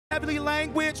heavenly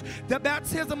language, the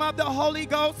baptism of the Holy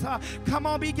Ghost. Come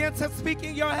on, begin to speak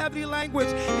in your heavenly language.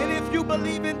 And if you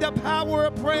believe in the power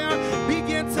of prayer,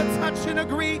 begin to touch and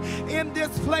agree in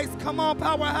this place. Come on,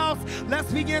 Powerhouse.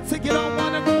 Let's begin to get on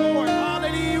one accord.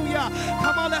 Hallelujah.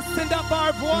 Come on, let's send up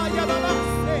our voice. Come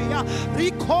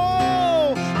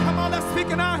on, let's speak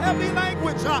in our heavenly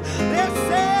language. Let's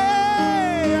say,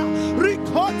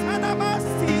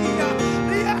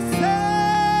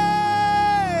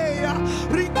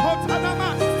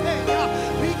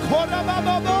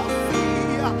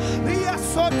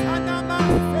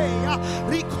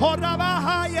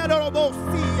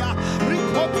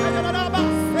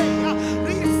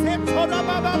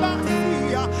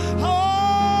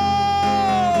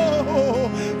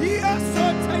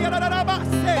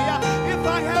 if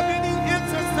I have any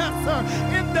intercessor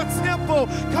in the temple,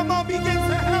 come on, begin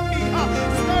to help me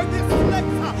stir this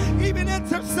place. Even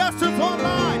intercessors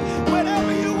online,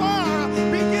 wherever you are,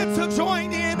 begin to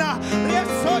join in.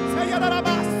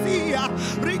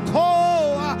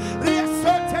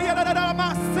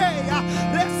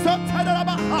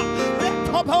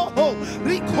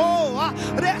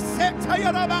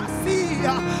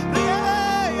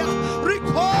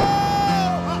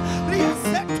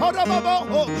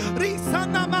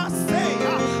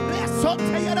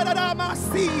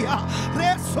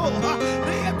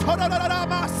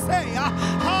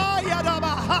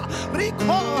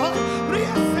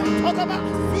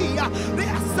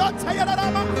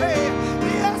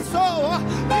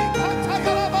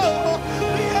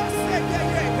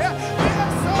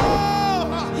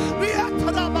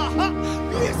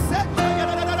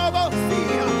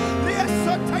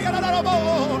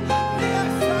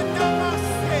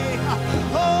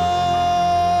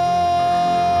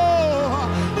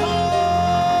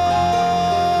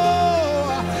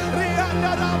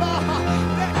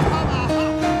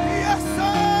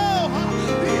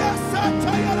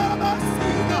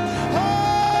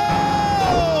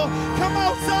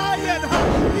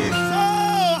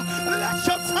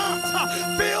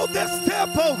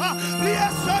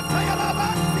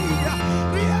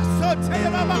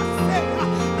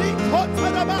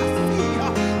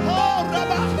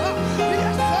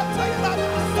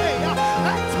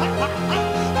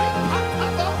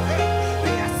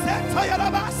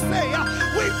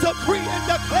 We decree and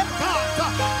declare,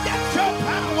 God, that your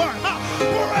power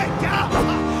break out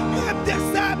in this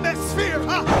atmosphere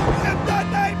in the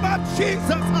name of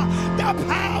Jesus. The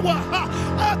power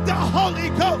of the Holy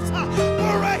Ghost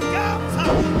break out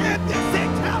in this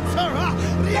encounter.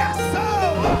 Yes, so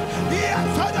yes,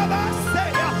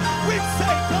 we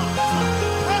say, God,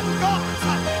 come, God,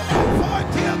 and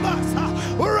forgive us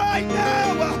right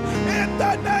now in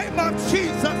the name of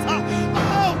Jesus.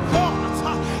 Oh God,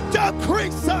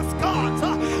 decrease us, God,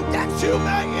 that you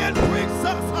may increase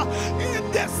us in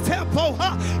this temple.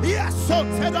 Yes, so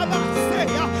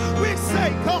we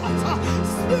say, God,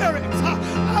 Spirit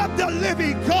of the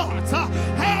living God,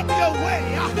 have your way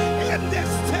in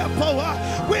this temple.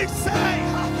 We say,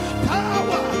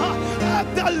 power of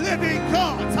the living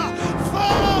God,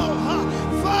 fall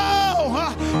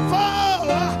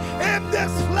in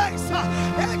this place.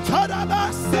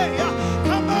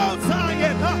 Come on,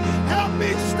 Zion, help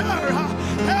me stir,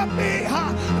 help me.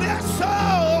 That's so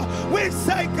we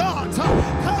say, God,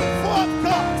 come forth,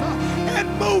 God, and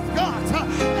move, God,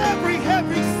 every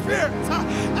heavy spirit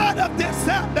out of this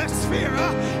atmosphere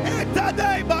in the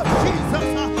name of Jesus.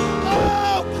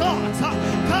 Oh, God,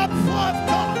 come forth,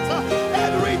 God,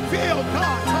 and reveal,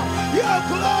 God, your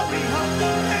glory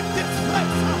in this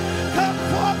place. Come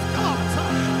forth, God,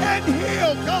 and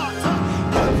heal, God,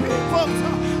 the people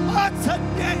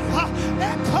today.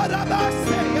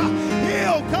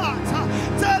 Heal, God,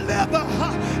 deliver,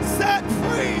 set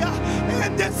free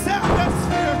in this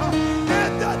atmosphere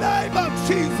in the name of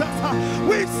Jesus.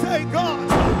 We say, God,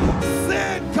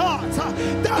 send, God,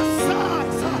 the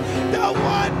signs, the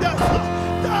wonders,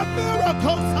 the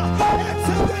miracles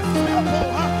into this temple.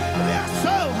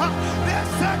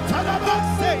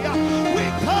 We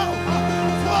call for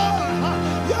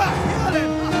your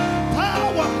healing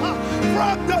power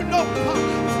from the north,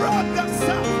 from the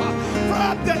south,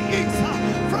 from the east,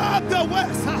 from the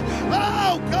west.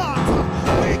 Oh God,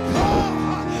 we call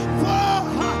for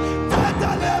the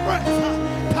deliverance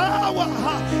power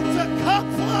to come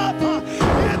forth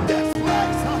in this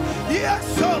place. Yes,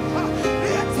 so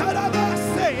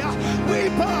we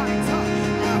bind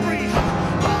every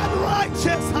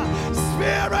unrighteous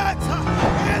spirit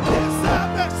in this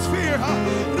atmosphere.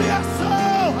 Yes, oh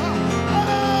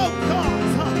God,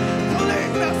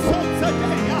 clean us up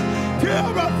today,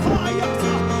 purify us,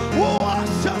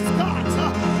 wash us, God,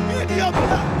 in your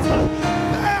blood,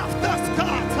 bath us,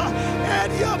 God,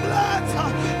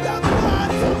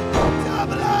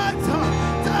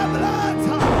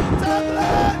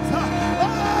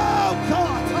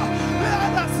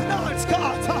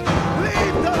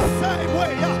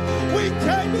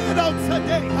 on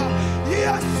today.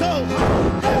 Yes, so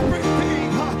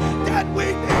everything that we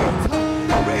need,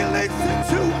 release it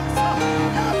to us.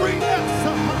 Every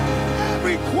answer,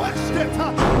 every question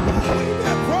that we've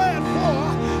been praying for,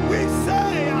 we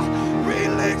say,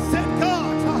 release it,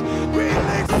 God.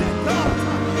 Release it, God.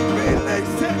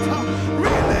 Release it.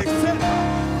 Release it.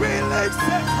 Release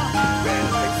it.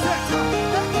 Release it.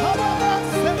 And come on, I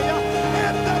say,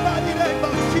 in the mighty name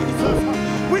of Jesus,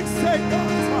 we say,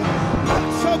 God, let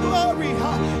your glory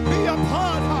be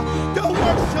upon the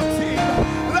worship team.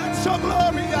 Let your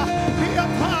glory be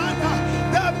upon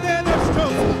the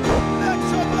ministers. Let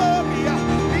your glory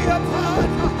be upon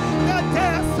the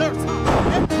dancers.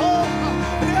 And call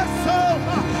their soul.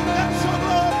 Let your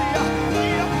glory be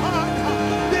upon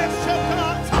Bishop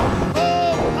God.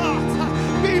 Oh God,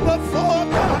 be before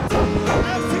God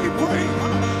as he brings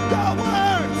the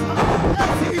words,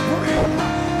 as he brings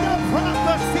the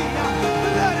prophecy.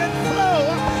 Let it flow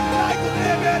like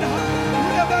living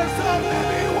rivers of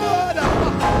living water.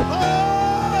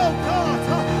 Oh God,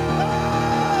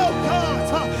 oh God,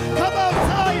 come on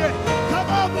Zion, come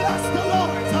on bless the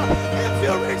Lord. If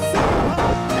you receive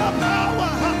the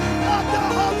power of the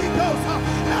Holy Ghost,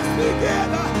 let's begin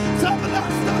to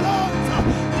bless the Lord.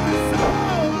 Yes,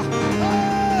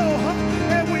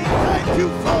 and we thank you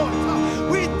for it.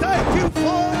 We thank you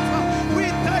for it. We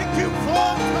thank you for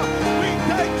it. We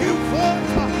thank you for it.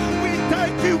 We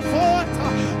thank you for it.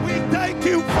 We thank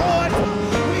you for it.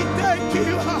 We thank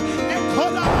you. And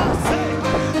Kodabase,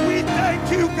 we thank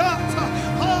you, God.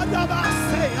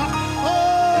 Kodabase.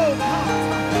 Oh God.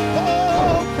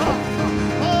 Oh God.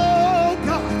 Oh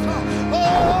God. Oh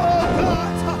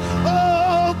God.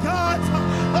 Oh God.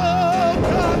 Oh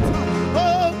God.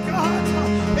 Oh God.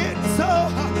 It's so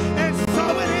and so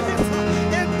it is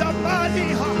in the mighty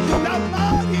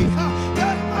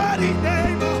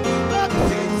name of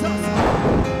Jesus.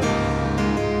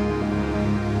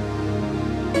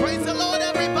 Praise the Lord,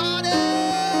 everybody.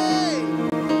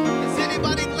 Is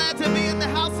anybody glad to be in the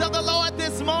house of the Lord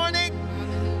this morning?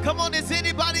 Come on, is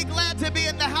anybody glad to be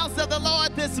in the house of the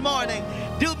Lord this morning?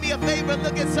 Do me a favor,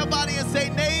 look at somebody and say,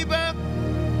 neighbor,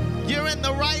 you're in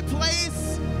the right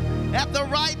place at the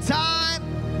right time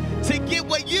to get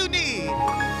what you need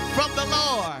from the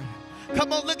Lord.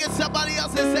 Come on, look at somebody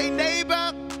else and say,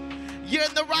 neighbor, you're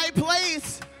in the right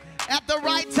place at the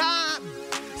right time.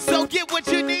 So get what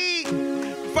you need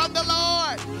from the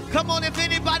Lord. Come on, if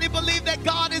anybody believe that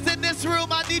God is in this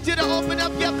room, I need you to open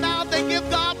up your mouth and give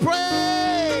God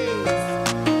praise.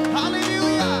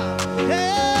 Hallelujah.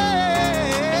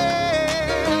 Hey,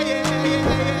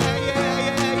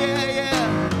 yeah.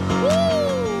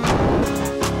 Woo.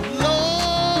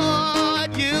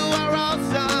 Lord, you are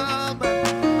awesome.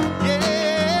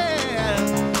 Yeah.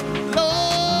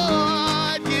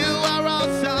 Lord, you are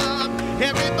awesome.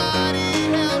 Everybody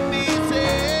help me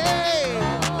say,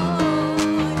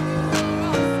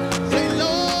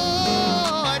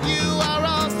 Lord, you are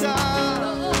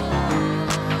awesome.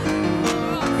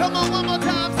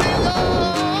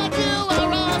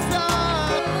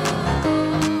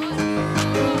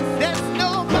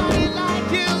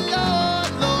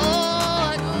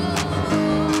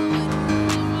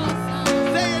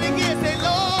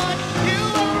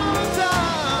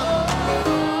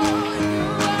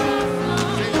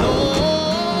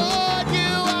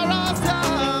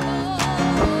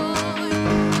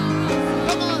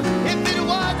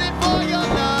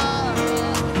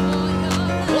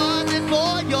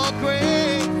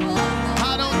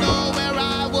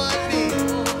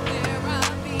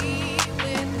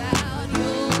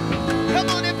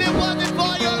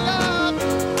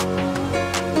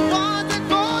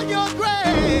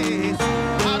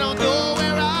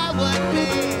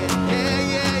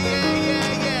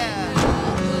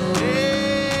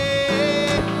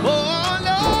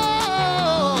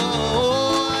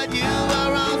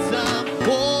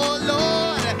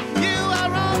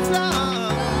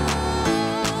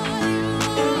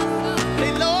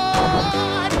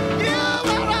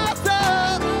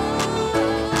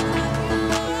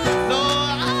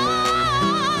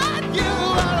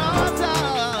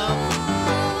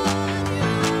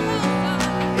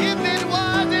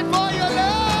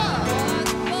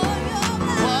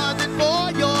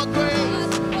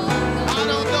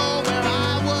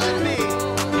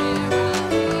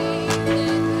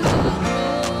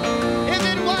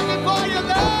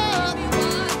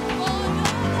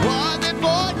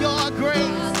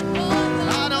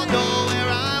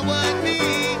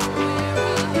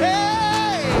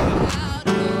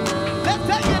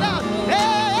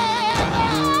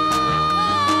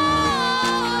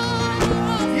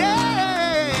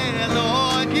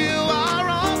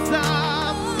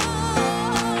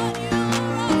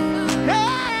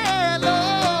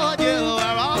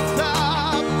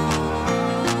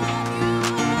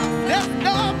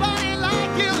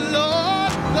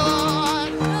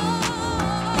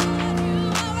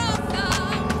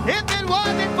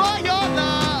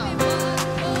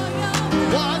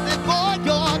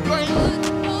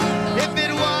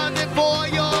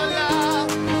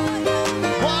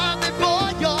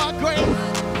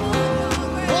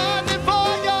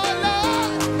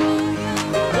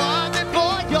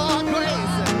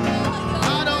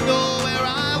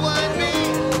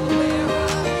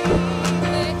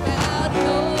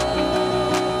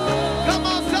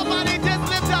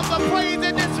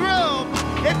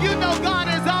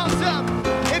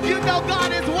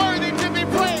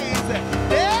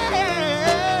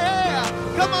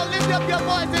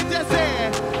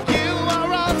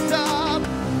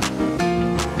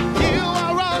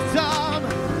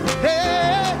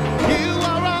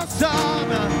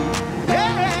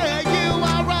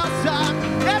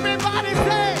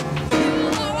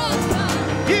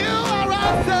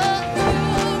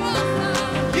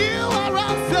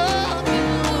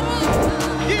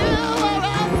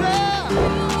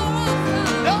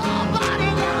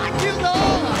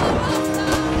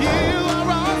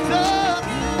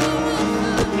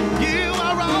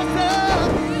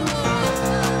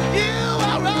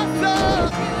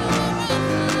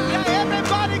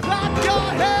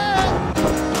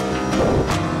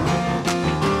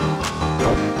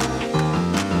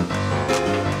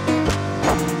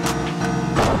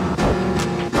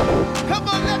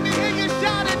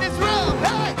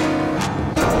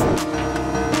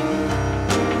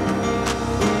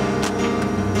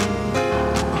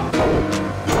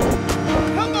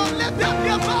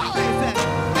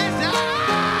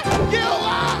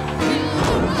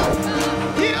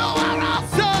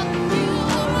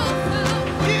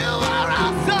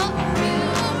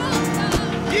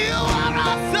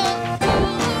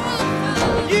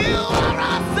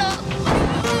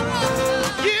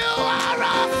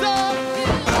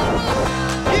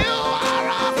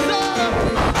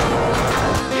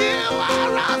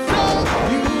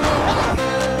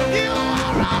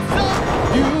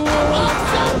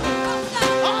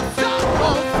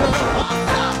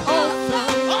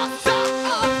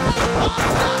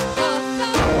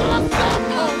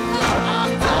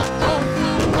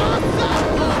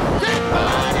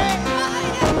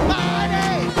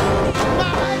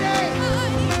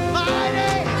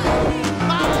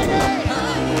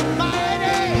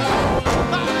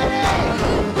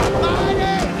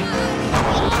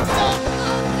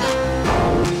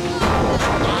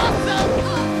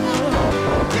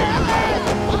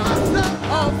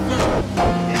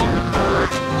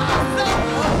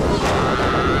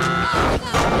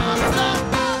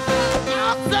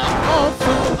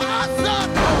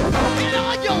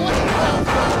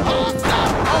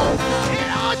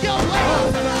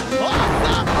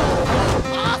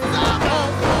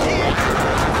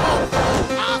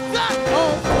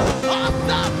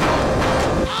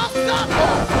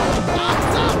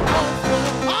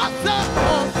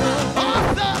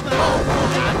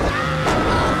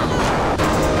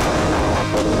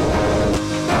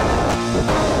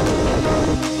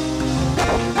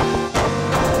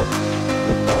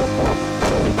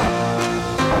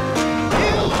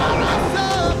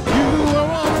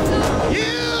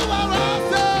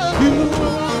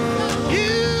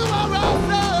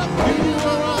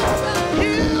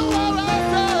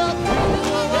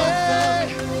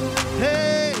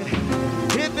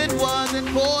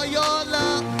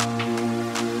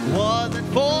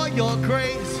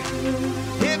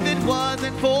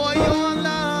 for your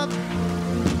love,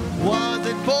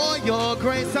 wasn't for your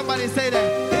grace. Somebody say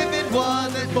that. If it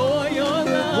wasn't For your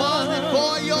love, wasn't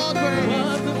for your grace,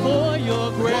 wasn't for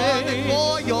your grace, wasn't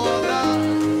for your love,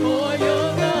 for your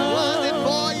love, wasn't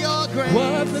for your grace,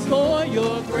 wasn't for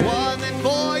your grace, wasn't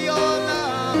for your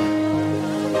love,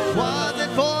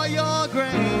 wasn't for your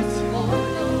grace.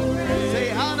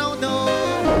 Say, I don't know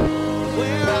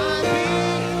where I'd be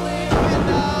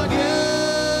without you.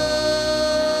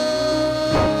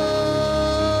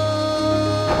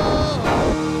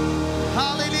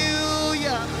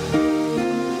 Hallelujah.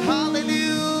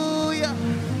 Hallelujah.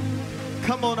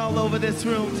 Come on, all over this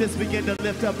room, just begin to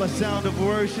lift up a sound of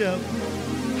worship.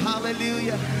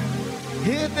 Hallelujah.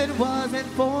 If it wasn't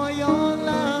for your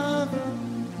love,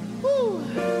 woo.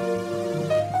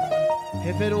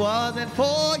 If it wasn't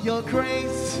for your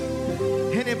grace,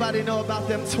 anybody know about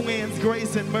them twins,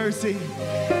 grace and mercy?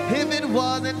 If it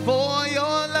wasn't for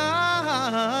your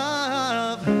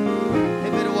love,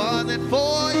 if it wasn't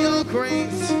for your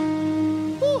grace,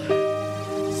 woo.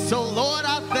 So Lord,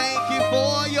 I thank you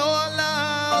for your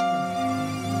love,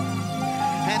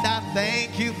 and I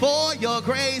thank you for your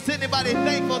grace. Anybody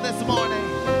thankful this morning?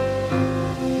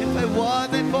 If it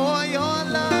wasn't for your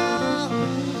love,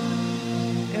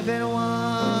 if it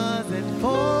wasn't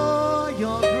for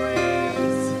your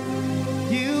grace,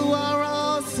 you are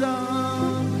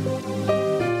awesome.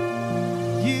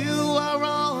 You are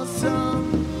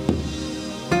awesome.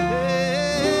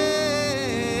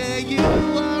 Hey, you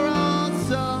are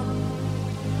awesome.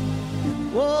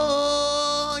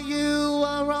 Oh, you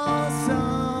are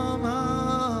awesome.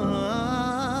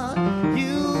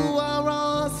 You are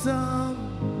awesome.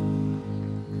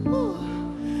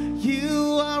 Ooh,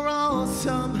 you are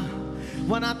awesome.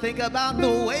 When I think about the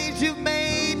ways you've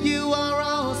made, you are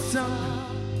awesome.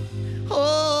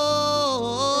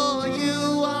 Oh,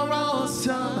 you are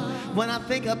awesome. When I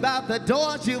think about the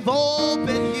doors you've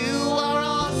opened, you are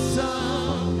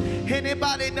awesome.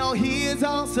 Anybody know he is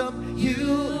awesome?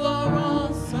 You are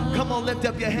awesome. Come on, lift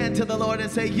up your hand to the Lord and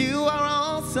say, you are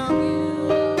awesome. You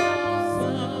are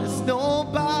awesome. There's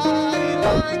nobody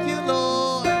like you,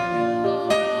 Lord.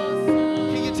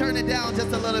 Can you turn it down just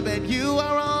a little bit? You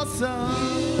are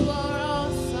awesome. You are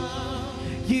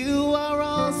awesome. You are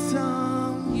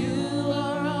awesome. You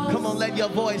are awesome. Come on, let your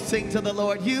voice sing to the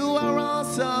Lord. You are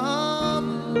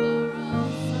awesome.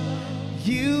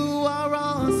 You are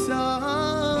awesome.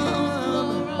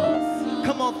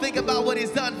 Come on, think about what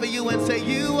he's done for you and say,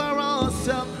 you are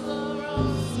awesome.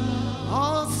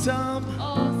 Awesome.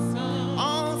 Awesome.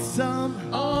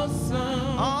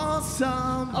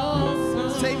 Awesome.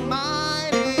 Awesome. Say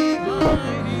mighty.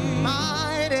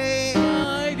 Mighty.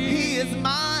 He is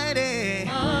mighty.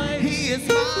 He is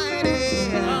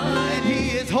mighty. And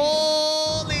he is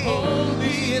holy.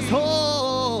 He is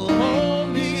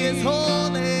holy. He is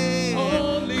holy.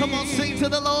 Come on, sing to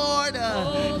the Lord.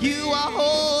 You are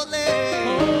holy.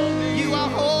 You are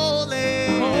holy.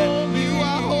 You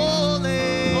are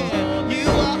holy. You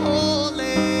are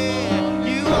holy.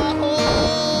 You are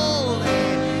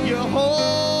holy. You're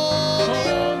holy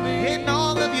in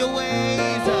all of your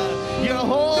ways. You're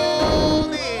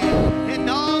holy in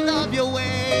all of your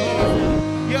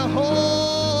ways. You're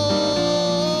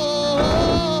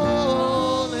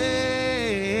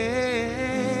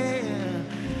holy.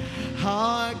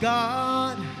 Our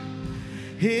God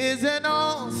is an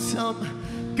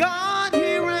awesome God.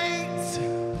 He reigns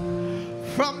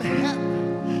from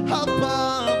heaven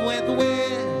above with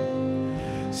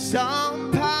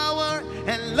wisdom, power,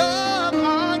 and love.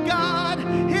 Our God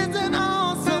is an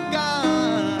awesome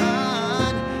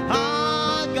God.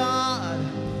 Our God,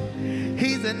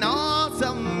 he's an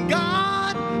awesome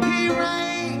God. He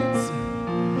reigns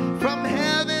from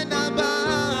heaven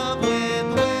above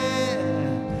with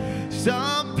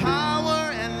wisdom,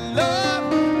 power, and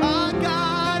love. Our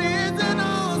God is an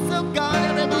awesome God.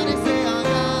 Everybody say our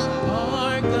God.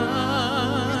 our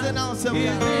God He's an awesome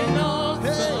is God. an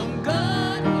awesome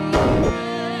God.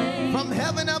 From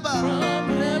heaven above From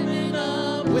heaven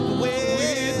up with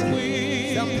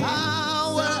wisdom,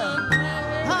 power.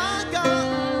 Our God.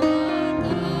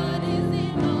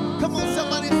 Come on,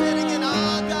 somebody say it again.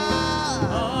 Our God.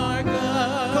 our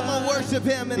God Come on, worship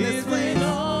him in this is place. an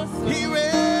awesome He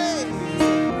reigns.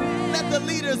 Let the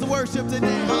leaders worship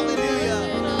today. Hallelujah.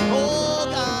 Oh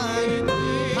God,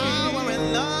 power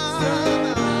and love.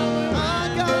 Our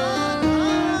God,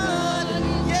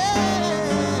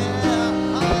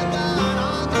 yeah. Our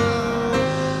God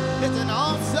is an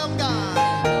awesome God.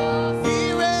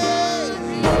 He reigns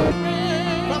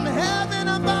from heaven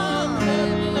above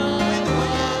with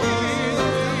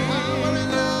wisdom, power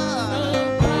and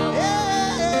love.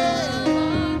 Yeah.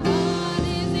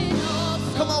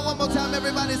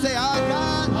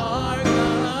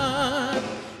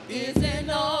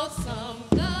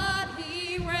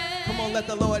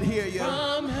 Let the Lord hear you.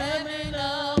 From heaven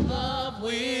above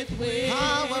with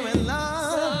Power and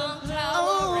love. some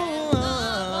power and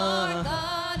love. Our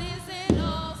God is an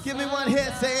awesome. Give me one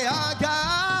hit. Say, our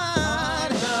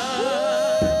God.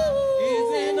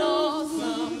 Is an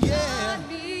awesome. Yeah.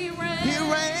 He He reigns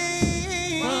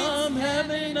reigns. from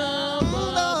heaven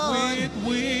above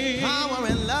with Power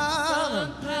and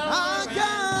love. Our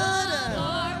God.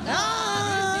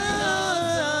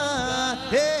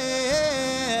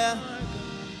 Yeah.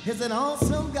 He's an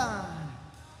awesome God.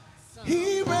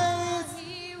 He reigns.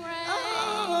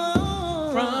 Oh.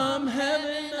 from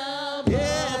heaven above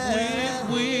Yeah.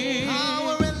 with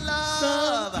Power and love.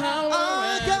 some power Our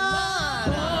and God.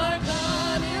 love. Our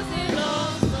God is an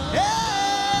awesome.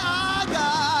 Yeah, our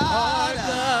God.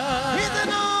 He's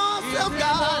an awesome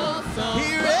God. He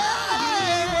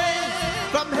reigns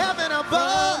from heaven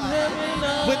above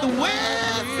with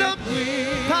wisdom,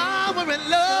 power, and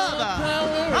love.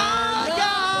 Our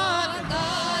God.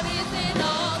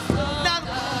 Now,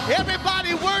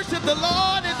 everybody worship the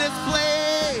Lord in this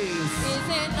place.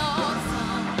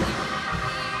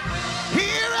 He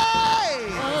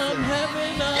reigns. From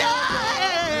heaven above.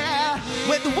 Yeah,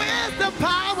 with wisdom,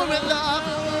 power, and love.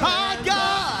 Our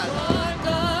God. Our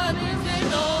God is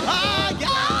an awesome. Our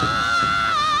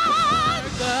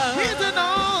God. He's an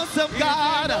awesome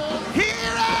God. He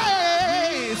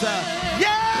reigns.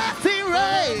 Yes, he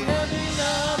reigns. Heaven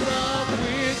above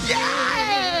with Yeah.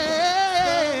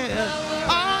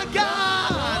 Our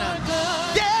God.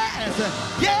 Yes.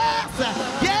 Yes.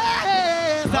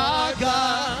 Yes. Our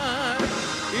God.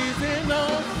 is an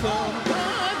awesome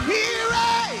God. He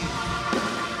reigns.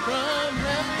 From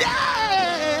heaven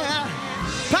Yeah.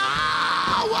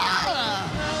 Power.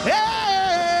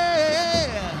 Yeah.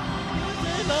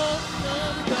 an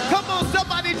awesome God. Come on,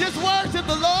 somebody, just worship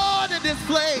the Lord in this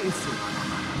place.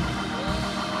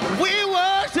 We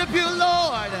worship you,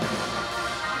 Lord.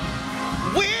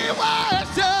 We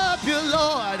worship you,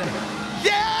 Lord.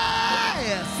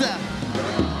 Yes.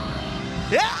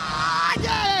 Yeah,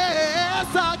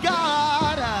 yes, our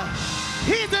God.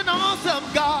 He's an awesome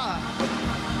God.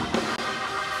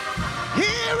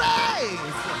 He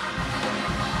reigns.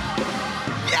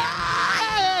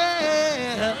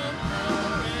 Yeah.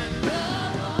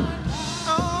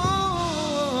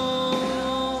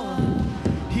 Oh,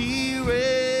 he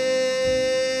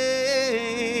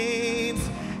reigns.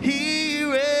 He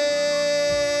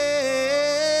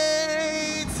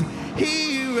reigns.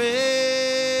 He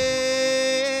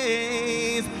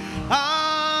reigns.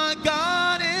 Our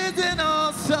God is an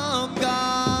awesome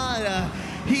God.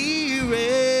 He reigns.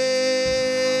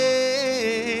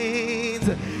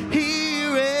 He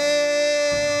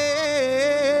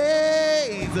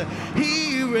reigns.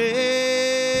 He reigns.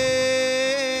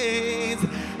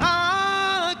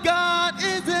 Our God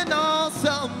is an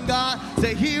awesome God.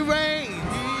 Say, he reigns.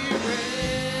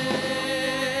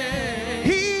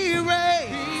 He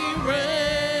reigns.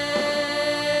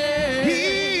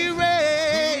 He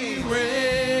reigns.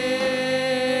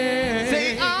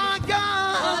 Say, our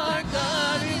God. Our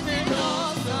God is an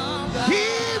awesome God.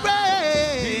 He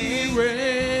reigns.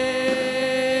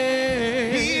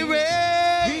 He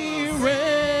reigns.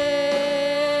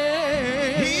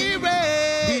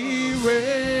 He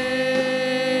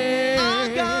reigns. Our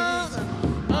God.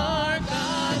 Our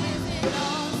God is an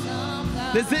awesome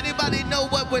God. Does anybody know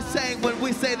what we're saying when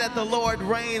we say that the Lord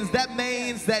reigns? That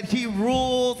means that he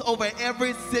rules over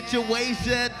every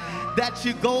situation that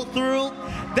you go through.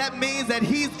 That means that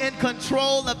he's in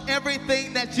control of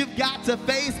everything that you've got to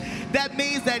face. That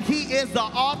means that he is the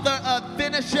author of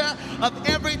finisher of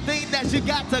everything that you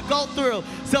got to go through.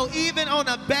 So even on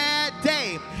a bad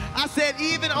day, I said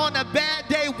even on a bad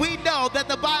day, we know that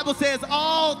the Bible says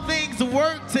all things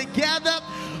work together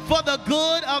for the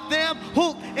good of them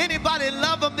who, anybody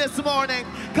love him this morning?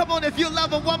 Come on, if you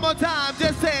love him, one more time,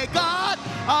 just say, God,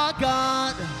 our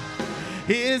God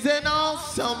is an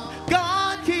awesome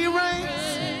God. He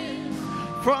reigns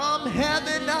from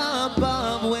heaven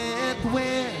above with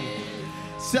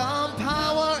some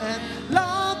power and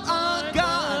love. Our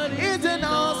God is an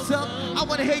awesome. I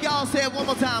want to hear y'all say it one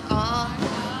more time.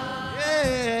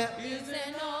 Yeah. Is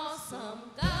an awesome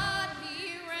God.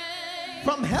 He reigns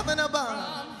From heaven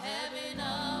above. from heaven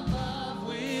above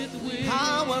with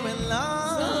Power and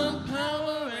love. some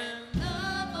power and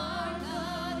love. Our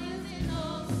God is an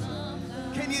awesome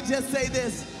God. Can you just say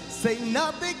this? Say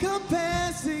nothing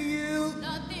compares to you.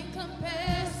 Nothing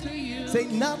compares to you. Say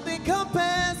nothing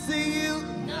compares to you.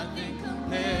 Nothing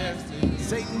compares to you.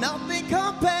 Say nothing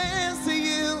compares to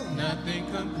you. Nothing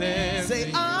compares to Say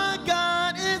you. our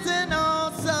God is an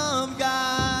awesome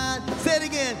God. Say it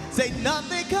again. Say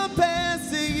nothing compares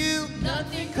to you.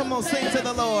 Nothing Come Come on, sing to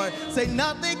the Lord. Say,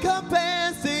 nothing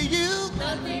compares to you.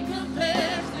 Nothing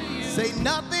compares to you. Say,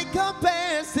 nothing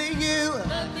compares to you.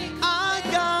 Our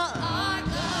God. Our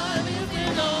God is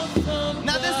an awesome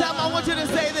Now this time I want you to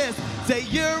say this. Say,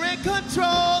 you're in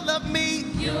control of me.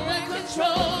 You're in control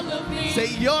of me.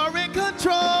 Say, you're in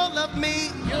control of me.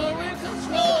 You're in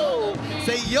control of me.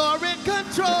 Say, you're in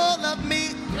control of me.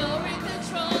 You're in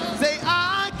control. Say,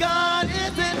 our God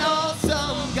is an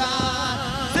awesome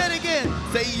God. Say it again.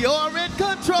 Say, you're in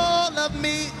control of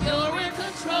me. You're in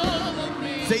control of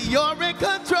me. Say, you're in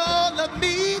control of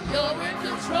me. You're in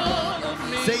control of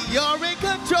me. Say, you're in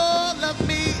control of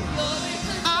me. You're in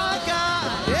control. Our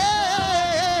God.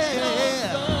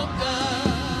 Yeah. Awesome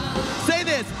God. Say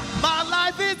this. My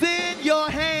life is in your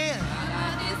hand. My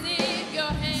life is in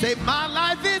your hands. Say, my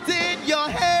life is in your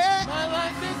hand. My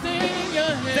life is in your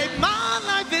hands. Say, my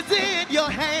life is in your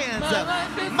hands. My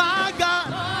life is My God.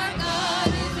 My God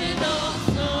is an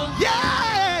awesome. Yeah.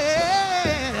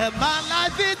 My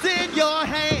life is in your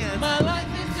hands. My life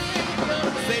is in your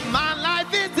hands. Say, my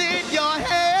life is in your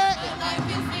hands. My life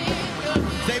is in your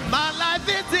hands. Say, my life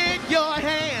is in your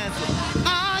hands.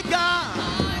 Our God.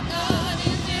 My God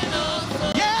is an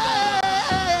awesome.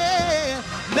 Yeah.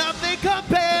 Nothing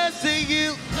compares to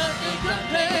you. Nothing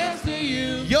compares to you.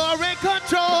 You're in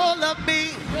control of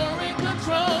me. You're in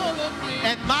control of me.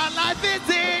 And my life is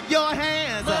in your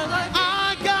hands. My life is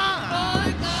Our God.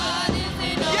 My God is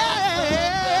an awesome.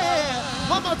 Yeah.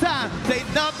 One more time. Say,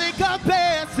 nothing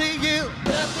compares to you.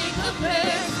 Nothing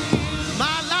compares to you.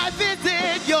 My life is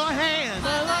in your hands.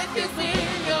 My life is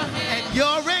in your hands. And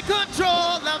you're in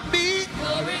control of me.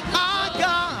 You're in Our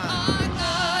control. God. Our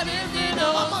God is an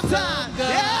One more awesome time. God.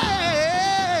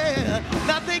 Yeah.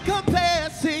 Nothing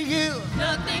compares to you.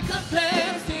 Nothing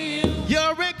compares to you.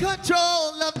 You're in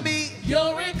control of me.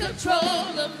 You're in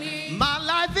control of me. My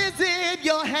life is in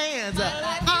your hands. My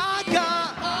life is Our in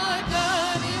God. Our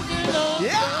God is an awesome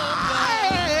Yeah.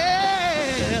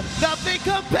 Nothing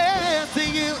compares to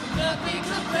you. God. Nothing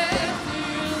compares to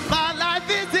you. My life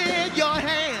is in your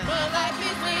hands. My life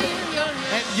is in your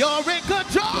hands. And you're in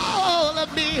control of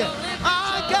me. You're in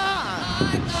Our control. God.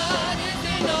 Our God is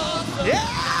an awesome Yeah.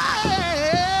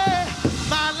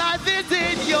 My life is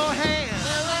in your hands.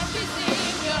 My life is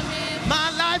in your hands. My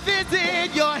life is in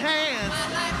your hands.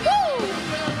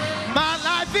 My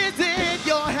life is in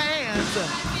your hands.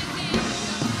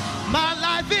 My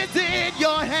life is in your hands. My life is in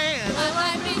your hands. My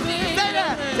life is in Say your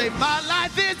that. hands. Say, my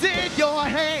life is in your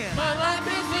hands. My life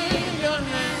is in your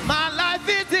hands. My life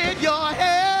is in your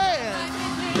hands.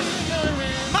 My life is in your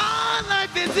hands. My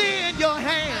life is in your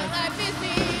hands. My life is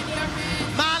in your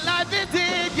hands. My life is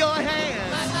in your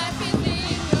hands. My life is in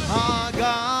your hands. Our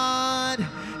God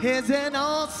is an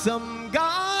awesome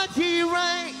God. He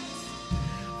reigns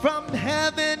from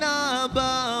heaven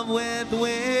above with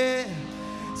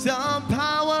wisdom,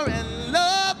 power, and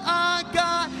love. Our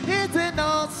God is an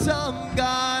awesome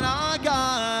God. Our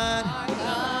God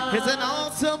is an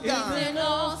awesome It's God. an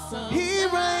awesome. He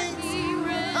reigns. He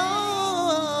reigns.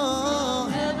 Oh,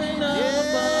 Heaven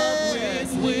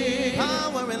yes. above with wisdom,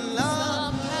 Power and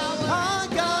love. power, Our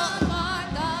God. Our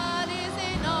God is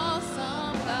an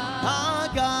awesome God. Our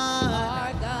God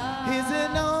Our God is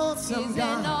an awesome is an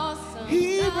God. awesome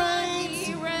He God. reigns.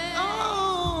 He reigns.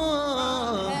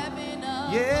 Oh, Heaven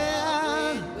above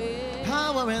yeah. with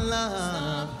Power and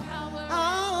love. power.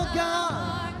 Our God.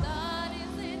 Our God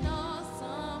is an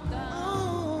awesome God.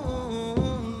 Oh,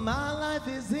 my life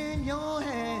is in your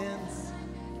hands.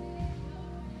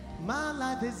 My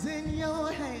life is in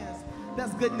your hands.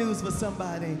 That's good news for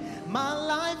somebody. My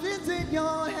life is in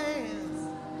your hands.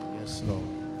 Yes, Lord.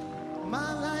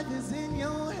 My life is in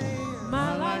your hands.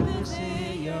 My life is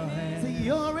in your hands. See,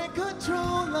 you're in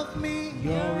control of me.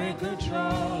 You're in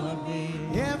control of me.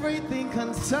 Everything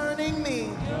concerning me.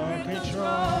 You're in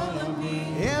control of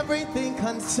me. Everything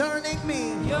concerning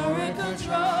me. You're in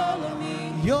control of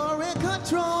me. You're in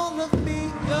control of me.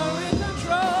 You're in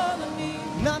control of me.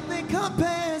 Nothing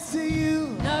compares to you.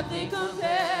 Nothing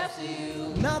compares to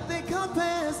you. Nothing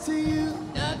compares to you.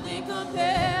 Nothing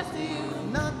compares to you.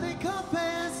 Nothing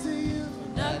compares to you.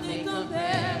 Nothing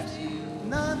compares to you.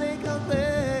 Nothing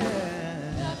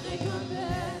compares. Nothing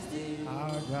compares to you.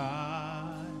 Our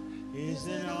God is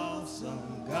an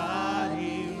awesome God.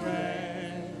 He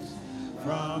reigns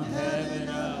from heaven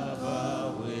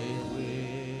above with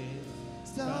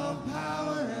wisdom,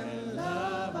 power, and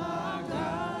love. Our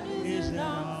God is an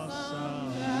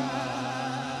awesome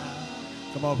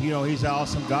God. Come on, if you know he's an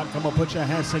awesome God, come on, put your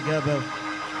hands together.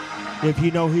 If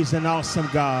you know he's an awesome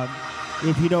God,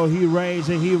 if you know he reigns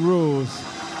and he rules,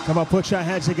 come on, put your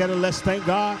hands together. Let's thank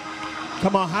God.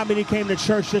 Come on, how many came to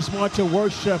church this morning to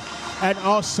worship an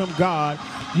awesome God?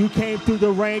 You came through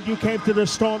the rain, you came through the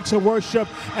storm to worship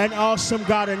an awesome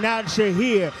God. And now that you're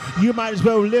here, you might as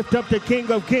well lift up the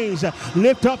King of Kings,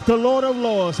 lift up the Lord of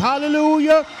Lords.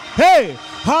 Hallelujah. Hey,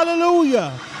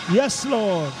 hallelujah. Yes,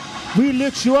 Lord. We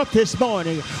lift you up this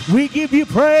morning. We give you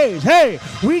praise. Hey,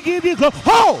 we give you glory.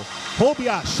 Oh!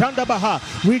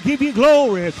 We give you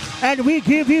glory and we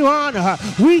give you honor.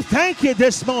 We thank you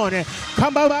this morning.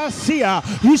 Come on,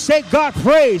 you say God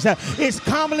praise is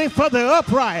commonly for the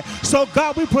upright. So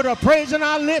God, we put a praise on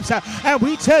our lips and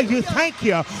we tell you thank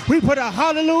you. We put a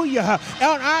hallelujah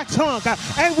on our tongue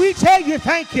and we tell you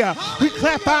thank you. We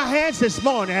clap our hands this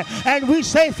morning and we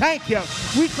say thank you.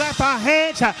 We clap our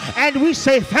hands and we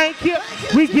say thank you.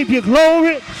 We give you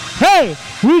glory. Hey,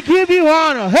 we give you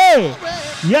honor. Hey,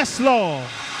 yes, Lord.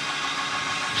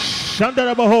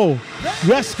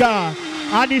 Yes, God.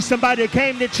 I need somebody that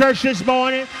came to church this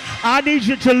morning. I need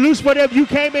you to loose whatever you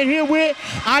came in here with.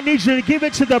 I need you to give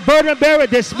it to the burden bearer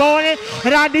this morning.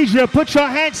 And I need you to put your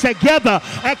hands together.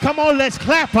 And come on, let's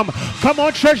clap them. Come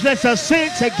on, church, let's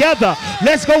ascend together.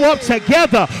 Let's go up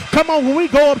together. Come on, when we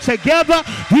go up together,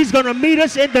 he's going to meet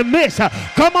us in the midst.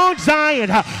 Come on, Zion.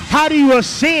 How do you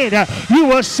ascend?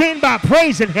 You ascend by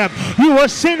praising him. You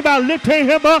ascend by lifting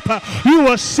him up.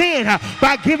 You ascend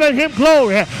by giving him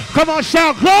glory. Come on,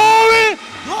 shout glory.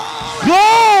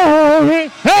 Glory.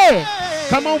 Hey,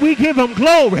 come on, we give him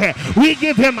glory. We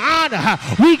give him honor.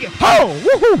 We give,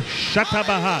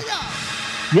 shatabaha.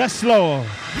 Yes, Lord.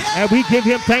 And we give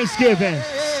him thanksgiving.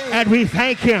 And we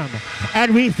thank him.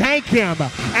 And we thank him.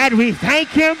 And we thank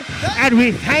him. And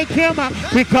we thank him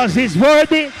because he's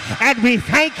worthy. And we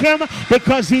thank him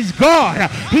because he's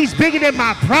God. He's bigger than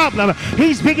my problem.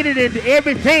 He's bigger than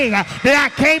everything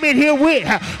that I came in here with.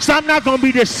 So I'm not going to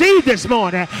be deceived this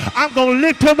morning. I'm going to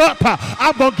lift him up.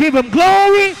 I'm going to give him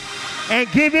glory and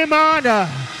give him honor.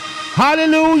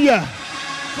 Hallelujah.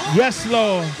 Yes,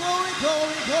 Lord.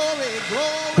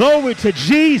 Glory to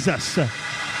Jesus.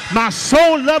 My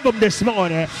soul love him this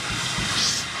morning.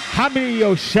 How many of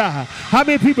your shy? How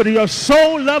many people do your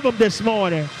soul love him this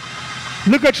morning?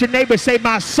 Look at your neighbor and say,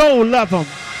 my soul love him.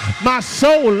 My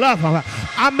soul love him.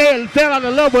 I may have fell out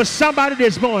of love with somebody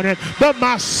this morning, but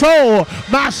my soul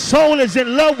is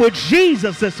in love with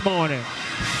Jesus this morning.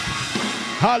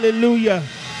 Hallelujah.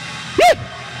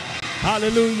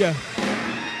 Hallelujah.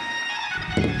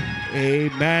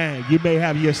 Amen. You may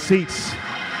have your seats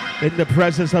in the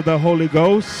presence of the Holy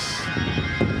Ghost.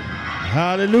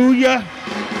 Hallelujah.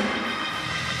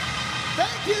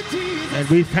 Thank you, Jesus. And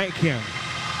we thank him.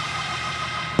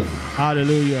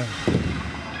 Hallelujah.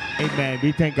 Amen.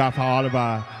 We thank God for all of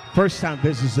our first-time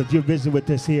visitors. If you're visiting with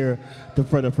us here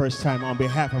for the first time, on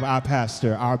behalf of our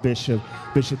pastor, our bishop,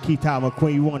 Bishop Keith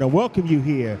McQueen, we want to welcome you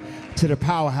here to the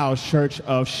Powerhouse Church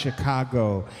of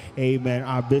Chicago. Amen.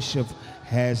 Our bishop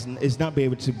is not be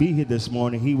able to be here this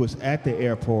morning. He was at the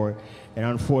airport, and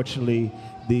unfortunately,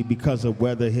 because of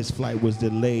weather, his flight was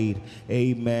delayed.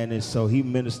 Amen. And so he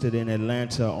ministered in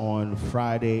Atlanta on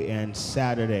Friday and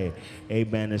Saturday.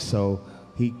 Amen. And so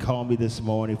he called me this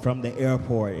morning from the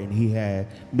airport, and he had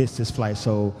missed his flight.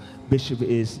 So Bishop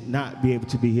is not be able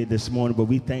to be here this morning, but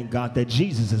we thank God that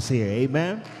Jesus is here.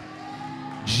 Amen.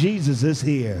 Jesus is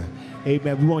here.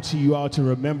 Amen. We want you all to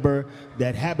remember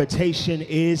that habitation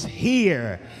is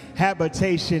here.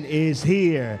 Habitation is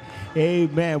here.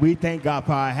 Amen. We thank God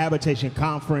for our habitation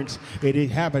conference.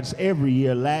 It happens every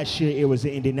year. Last year it was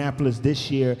in Indianapolis. This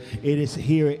year it is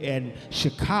here in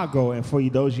Chicago. And for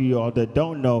you, those of you all that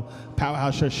don't know,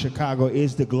 Powerhouse Church Chicago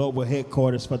is the global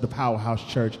headquarters for the Powerhouse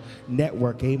Church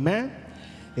Network. Amen.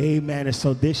 Amen. And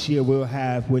so this year we'll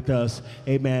have with us,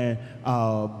 amen,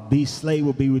 B. Slade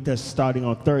will be with us starting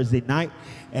on Thursday night.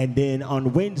 And then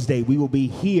on Wednesday, we will be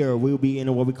here. We will be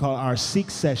in what we call our Seek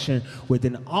session with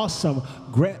an awesome,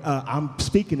 I'm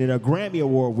speaking at a Grammy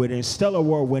Award winning, Stellar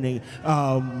Award winning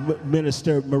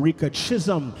minister, Marika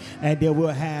Chisholm. And then we'll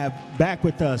have back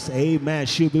with us, amen,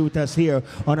 she'll be with us here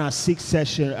on our Seek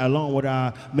session along with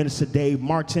our Minister Dave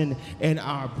Martin and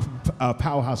our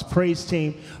Powerhouse Praise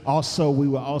team. Also, we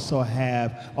will also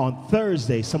have on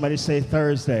Thursday, somebody say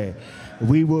Thursday,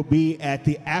 we will be at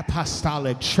the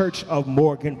Apostolic Church of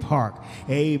Morgan Park.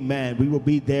 Amen. We will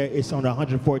be there. It's on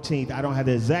 114th. I don't have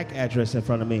the exact address in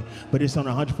front of me, but it's on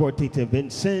 114th and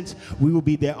Vincennes. We will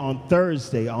be there on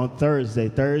Thursday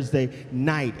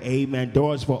night. Amen.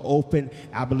 Doors will open,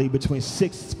 I believe, between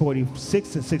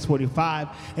 6:46 and 6:45.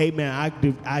 Amen.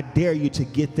 I dare you to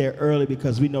get there early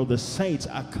because we know the saints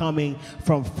are coming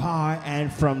from far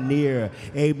and from near.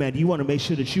 Amen. You want to make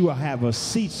sure that you will have a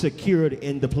seat secured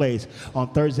in the place.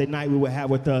 On Thursday night, we will have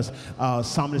with us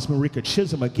Psalmist Marika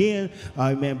Chisholm again.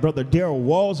 Amen. Brother Darrell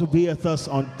Walls will be with us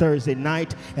on Thursday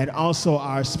night. And also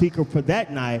our speaker for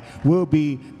that night will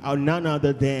be none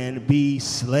other than B.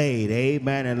 Slade.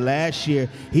 Amen. And last year,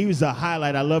 he was a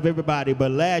highlight. I love everybody,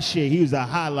 but last year, he was a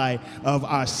highlight of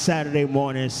our Saturday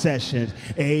morning sessions.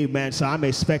 Amen. So I'm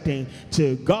expecting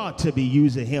God to be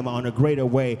using him on a greater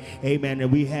way. Amen.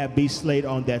 And we have B. Slade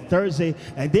on that Thursday.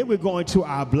 And then we're going to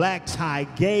our Black Tie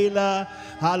Gala.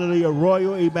 Hallelujah.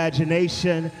 Royal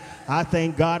Imagination. I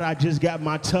thank God I just got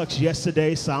my tux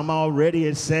yesterday, so I'm all ready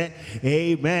and set.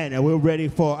 Amen. And we're ready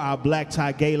for our Black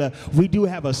Tie Gala. We do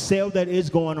have a sale that is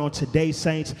going on today,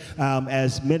 saints.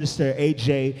 As Minister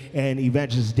AJ and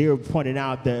Evangelist Deere pointed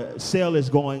out, the sale is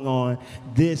going on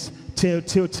till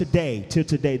today.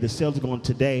 The sale is going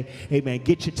today. Amen.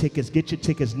 Get your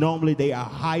tickets. Normally they are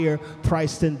higher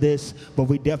priced than this, but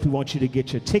we definitely want you to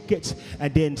get your tickets.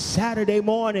 And then Saturday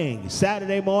morning,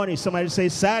 somebody say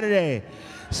Saturday.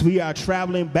 So we are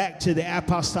traveling back to the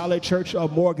Apostolic Church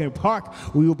of Morgan Park.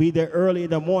 We will be there early in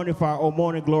the morning for our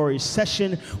Morning Glory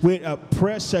session. With a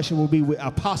prayer session will be with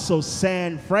Apostle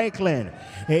San Franklin.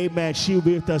 Amen. She will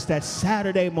be with us that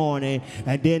Saturday morning.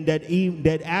 And then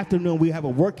that afternoon we have a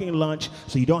working lunch.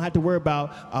 So you don't have to worry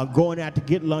about going out to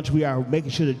get lunch. We are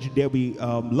making sure that there'll be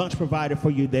lunch provided for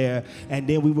you there. And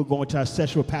then we will go into our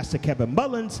session with Pastor Kevin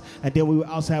Mullins. And then we will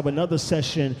also have another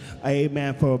session,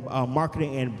 amen, for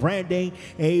marketing and branding.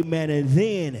 Amen. And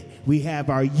then we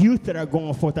have our youth that are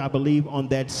going forth, I believe, on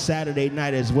that Saturday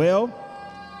night as well.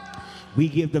 We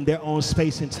give them their own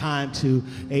space and time to,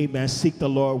 amen, seek the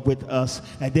Lord with us.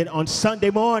 And then on Sunday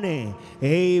morning,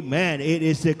 amen, it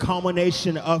is the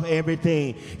culmination of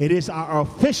everything. It is our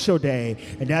official day,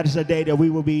 and that is the day that we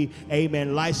will be,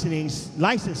 amen,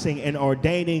 licensing and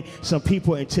ordaining some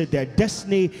people into their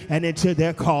destiny and into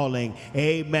their calling.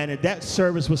 Amen. And that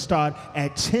service will start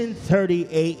at 10:30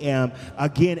 a.m.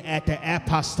 again at the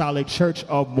Apostolic Church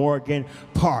of Morgan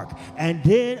Park. And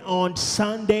then on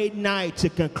Sunday night, to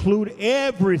conclude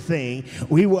everything,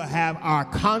 we will have our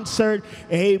concert.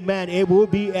 Amen. It will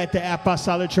be at the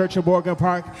Apostolic Church of Morgan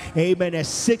Park. Amen. At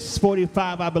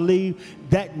 6:45, I believe,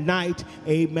 that night.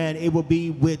 Amen. It will be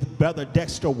with Brother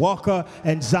Dexter Walker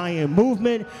and Zion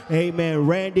Movement. Amen.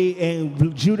 Randy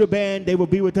and Judah Band, they will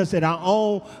be with us at our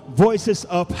own Voices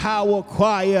of Power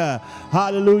Choir.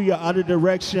 Hallelujah. Under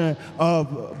direction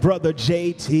of Brother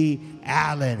J.T.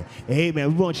 Allen. Amen.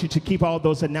 We want you to keep all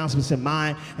those announcements in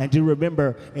mind and to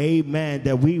remember, amen,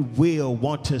 that we will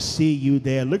want to see you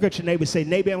there. Look at your neighbor and say,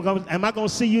 neighbor, am I going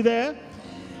to see you there?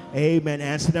 Amen.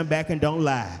 Answer them back and don't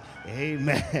lie.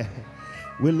 Amen.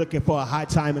 We're looking for a high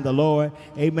time in the Lord.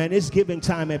 Amen. It's giving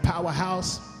time at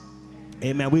Powerhouse.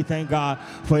 Amen. We thank God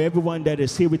for everyone that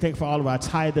is here. We thank for all of our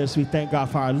tithers. We thank God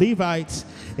for our Levites.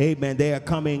 Amen. They are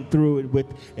coming through with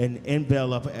an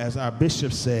envelope, as our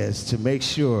bishop says, to make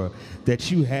sure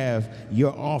that you have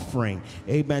your offering.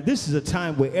 Amen. This is a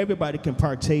time where everybody can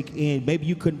partake in. Maybe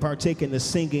you couldn't partake in the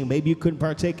singing. Maybe you couldn't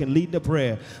partake in leading the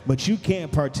prayer, but you can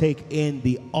partake in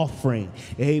the offering.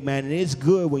 Amen. And it's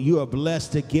good when you are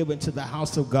blessed to give into the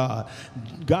house of God.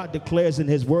 God declares in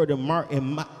his word in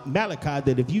Malachi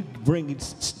that if you bring,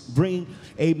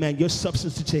 amen, your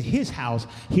substance into his house,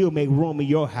 he'll make room in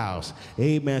your house.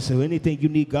 Amen. So anything you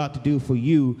need God to do for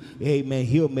you, amen,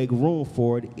 he'll make room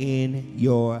for it in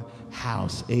your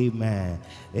house. Amen.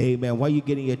 Amen. While you're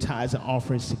getting your tithes and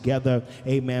offerings together,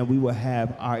 amen, we will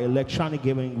have our electronic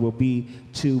giving will be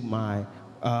to my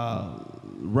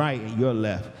right and your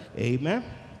left. Amen.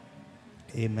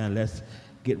 Amen. Let's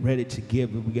get ready to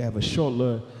give. We have a short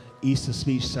little Easter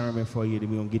speech sermon for you, then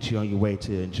we're going to get you on your way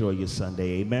to enjoy your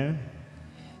Sunday. Amen.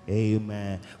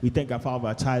 Amen. We thank God for all of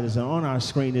our tithers. And on our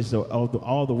screen is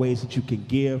all the ways that you can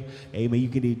give. Amen. You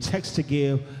can either text to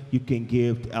give, you can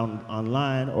give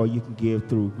online, or you can give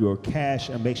through your cash,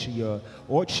 and make sure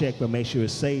or check, but make sure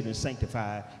it's saved and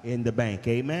sanctified in the bank.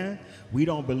 Amen. We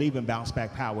don't believe in bounce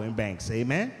back power in banks.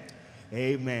 Amen.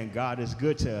 Amen. God is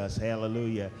good to us.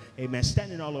 Hallelujah. Amen.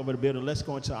 Standing all over the building, let's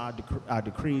go into our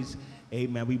decrees.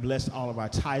 Amen. We bless all of our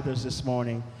tithers this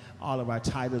morning. All of our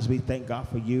tithers, we thank God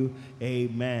for you.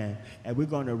 Amen. And we're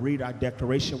going to read our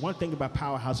declaration. One thing about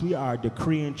Powerhouse, we are a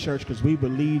decreeing church because we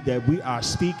believe that we are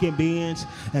speaking beings.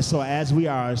 And so as we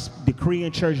are a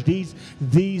decreeing church,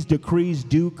 these decrees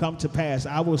do come to pass.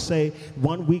 I will say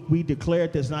 1 week we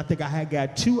declared this, and I think I had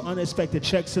got 2 unexpected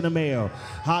checks in the mail.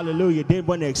 Hallelujah.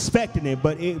 Wasn't expecting it,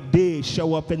 but it did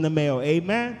show up in the mail.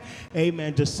 Amen.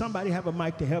 Amen. Does somebody have a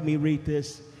mic to help me read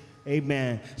this?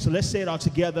 Amen. So let's say it all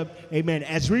together. Amen.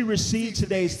 As we receive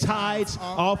today's tithes,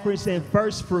 offerings, and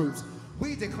first fruits,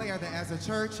 we declare that as a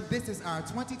church, this is our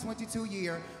 2022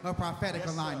 year of prophetic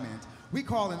alignment. We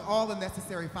call in all the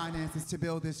necessary finances to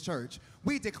build this church.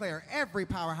 We declare every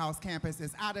Powerhouse campus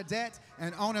is out of debt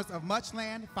and owners of much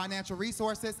land, financial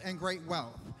resources, and great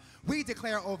wealth. We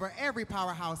declare over every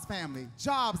Powerhouse family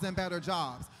jobs and better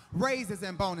jobs, raises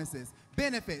and bonuses,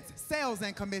 benefits, sales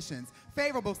and commissions,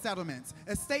 favorable settlements,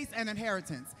 estates and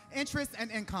inheritance, interest and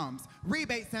incomes,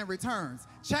 rebates and returns,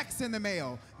 checks in the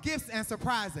mail, gifts and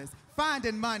surprises,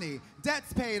 finding money,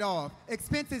 debts paid off,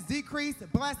 expenses decreased,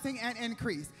 blessing and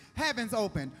increase, heavens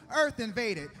opened, earth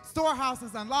invaded,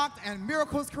 storehouses unlocked, and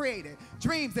miracles created,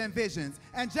 dreams and visions,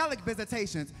 angelic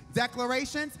visitations,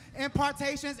 declarations,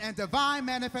 impartations, and divine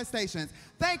manifestations.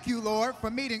 Thank you, Lord,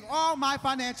 for meeting all my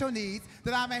financial needs,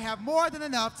 that I may have more than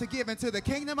enough to give into the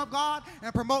kingdom of God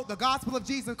and promote the gospel of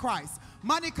Jesus Christ.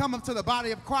 Money cometh to the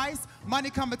body of Christ. Money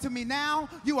cometh to me now.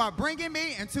 You are bringing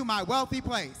me into my wealthy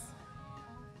place.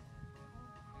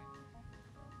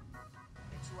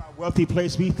 Wealthy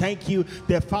place. We thank you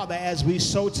that, Father, as we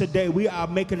sow today, we are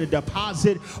making a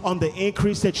deposit on the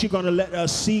increase that you're going to let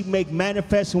us see make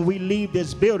manifest when we leave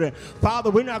this building.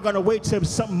 Father, we're not going to wait till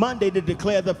some Monday to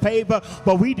declare the favor,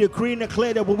 but we decree and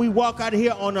declare that when we walk out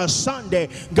here on a Sunday,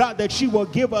 God, that you will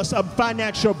give us a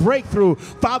financial breakthrough.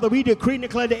 Father, we decree and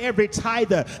declare that every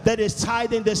tither that is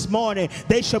tithing this morning,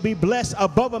 they shall be blessed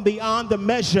above and beyond the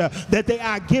measure that they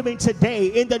are giving today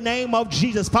in the name of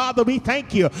Jesus. Father, we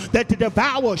thank you that the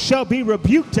devourer shall be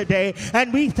rebuked today,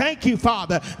 and we thank you,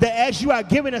 Father, that as you are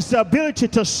giving us the ability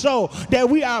to sow, that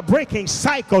we are breaking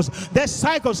cycles, that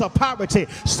cycles of poverty,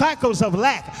 cycles of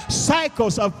lack,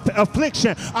 cycles of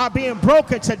affliction are being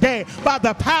broken today by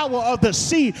the power of the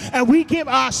seed. And we give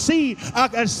our seed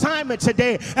an assignment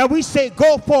today, and we say,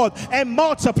 go forth and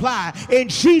multiply in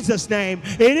Jesus' name.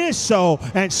 It is so,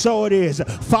 and so it is.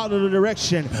 Follow the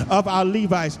direction of our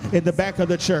Levites in the back of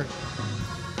the church.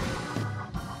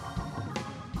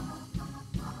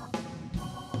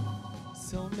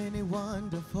 So many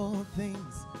wonderful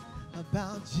things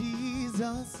about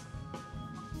Jesus.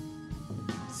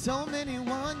 So many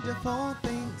wonderful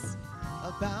things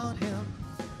about him.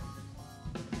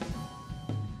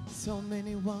 So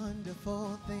many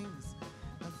wonderful things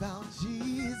about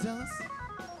Jesus.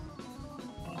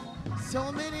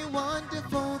 So many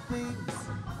wonderful things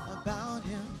about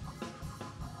him.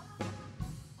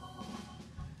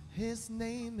 His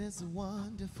name is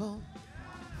wonderful.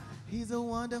 He's a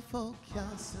wonderful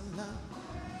counselor.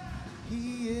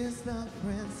 He is the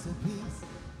Prince of Peace,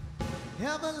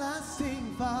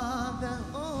 everlasting Father.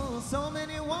 Oh, so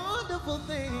many wonderful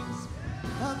things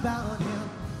about him.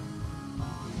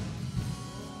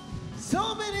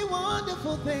 So many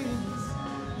wonderful things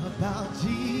about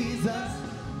Jesus.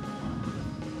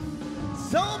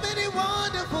 So many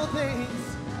wonderful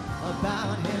things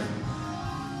about him.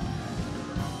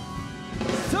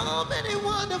 So many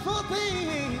wonderful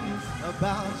things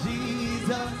about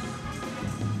Jesus.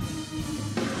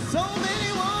 So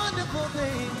many wonderful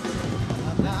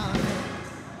things about him.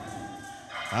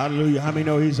 Hallelujah. How many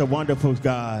know he's a wonderful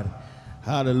God?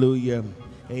 Hallelujah.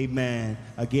 Amen.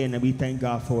 Again, and we thank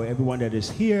God for everyone that is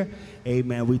here.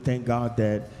 Amen. We thank God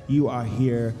that you are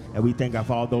here, and we thank God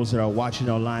for all those that are watching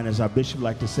online. As our bishop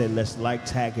like to say, let's like,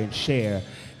 tag, and share.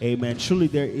 Amen. Truly,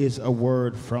 there is a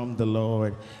word from the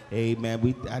Lord.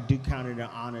 Amen. I do count it an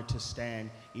honor to stand,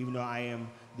 even though I am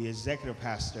the executive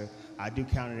pastor. I do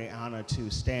count it an honor to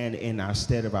stand in our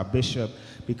stead of our bishop,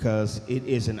 because it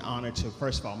is an honor to,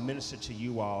 first of all, minister to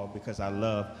you all, because I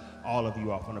love all of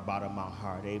you all from the bottom of my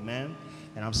heart. Amen.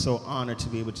 And I'm so honored to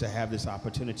be able to have this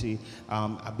opportunity.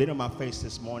 I've been on my face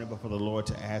this morning before the Lord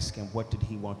to ask him what did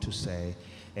he want to say.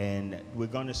 And we're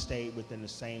going to stay within the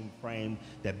same frame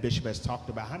that Bishop has talked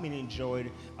about. How many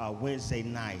enjoyed Wednesday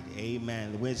night?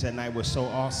 Amen. Wednesday night was so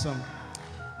awesome.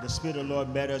 The Spirit of the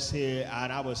Lord met us here,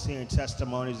 and I was hearing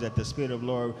testimonies that the Spirit of the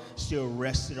Lord still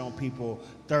rested on people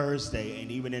Thursday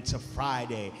and even into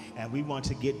Friday. And we want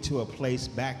to get to a place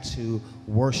back to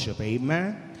worship.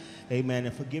 Amen. Amen.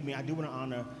 And forgive me, I do want to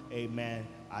honor, amen,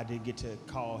 I did get to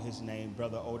call his name,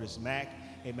 Brother Otis Mack.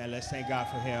 Amen. Let's thank God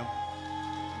for him.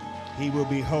 He will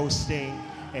be hosting,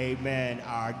 amen,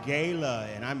 our gala,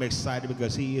 and I'm excited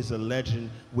because he is a legend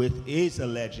is a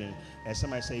legend. As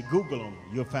somebody say, Google him,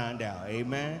 you'll find out.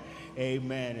 Amen.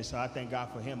 Amen. And so I thank God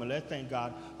for him. And let's thank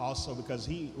God also because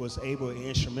he was able and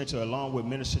instrumental, along with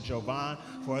Minister Jovan,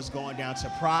 for us going down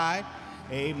to Pride.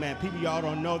 Amen. People, y'all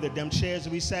don't know that them chairs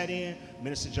that we sat in,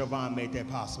 Minister Jovan made that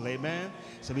possible. Amen.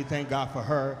 So we thank God for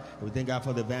her. And we thank God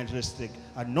for the evangelistic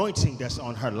anointing that's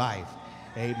on her life.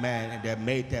 Amen. And that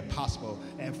made that possible.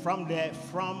 And from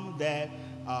that,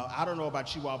 I don't know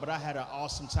about you all, but I had an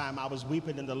awesome time. I was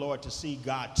weeping in the Lord to see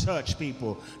God touch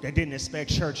people that didn't expect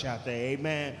church out there.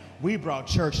 Amen. We brought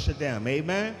church to them.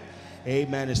 Amen.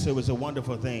 Amen. And so it was a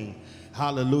wonderful thing.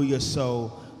 Hallelujah.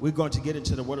 So we're going to get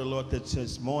into the word of the Lord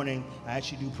this morning. I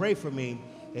ask you to pray for me.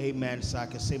 Amen. So I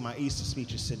can say my Easter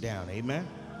speech and sit down. Amen.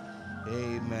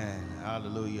 Amen.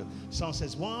 Hallelujah. The song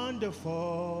says,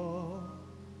 wonderful,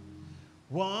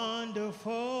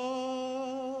 wonderful,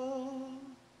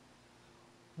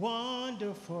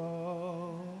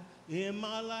 wonderful. In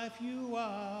my life you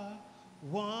are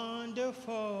wonderful,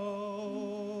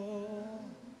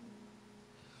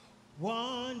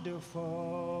 wonderful,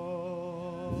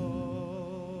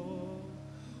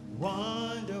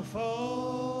 wonderful,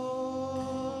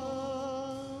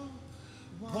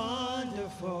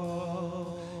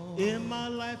 wonderful. In my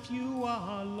life you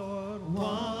are, Lord,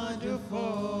 wonderful.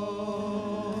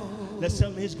 Let's tell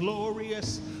him his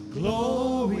glorious,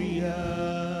 glorious.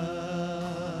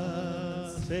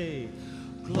 Hey,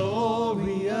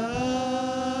 glorious.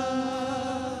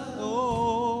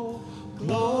 Oh,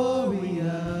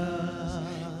 glorious.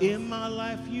 In my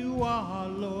life you are,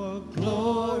 Lord,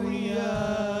 glorious.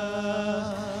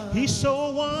 He's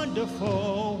so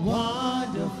wonderful,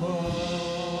 wonderful.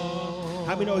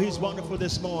 How many know he's wonderful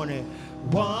this morning?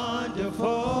 Wonderful,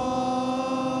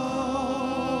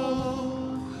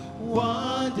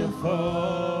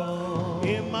 wonderful.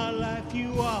 In my life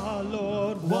you are,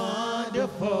 Lord,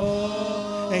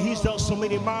 wonderful. And he's done so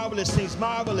many marvelous things.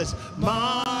 Marvelous,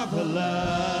 marvelous.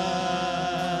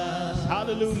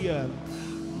 Hallelujah.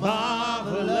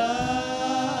 Marvelous.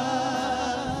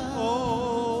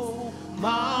 Oh,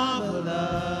 marvelous.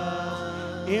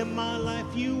 In my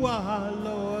life you are,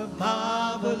 Lord,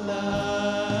 marvelous.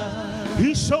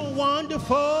 He's so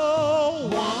wonderful,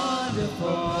 wonderful,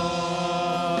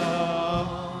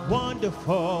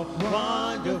 wonderful,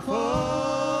 wonderful,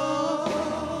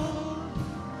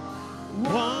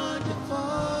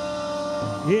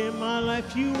 wonderful. In my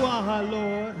life you are,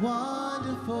 Lord,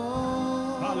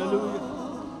 wonderful. Hallelujah.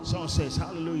 Song says,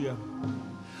 hallelujah.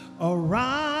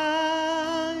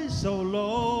 Arise, O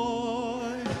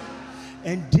Lord,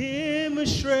 and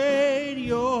demonstrate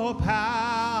your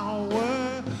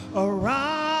power.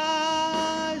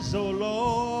 Arise, O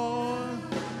Lord,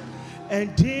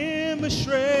 and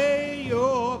demonstrate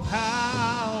your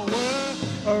power.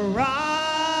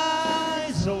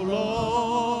 Arise, O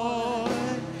Lord,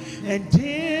 and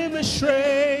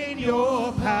demonstrate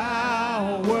your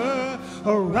power.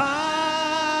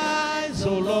 Arise,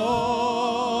 O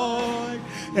Lord,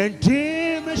 and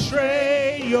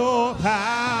demonstrate your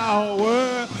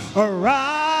power.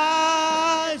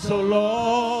 Arise, O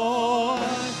Lord,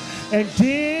 and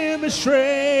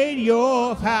demonstrate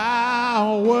your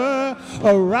power.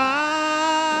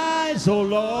 Arise, O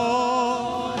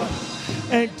Lord,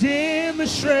 and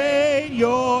demonstrate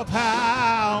your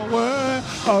power.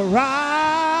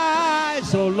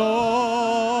 Arise, O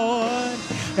Lord,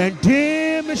 and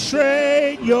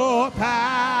demonstrate your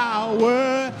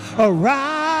power.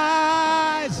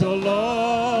 Arise, O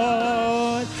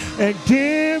Lord, and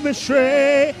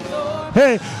demonstrate.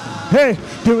 Hey, hey,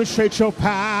 demonstrate your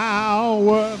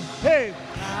power. Hey,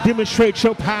 demonstrate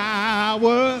your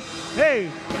power. Hey,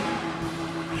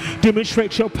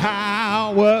 demonstrate your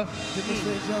power.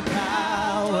 Demonstrate your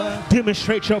power.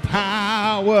 Demonstrate your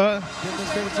power.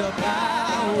 Demonstrate your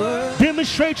power.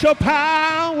 Demonstrate your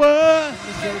power.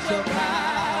 Demonstrate your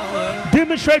power.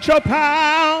 Demonstrate your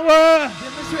power.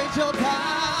 Demonstrate your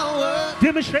power.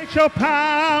 Demonstrate your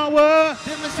power.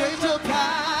 Demonstrate your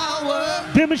power.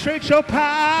 Demonstrate your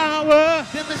power.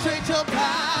 Demonstrate your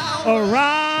power.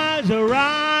 Arise,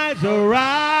 arise,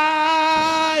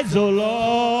 arise, O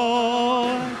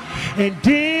Lord, and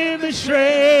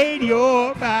demonstrate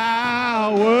your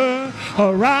power.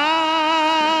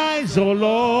 Arise, O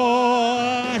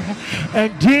Lord,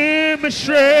 and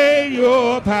demonstrate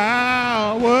your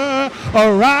power.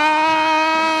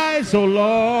 Arise, O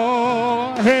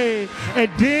Lord, hey, and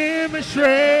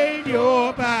demonstrate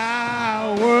your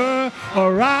power.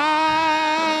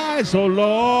 Arise, O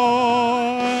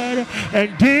Lord,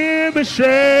 and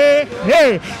demonstrate,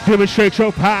 hey, demonstrate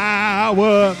your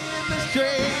power.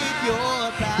 Demonstrate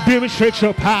your power. Demonstrate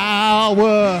your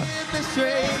power.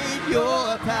 Demonstrate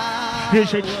your power.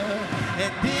 Demonstrate.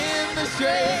 And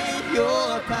demonstrate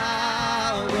your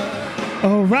power.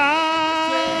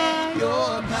 Arise,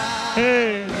 Your power.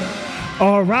 hey,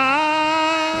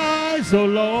 arise, O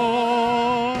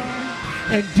Lord,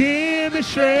 and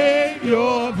demonstrate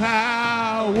your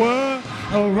power.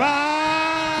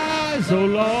 Arise, O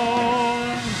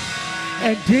Lord,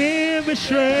 and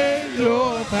demonstrate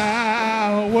your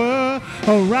power.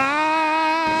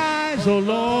 Arise, O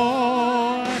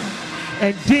Lord,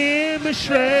 and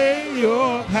demonstrate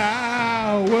your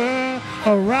power.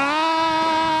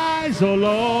 Arise, O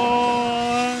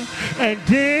Lord, and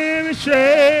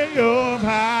demonstrate your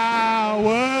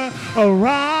power.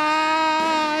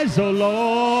 Arise, O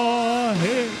Lord,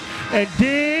 and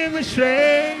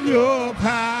demonstrate your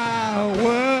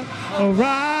power.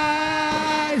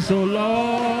 Arise, O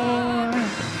Lord,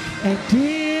 and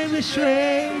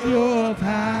demonstrate your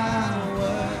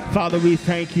power. Father, we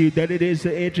thank you that it is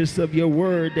the interest of your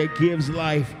word that gives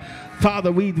life.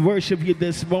 Father, we worship you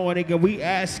this morning, and we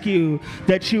ask you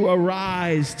that you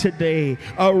arise today.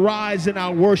 Arise in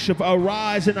our worship.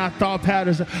 Arise in our thought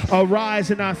patterns. Arise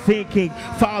in our thinking.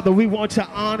 Father, we want to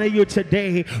honor you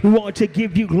today. We want to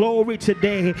give you glory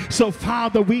today. So,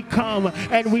 Father, we come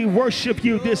and we worship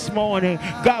you this morning.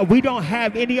 God, we don't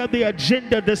have any other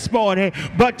agenda this morning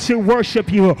but to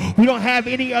worship you. We don't have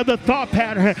any other thought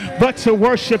pattern but to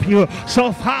worship you.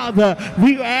 So, Father,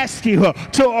 we ask you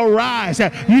to arise.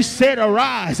 You said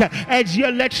arise as you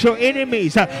let your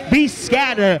enemies be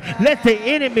scattered. Let the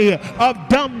enemy of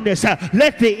dumbness,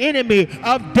 let the enemy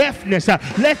of deafness,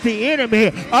 let the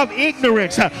enemy of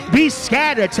ignorance be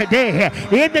scattered today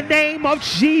in the name of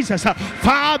Jesus.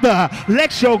 Father,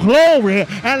 let your glory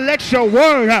and let your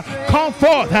word come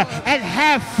forth and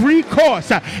have free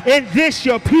course in this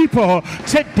your people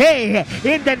today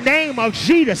in the name of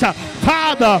Jesus.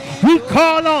 Father, we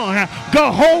call on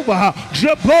Jehovah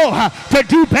Jabbar to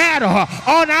do battle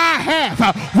on our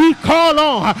half. We call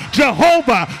on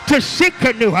Jehovah to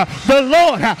Shikanu, the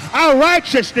Lord, our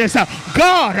righteousness.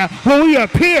 God, when we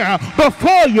appear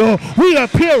before you, we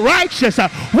appear righteous.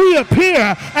 We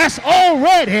appear as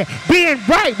already being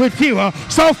right with you.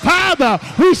 So, Father,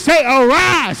 we say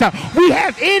arise. We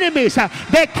have enemies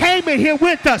that came in here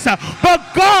with us,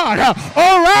 but God,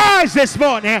 arise this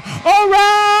morning.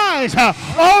 Arise,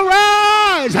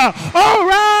 arise,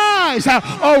 arise,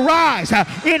 arise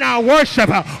in our worship.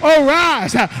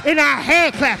 Arise in our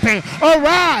hand clapping.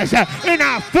 Arise in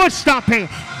our foot stomping.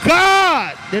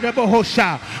 God,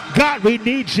 God, we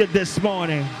need you this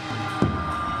morning.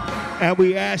 And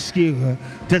we ask you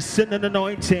to send an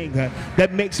anointing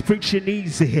that makes preaching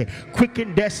easy,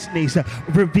 quicken destinies,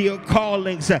 reveal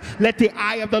callings. Let the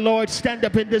eye of the Lord stand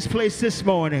up in this place this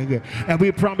morning. And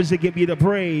we promise to give you the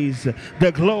praise,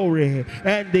 the glory,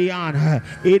 and the honor.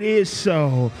 It is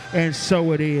so, and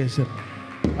so it is.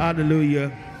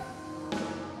 Hallelujah.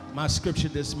 My scripture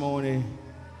this morning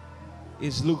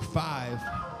is Luke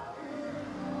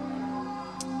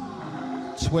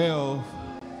 5:12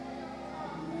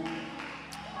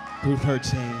 through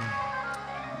 13.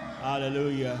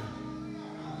 Hallelujah.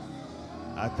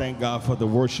 I thank God for the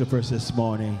worshipers this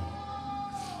morning.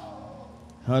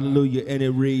 Hallelujah. And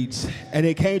it reads, and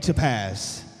it came to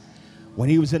pass, when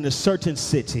he was in a certain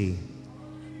city,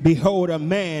 behold, a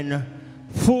man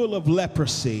full of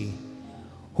leprosy,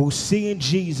 who seeing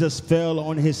Jesus fell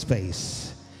on his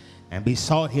face and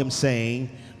besought him, saying,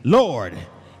 Lord,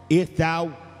 if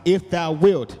thou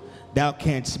wilt, thou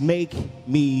canst make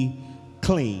me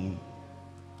clean.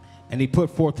 And he put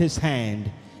forth his hand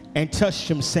and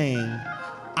touched him, saying,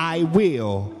 I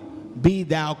will, be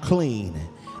thou clean.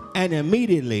 And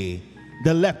immediately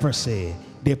the leprosy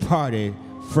departed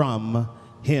from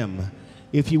him.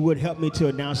 If you would help me to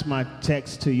announce my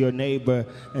text to your neighbor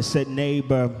and say,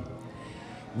 neighbor,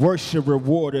 worship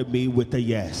rewarded me with a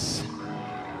yes.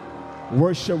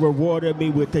 Worship rewarded me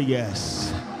with a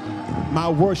yes. My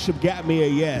worship got me a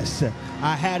yes.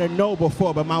 I had a no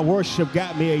before, but my worship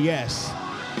got me a yes.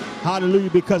 Hallelujah,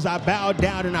 because I bowed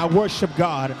down and I worshiped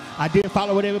God. I didn't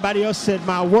follow what everybody else said.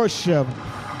 My worship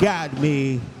got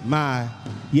me my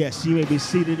yes. You may be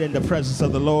seated in the presence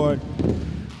of the Lord.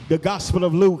 The Gospel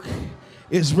of Luke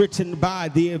is written by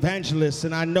the evangelists,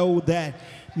 and I know that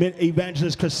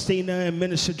Evangelist Christina and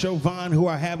Minister Jovan, who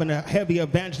are having a heavy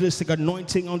evangelistic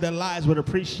anointing on their lives, would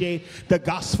appreciate the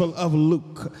Gospel of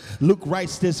Luke. Luke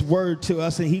writes this word to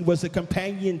us, and he was a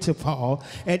companion to Paul,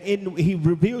 and he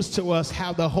reveals to us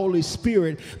how the Holy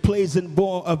Spirit plays a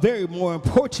very more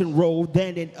important role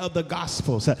than in other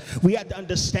Gospels. We have to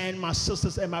understand, my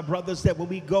sisters and my brothers, that when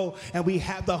we go and we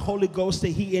have the Holy Ghost,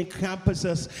 that he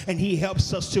encompasses us and he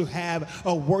helps us to have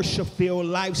a worship-filled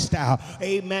lifestyle.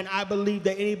 Amen. I believe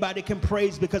that anybody can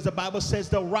praise, because the Bible says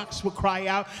the rocks will cry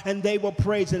out and they will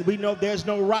praise. And we know there's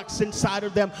no rocks inside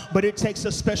of them, but it takes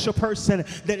a special person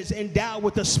that is endowed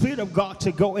with the Spirit of God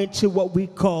to go into what we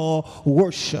call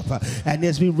worship. And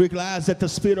as we realize that the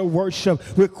spirit of worship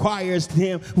requires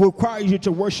you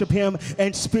to worship him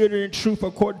in spirit and in truth,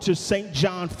 according to St.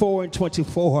 John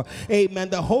 4:24.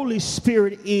 Amen. The Holy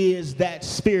Spirit is that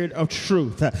spirit of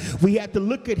truth. We have to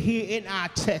look at here in our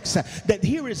text that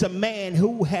here is a man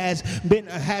who has been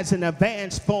has an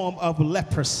advanced form of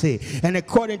leprosy. And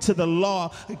according to the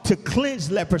law, to cleanse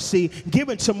leprosy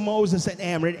given to Moses and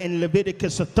Aaron in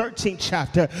Leviticus, the 13th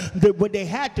chapter, what they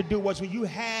had to do was when you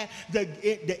had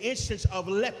the instance of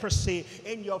leprosy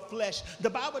in your flesh, the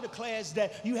Bible declares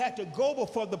that you had to go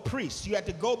before the priest, you had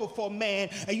to go before man,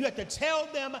 and you had to tell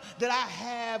them that I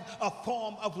have a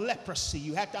form of leprosy.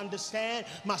 You have to understand,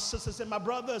 my sisters and my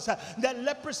brothers, that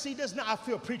leprosy does not, I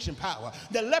feel preaching power,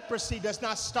 that leprosy does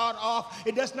not start off,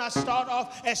 it does not start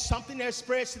off as something that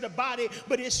spreads to the body,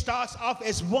 but it starts off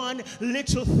as one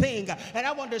little thing. And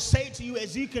I want to say to you,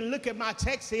 as you can look at my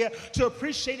text here, to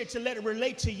appreciate it, to let it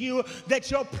relate to you,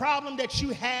 that your problem that you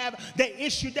have, the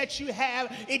issue that you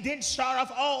have, it didn't start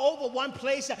off all over one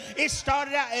place. It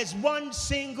started out as one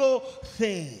single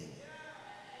thing.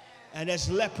 And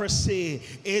as leprosy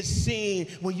is seen,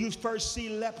 when you first see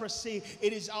leprosy,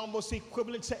 it is almost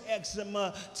equivalent to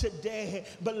eczema today.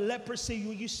 But leprosy,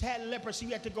 when you had leprosy,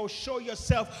 you had to go show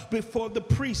yourself before the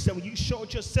priest. And when you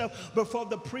showed yourself before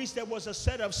the priest, there was a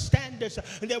set of standards,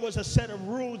 and there was a set of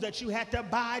rules that you had to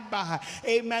abide by.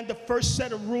 Amen. The first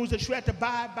set of rules that you had to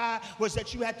abide by was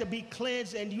that you had to be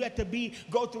cleansed, and you had to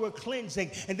go through a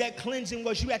cleansing. And that cleansing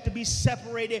was you had to be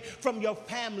separated from your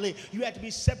family. You had to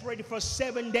be separated for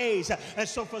 7 days. And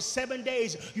so for 7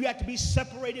 days, you have to be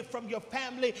separated from your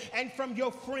family and from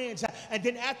your friends. And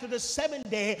then after the 7th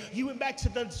day, you went back to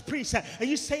the priest and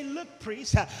you say, look,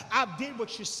 priest, I've did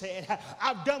what you said.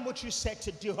 I've done what you said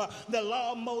to do. The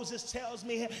law of Moses tells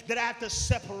me that I have to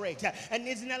separate. And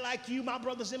isn't that like you, my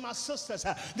brothers and my sisters,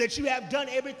 that you have done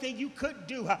everything you could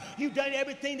do? You've done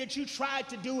everything that you tried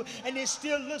to do, and it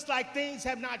still looks like things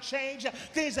have not changed.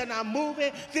 Things are not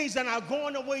moving. Things are not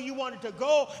going the way you wanted to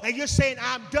go. And you're saying,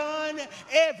 I've done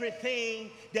everything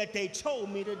that they told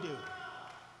me to do.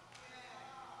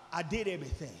 I did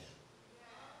everything.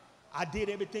 I did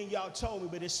everything y'all told me,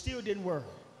 but it still didn't work.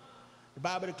 The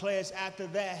Bible declares after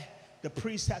that, the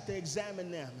priest had to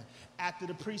examine them. After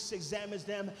the priest examines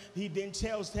them, he then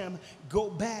tells them, go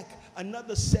back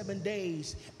another 7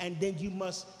 days, and then you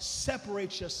must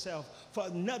separate yourself for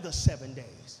another 7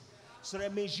 days. So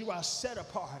that means you are set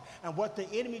apart. And what the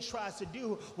enemy tries to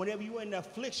do whenever you're in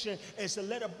affliction is to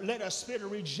let a spirit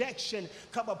of rejection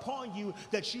come upon you,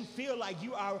 that you feel like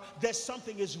that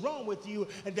something is wrong with you,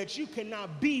 and that you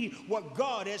cannot be what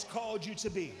God has called you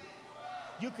to be.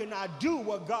 You cannot do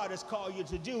what God has called you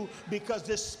to do because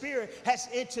this spirit has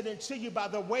entered into you by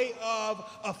the way of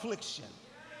affliction.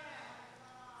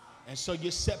 And so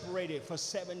you're separated for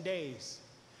 7 days.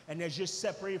 And as you're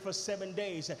separated for 7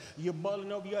 days, you're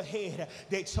mulling over your head.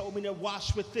 They told me to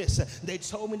wash with this. They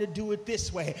told me to do it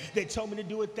this way. They told me to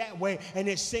do it that way. And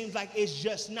it seems like it's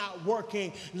just not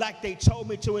working like they told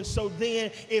me to. And so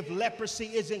then if leprosy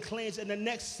isn't cleansed in the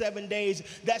next 7 days,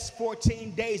 that's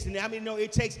 14 days. And I mean, no,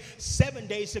 it takes 7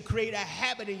 days to create a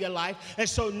habit in your life. And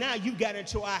so now you got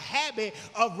into a habit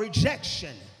of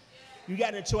rejection. You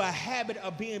got into a habit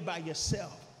of being by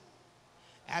yourself.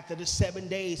 After the 7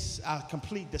 days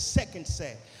complete, the second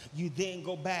set, you then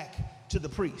go back to the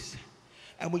priest.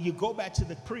 And when you go back to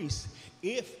the priest,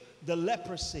 if the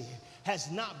leprosy has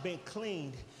not been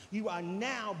cleaned, you are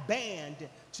now banned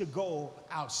to go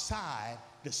outside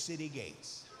the city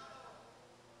gates.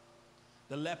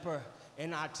 The leper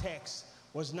in our text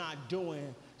was not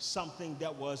doing something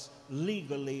that was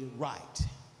legally right.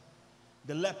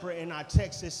 The leper in our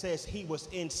text, it says he was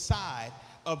inside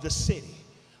of the city.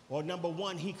 Well, number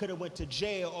one, he could have went to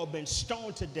jail or been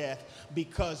stoned to death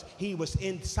because he was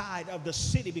inside of the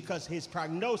city, because his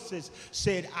prognosis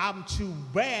said, I'm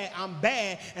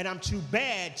bad, and I'm too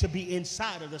bad to be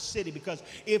inside of the city. Because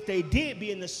if they did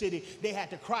be in the city, they had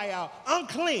to cry out,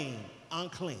 unclean,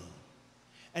 unclean.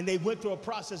 And they went through a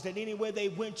process that anywhere they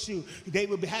went to, they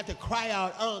would have to cry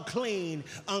out, unclean,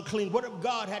 unclean. What if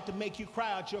God had to make you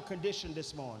cry out your condition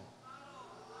this morning?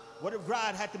 What if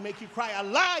God had to make you cry a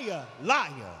liar,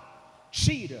 liar,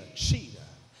 cheater, cheater,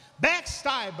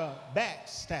 backstabber,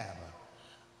 backstabber,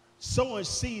 sowing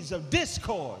seeds of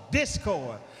discord,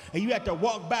 discord, and you had to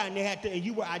walk by and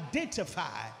you were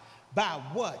identified by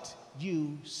what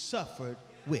you suffered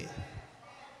with?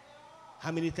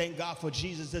 How many thank God for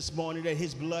Jesus this morning, that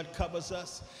his blood covers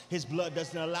us? His blood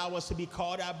doesn't allow us to be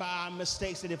caught out by our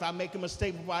mistakes. And if I make a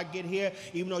mistake before I get here,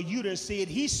 even though you didn't see it,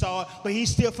 he saw it, but he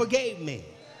still forgave me.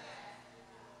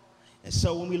 And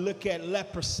so when we look at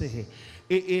leprosy,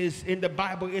 it is in the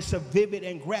Bible, it's a vivid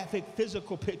and graphic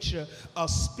physical picture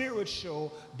of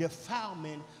spiritual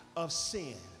defilement of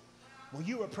sin. When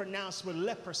you were pronounced with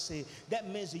leprosy, that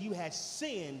means that you had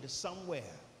sinned somewhere.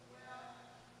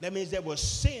 That means there was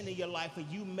sin in your life and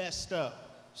you messed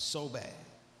up so bad.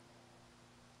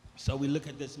 So we look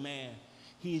at this man.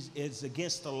 he is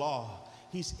against the law.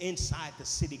 He's inside the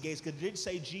city gates. Because it didn't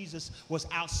say Jesus was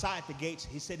outside the gates.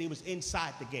 He said he was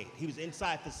inside the gate. He was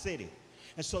inside the city.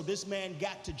 And so this man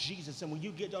got to Jesus. And when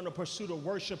you get on the pursuit of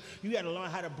worship, you got to learn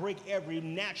how to break every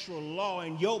natural law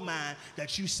in your mind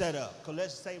that you set up. Because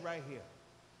let's say right here,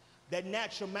 that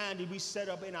natural mind that we set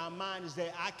up in our mind is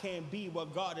that I can't be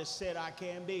what God has said I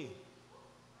can be.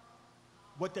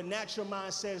 What the natural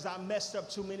mind says, I messed up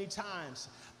too many times.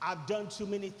 I've done too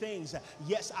many things.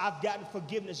 Yes, I've gotten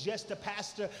forgiveness. Yes, the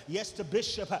pastor. Yes, the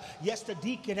bishop. Yes, the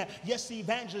deacon. Yes, the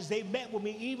evangelist. They met with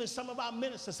me. even some of our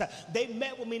ministers. They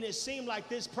met with me, and it seemed like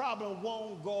this problem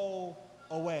won't go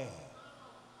away.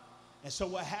 And so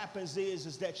what happens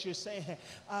is that you're saying,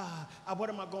 what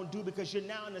am I going to do? Because you're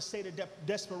now in a state of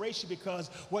desperation, because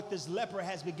what this leper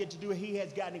has begun to do, he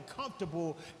has gotten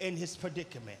comfortable in his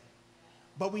predicament.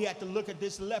 But we have to look at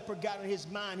this leper got in his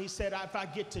mind. He said, if I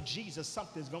get to Jesus,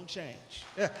 something's going to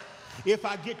change. If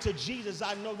I get to Jesus,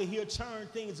 I know that he'll turn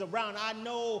things around. I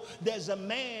know there's a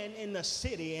man in the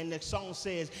city, and the song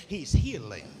says he's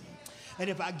healing. And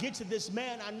if I get to this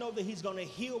man, I know that he's going to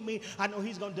heal me. I know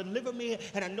he's going to deliver me,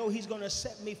 and I know he's going to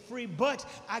set me free. But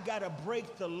I got to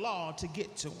break the law to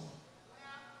get to him.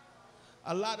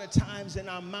 A lot of times in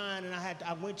our mind, and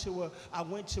I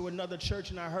went to another church,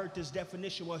 and I heard this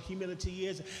definition what humility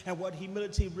is. And what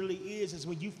humility really is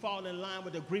when you fall in line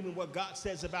with agreement what God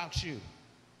says about you.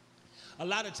 A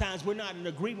lot of times we're not in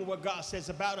agreement with what God says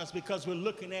about us because we're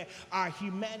looking at our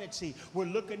humanity. We're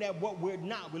looking at what we're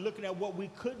not. We're looking at what we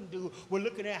couldn't do. We're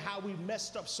looking at how we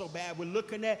messed up so bad. We're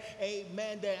looking at,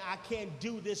 amen, that I can't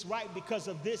do this right because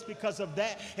of this, because of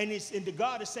that. And the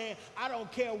God is saying, I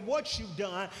don't care what you've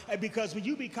done, because when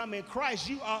you become in Christ,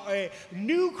 you are a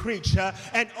new creature,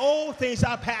 and old things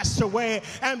are passed away,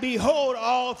 and behold,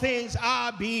 all things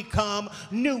are become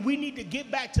new. We need to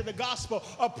get back to the gospel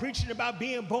of preaching about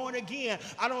being born again.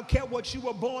 I don't care what you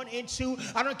were born into.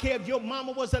 I don't care if your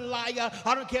mama was a liar.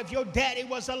 I don't care if your daddy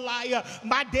was a liar.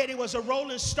 My daddy was a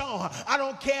rolling stone. I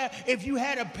don't care if you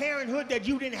had a parenthood that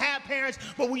you didn't have parents,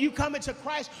 but when you come into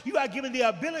Christ, you are given the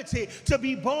ability to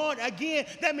be born again.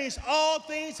 That means all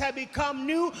things have become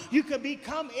new. You can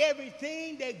become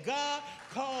everything that God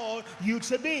called you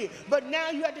to be. But now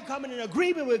you have to come in an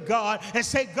agreement with God and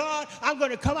say, God, I'm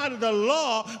going to come out of the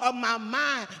law of my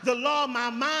mind. The law of my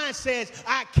mind says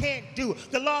I can't do.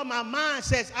 The law of my mind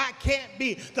says I can't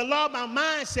be. The law of my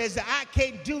mind says that I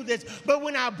can't do this. But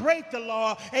when I break the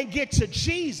law and get to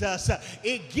Jesus,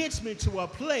 it gets me to a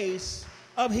place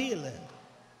of healing.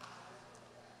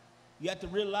 You have to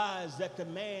realize that the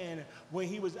man, when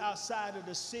he was outside of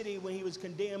the city, when he was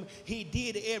condemned, he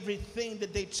did everything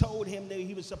that they told him that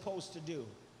he was supposed to do.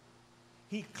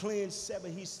 He cleansed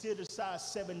he stood aside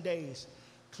 7 days,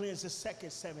 cleansed the second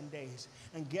 7 days,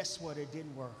 and guess what? It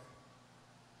didn't work.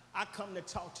 I come to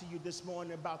talk to you this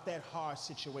morning about that hard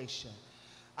situation.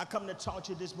 I come to talk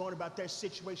to you this morning about that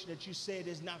situation that you said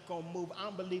is not going to move.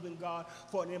 I'm believing God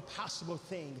for an impossible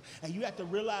thing. And you have to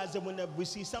realize that when we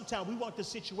see, sometimes we want the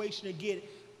situation to get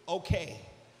okay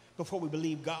before we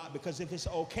believe God. Because if it's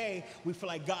okay, we feel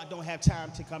like God don't have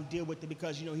time to come deal with it,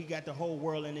 because, you know, he got the whole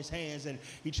world in his hands, and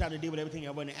he tried to deal with everything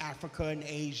over in Africa and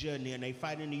Asia, and then they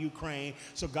fight in the Ukraine.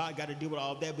 So God got to deal with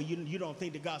all that. But you don't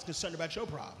think that God's concerned about your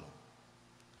problem.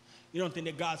 You don't think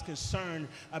that God's concerned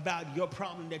about your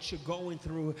problem that you're going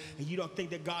through, and you don't think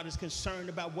that God is concerned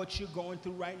about what you're going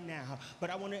through right now. But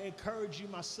I want to encourage you,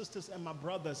 my sisters and my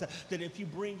brothers, that if you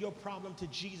bring your problem to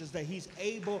Jesus, that he's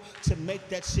able to make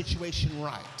that situation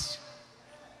right.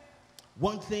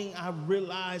 One thing I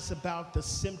realize about the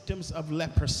symptoms of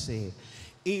leprosy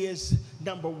is,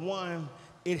 number one,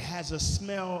 it has a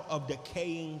smell of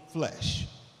decaying flesh.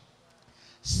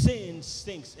 Sin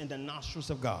stinks in the nostrils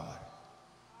of God.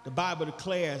 The Bible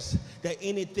declares that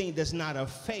anything that's not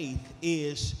of faith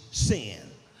is sin.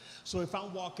 So if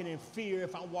I'm walking in fear,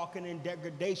 if I'm walking in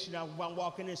degradation, if I'm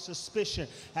walking in suspicion,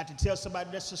 I have to tell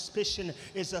somebody that suspicion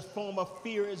is a form of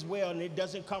fear as well, and it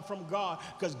doesn't come from God,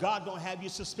 because God don't have you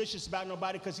suspicious about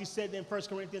nobody, because he said in 1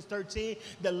 Corinthians 13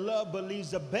 that love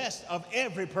believes the best of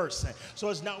every person. So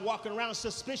it's not walking around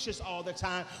suspicious all the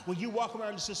time. When you walk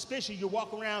around in suspicion, you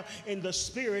walk around in the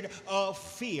spirit of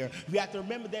fear. You have to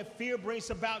remember that fear brings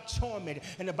about torment,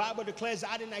 and the Bible declares,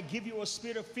 I did not give you a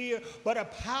spirit of fear, but a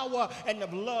power and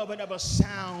of love and but of a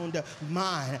sound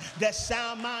mind. That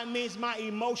sound mind means my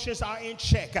emotions are in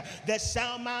check. That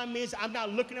sound mind means I'm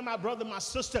not looking at my brother, my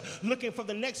sister, looking for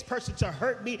the next person to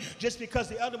hurt me just because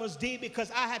the other ones did,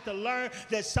 because I had to learn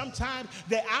that sometimes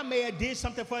that I may have did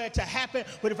something for it to happen,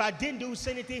 but if I didn't do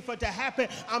anything for it to happen,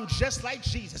 I'm just like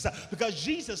Jesus. Because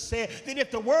Jesus said that if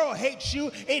the world hates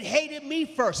you, it hated me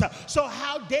first. So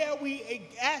how dare we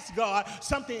ask God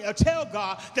something or tell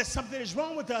God that something is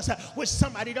wrong with us when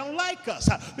somebody don't like us?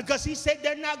 Because he said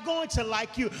they're not going to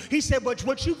like you. He said, but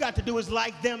what you got to do is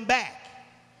like them back.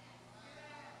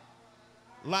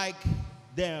 Like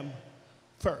them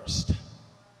first.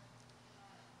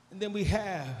 And then we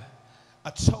have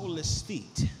a toeless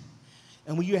feet.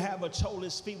 And when you have a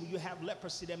toeless feet, when you have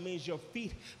leprosy, that means your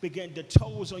feet begin, the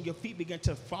toes on your feet begin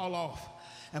to fall off.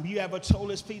 And when you have a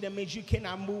toeless feet, that means you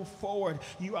cannot move forward.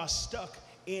 You are stuck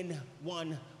in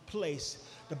one place.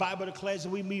 The Bible declares that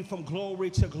we move from glory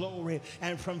to glory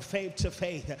and from faith to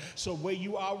faith. So where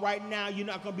you are right now, you're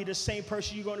not going to be the same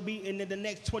person you're going to be in the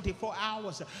next 24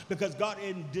 hours, because God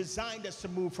designed us to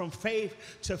move from faith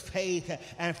to faith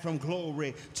and from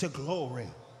glory to glory.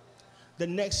 The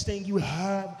next thing you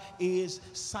have is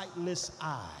sightless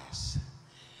eyes.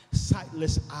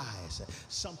 Sightless eyes.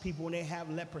 Some people, when they have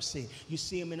leprosy, you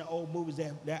see them in the old movies,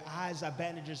 their eyes are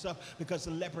bandaged up because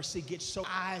the leprosy gets so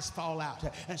eyes fall out.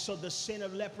 And so the sin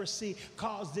of leprosy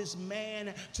caused this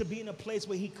man to be in a place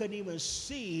where he couldn't even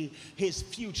see his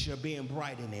future being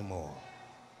bright anymore.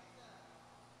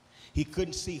 He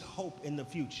couldn't see hope in the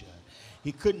future.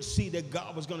 He couldn't see that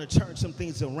God was going to turn some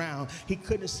things around. He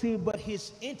couldn't see, but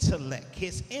his intellect,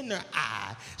 his inner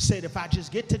eye said, if I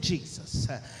just get to Jesus,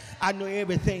 I know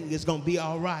everything is going to be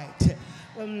all right.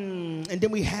 And then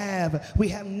we have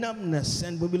numbness.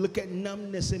 And when we look at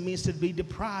numbness, it means to be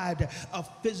deprived of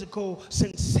physical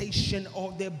sensation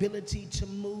or the ability to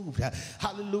move.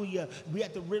 Hallelujah. We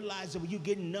have to realize that when you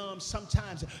get numb,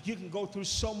 sometimes you can go through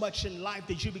so much in life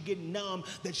that you begin numb,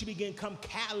 that you begin to become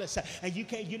callous, and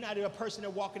you're not a person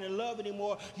that walking in love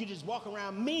anymore. You just walk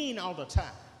around mean all the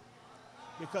time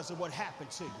because of what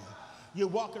happened to you. You're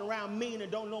walking around mean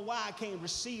and don't know why I can't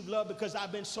receive love, because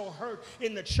I've been so hurt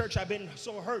in the church. I've been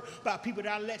so hurt by people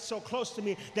that I let so close to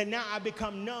me that now I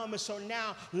become numb. And so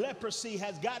now leprosy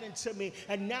has gotten to me,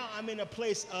 and now I'm in a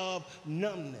place of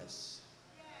numbness.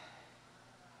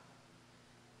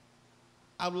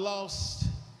 I've lost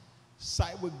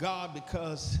sight with God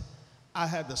because I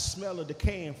have the smell of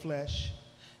decaying flesh.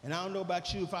 And I don't know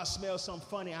about you, if I smell something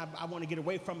funny, I want to get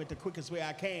away from it the quickest way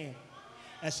I can.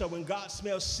 And so when God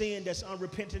smells sin that's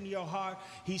unrepentant in your heart,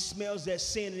 he smells that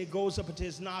sin and it goes up into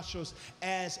his nostrils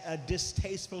as a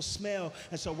distasteful smell.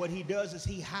 And so what he does is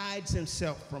he hides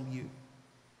himself from you.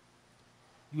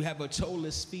 You have a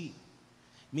toeless feet,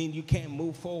 meaning you can't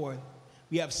move forward.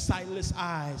 You have sightless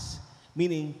eyes,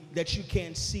 meaning that you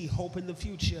can't see hope in the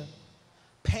future.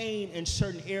 Pain in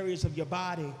certain areas of your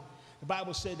body. The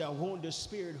Bible said that a wounded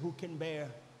spirit who can bear.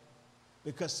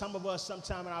 Because some of us,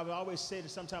 sometimes, and I've always said that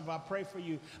sometimes if I pray for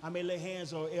you, I may lay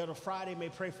hands, or Elder Friday may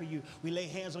pray for you. We lay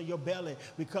hands on your belly.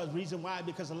 Reason why?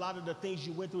 Because a lot of the things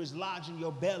you went through is lodged in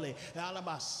your belly.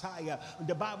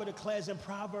 The Bible declares in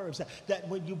Proverbs that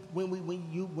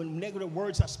when negative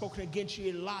words are spoken against you,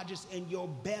 it lodges in your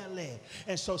belly.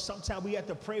 And so sometimes we have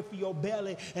to pray for your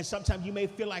belly, and sometimes you may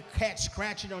feel like cats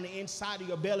scratching on the inside of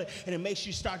your belly, and it makes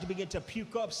you start to begin to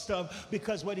puke up stuff,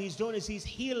 because what he's doing is he's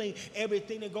healing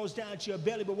everything that goes down to your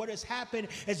belly. But what has happened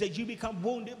is that you become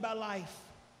wounded by life.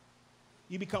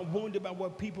 You become wounded by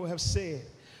what people have said,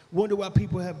 wounded what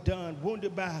people have done,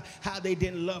 wounded by how they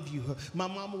didn't love you. My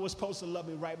mama was supposed to love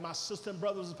me right. My sister and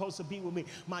brothers were supposed to be with me.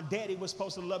 My daddy was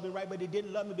supposed to love me right, but he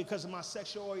didn't love me because of my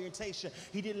sexual orientation.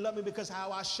 He didn't love me because of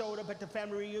how I showed up at the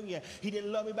family reunion. He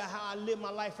didn't love me by how I lived my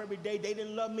life every day. They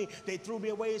didn't love me. They threw me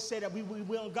away and said that we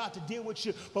want God to deal with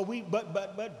you.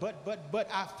 But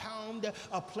I found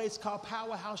a place called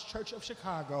Powerhouse Church of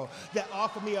Chicago that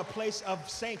offered me a place of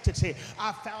sanctity.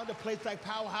 I found a place like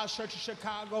Powerhouse Church of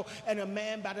Chicago and a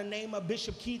man by the name of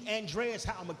Bishop Keith Andreas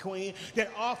Howell McQueen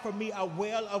that offered me a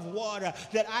well of water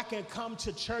that I can come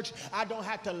to church. I don't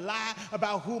have to lie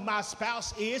about who my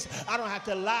spouse is. I don't have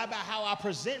to lie about how I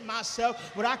present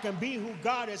myself, but I can be who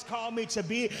God has called me to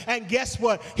be. And guess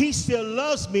what? He still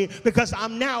loves me because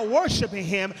I'm now worshiping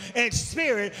him in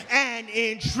spirit and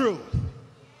in truth.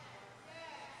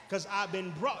 Because I've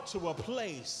been brought to a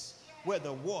place where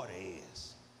the water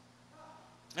is.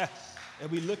 And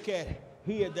we look at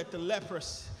here that the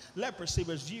lepers, Leprosy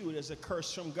was viewed as a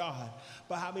curse from God.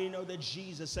 But how many know that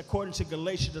Jesus, according to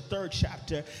Galatians, the 3rd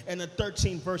chapter, and the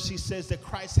 13th verse, he says that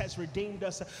Christ has redeemed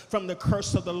us from the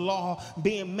curse of the law,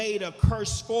 being made a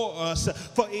curse for us.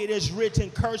 For it is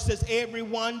written, cursed is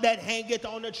everyone that hangeth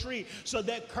on a tree. So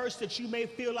that curse that you may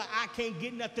feel like, I can't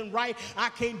get nothing right, I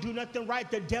can't do nothing right,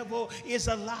 the devil is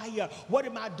a liar. What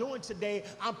am I doing today?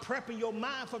 I'm prepping your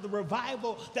mind for the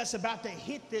revival that's about to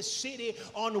hit this city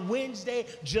on Wednesday,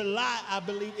 July, I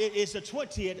believe. It is the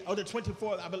 20th or the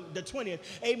 24th, I believe, the 20th.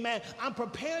 Amen. I'm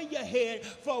preparing your head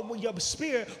for your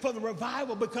spirit for the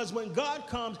revival, because when God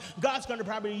comes, God's going to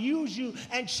probably use you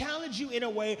and challenge you in a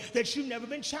way that you've never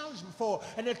been challenged before.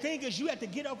 And the thing is, you have to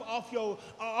get up off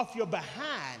your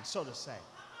behind, so to say,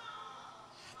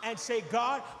 and say,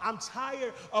 God, I'm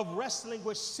tired of wrestling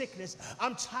with sickness.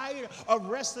 I'm tired of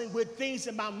wrestling with things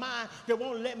in my mind that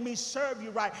won't let me serve you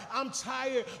right. I'm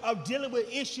tired of dealing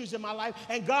with issues in my life.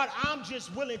 And God, I'm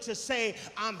just willing to say,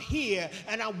 I'm here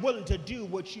and I'm willing to do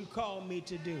what you call me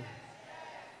to do.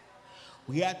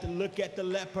 We have to look at the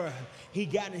leper. He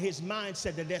got in his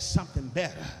mindset that there's something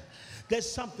better. There's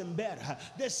something better.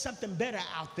 There's something better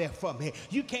out there for me.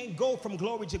 You can't go from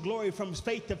glory to glory, from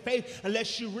faith to faith,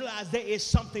 unless you realize there is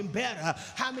something better.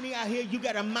 How many out here, you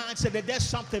got a mindset that there's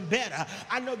something better?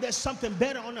 I know there's something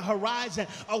better on the horizon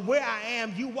of where I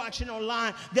am. You watching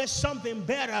online, there's something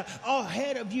better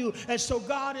ahead of you. And so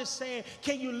God is saying,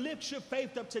 can you lift your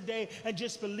faith up today and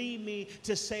just believe me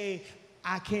to say,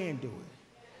 I can do it?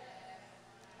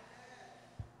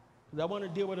 I want to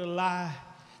deal with a lie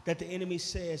that the enemy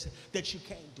says that you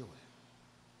can't do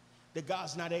it, that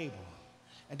God's not able,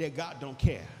 and that God don't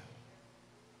care.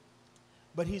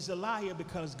 But he's a liar,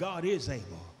 because God is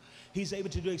able. He's able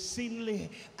to do exceedingly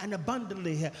and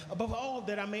abundantly above all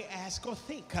that I may ask or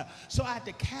think. So I have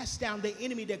to cast down the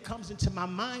enemy that comes into my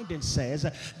mind and says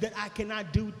that I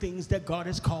cannot do things that God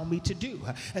has called me to do.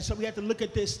 And so we have to look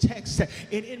at this text.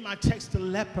 In my text, the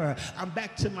leper, I'm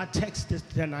back to my text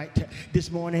this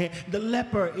morning. The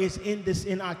leper is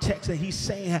in our text, and he's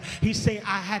saying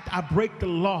I break the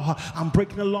law. I'm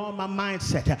breaking the law in my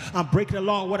mindset. I'm breaking the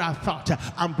law of what I thought.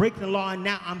 I'm breaking the law, and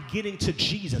now I'm getting to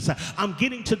Jesus. I'm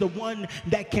getting to the one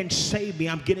that can save me.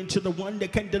 I'm getting to the one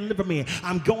that can deliver me.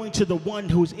 I'm going to the one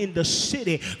who's in the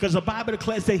city, because the Bible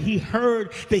declares that he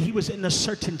heard that he was in a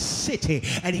certain city,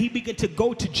 and he began to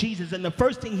go to Jesus. And the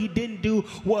first thing he didn't do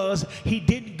was he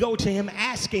didn't go to him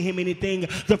asking him anything.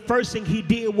 The first thing he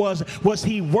did was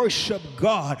he worshiped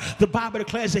God. The Bible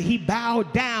declares that he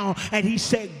bowed down and he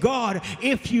said, God,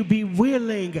 if you be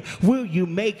willing, will you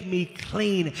make me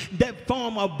clean? That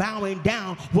form of bowing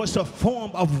down was a form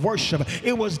of worship.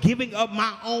 It was giving up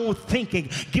my own thinking,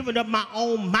 giving up my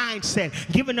own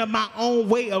mindset, giving up my own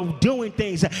way of doing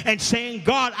things, and saying,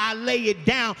 God, I lay it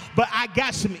down, but I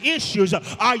got some issues.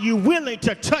 Are you willing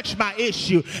to touch my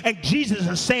issue? And Jesus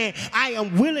is saying, I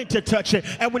am willing to touch it.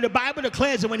 And when the Bible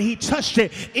declares that when he touched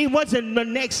it, it wasn't the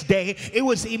next day, it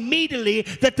was immediately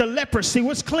that the leprosy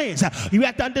was cleansed. You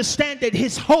have to understand that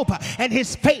his hope and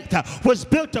his faith was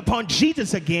built upon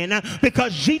Jesus again,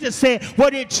 because Jesus said,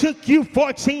 what it took you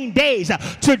 14 days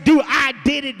to do, I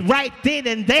did it right then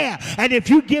and there. And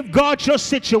if you give God your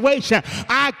situation,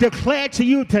 I declare to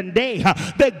you today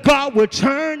that God will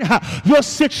turn your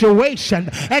situation,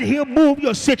 and he'll move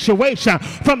your situation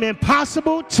from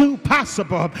impossible to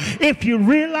possible. If you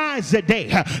realize today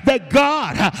that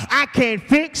God, I can't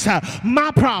fix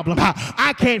my problem,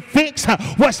 I can't fix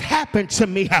what's happened to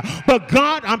me, but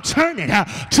God, I'm turning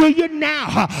to you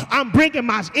now. I'm bringing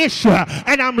my issue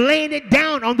and I'm laying it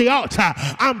down on the altar.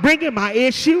 I'm bringing my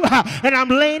issue and I'm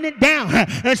laying it down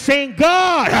and saying,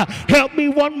 God, help me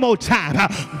one more time.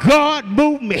 God,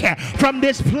 move me from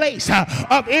this place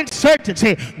of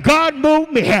uncertainty. God,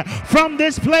 move me from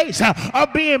this place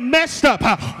of being messed up.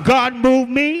 God, move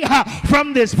me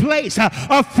from this place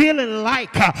of feeling like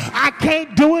I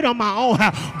can't do it on my own.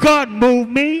 God, move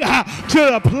me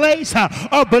to a place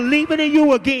of believing in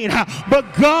you again.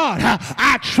 But God,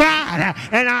 I tried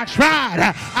and I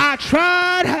tried. I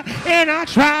tried and I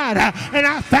tried, and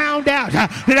I found out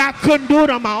that I couldn't do it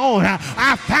on my own.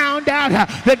 I found out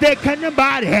that there couldn't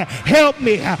nobody help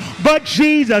me but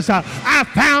Jesus. I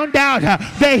found out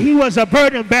that he was a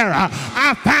burden bearer.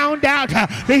 I found out that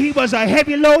he was a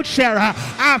heavy load sharer.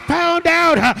 I found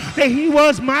out that he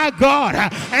was my God,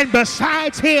 and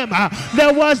besides him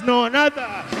there was no other.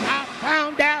 I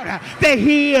found out that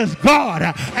he is God,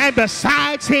 and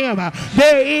besides him,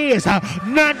 there is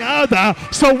none other.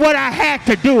 So what I had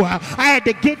to do, I had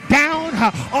to get down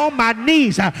on my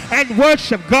knees and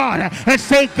worship God and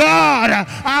say, God,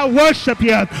 I worship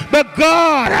you. But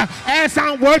God, as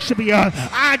I'm worshiping you,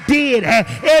 I did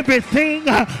everything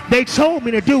they told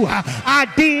me to do. I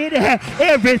did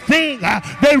everything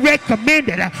they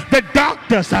recommended. The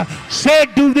doctors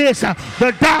said do this.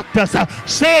 The doctors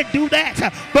said do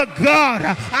that. But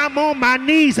God, I'm on my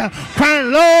knees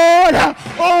crying, Lord,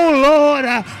 oh Lord,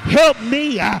 help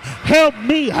me,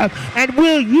 and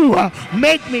will you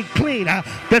make me clean?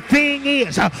 The thing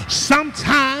is,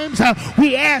 sometimes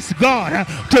we ask God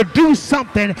to do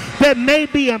something that may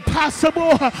be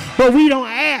impossible, but we don't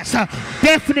ask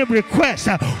definite requests.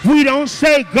 We don't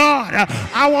say, God,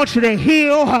 I want you to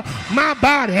heal my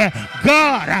body.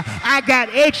 God, I got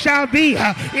HIV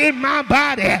in my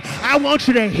body. I want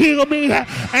you to heal me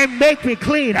and make me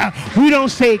clean. We don't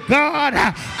say, God,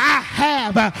 I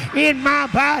have in my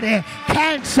body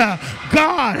cancer.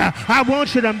 God, I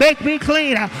want you to make me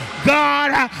clean.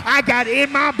 God, I got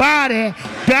in my body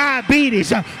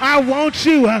diabetes. I want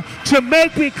you to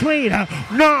make me clean.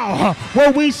 No,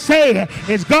 what we say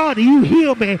is, God, you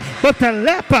heal me. But the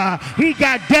leper, he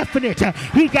got definite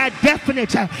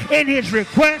in his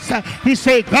request. He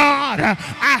said, God,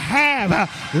 I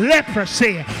have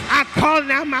leprosy. I'm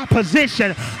calling out my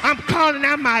position. I'm calling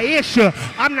out my issue.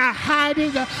 I'm not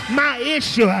hiding my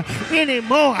issue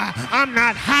anymore. I'm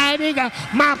not hiding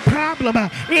my problem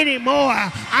anymore.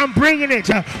 I'm bringing it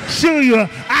to you.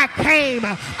 I came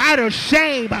out of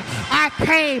shame. I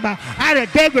came out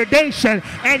of degradation.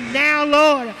 And now,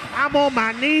 Lord, I'm on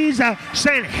my knees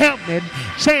saying, help me.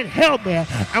 Saying, help me.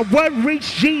 And what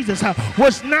reached Jesus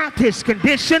was not his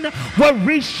condition. What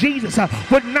reached Jesus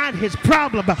was not his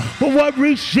problem. But what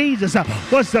reached Jesus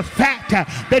was the fact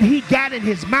that he got in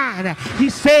his mind. He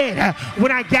said,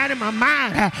 when I got in my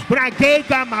mind, when I gave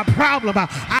God my problem,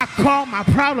 I called my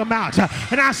problem out.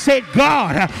 And I said,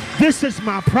 God, this is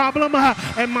my problem.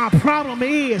 And my problem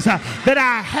is that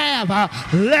I have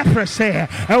leprosy.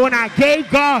 And when I gave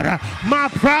God my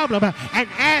problem and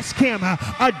asked him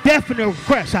a definite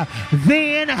request,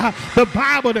 then the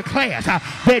Bible declares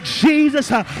that Jesus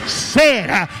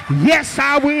said, yes,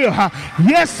 I will.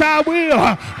 Yes, I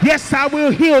will. Yes, I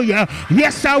will heal you.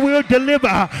 Yes, I will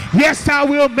deliver. Yes, I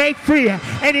will make free.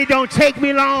 And it don't take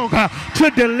me long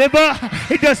to deliver.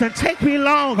 It doesn't take me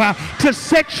long to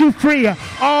set you free.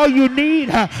 All you need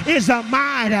is a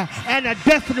mind and a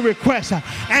definite request.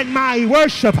 And my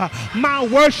worship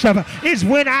is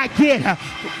when I get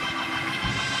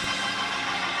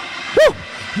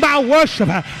my worship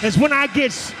is when I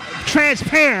get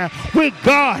transparent with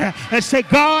God and say,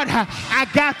 God, I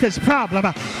got this problem.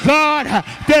 God,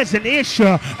 there's an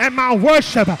issue. And my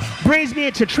worship brings me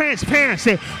into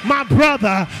transparency. My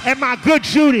brother and my good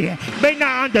Judy may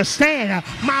not understand.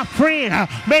 My friend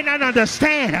may not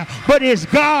understand. But it's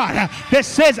God that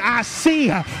says, I see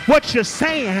what you're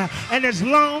saying. And as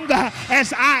long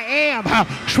as I am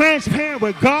transparent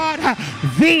with God,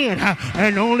 then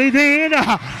and only then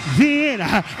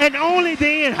and only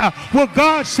then will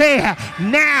God say,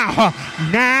 now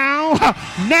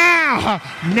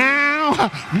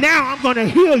I'm going to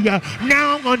heal you.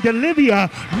 Now I'm going to deliver you.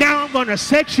 Now I'm going to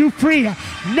set you free.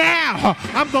 Now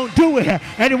I'm going to do it.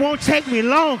 And it won't take me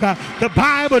long. The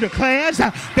Bible declares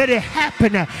that it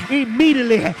happened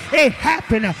immediately. It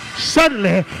happened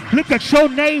suddenly. Look at your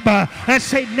neighbor and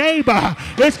say, neighbor,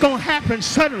 it's going to happen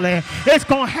suddenly. It's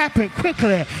going to happen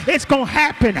quickly. It's going to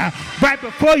happen right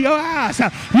before your eyes.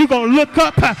 You're going to look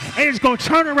up and it's going to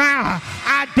turn around.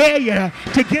 I dare you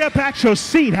to get up out your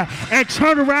seat and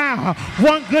turn around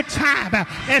one good time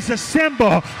as a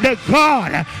symbol that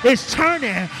God is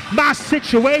turning my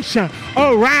situation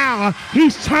around.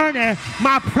 He's turning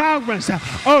my progress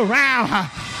around.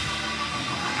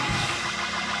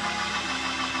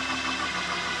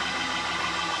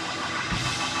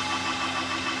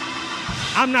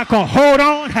 I'm not going to hold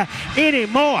on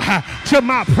anymore to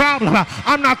my problem.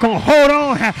 I'm not going to hold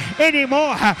on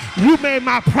anymore. You made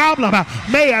my problem,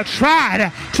 may have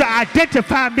tried to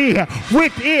identify me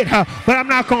with it, but I'm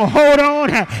not going to hold on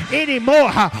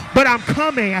anymore. But I'm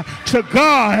coming to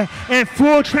God in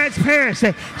full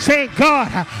transparency, saying, God,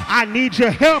 I need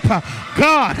your help.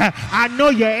 God, I know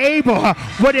you're able.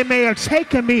 What it may have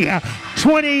taken me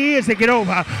 20 years to get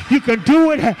over, you can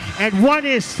do it in one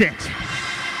instant.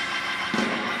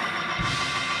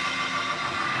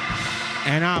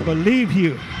 And I believe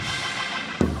you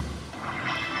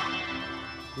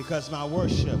because my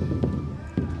worship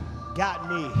got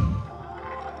me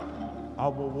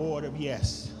a reward of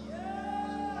yes.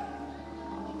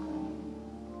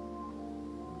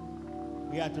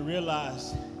 we have to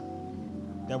realize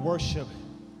that worship,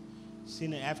 see,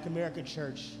 in the African American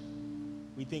church,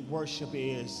 we think worship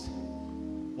is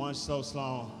one slow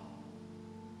song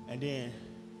and then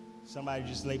somebody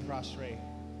just lay prostrate.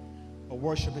 But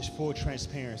worship is full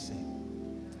transparency.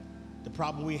 The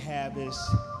problem we have is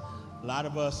a lot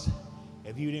of us,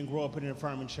 if you didn't grow up in an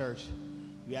affirming church,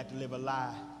 you have to live a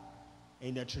lie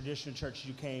in the traditional church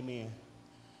you came in.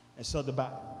 And so the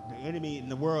enemy in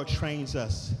the world trains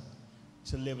us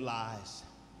to live lies,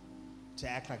 to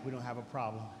act like we don't have a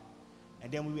problem.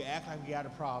 And then when we act like we got a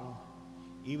problem,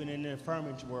 even in the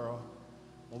affirming world,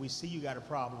 when we see you got a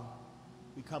problem,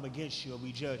 we come against you and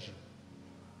we judge you.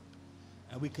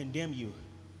 And we condemn you.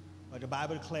 But the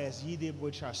Bible declares, ye them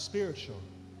which are spiritual,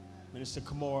 Minister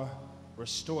Kamora,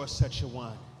 restore such a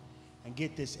one. And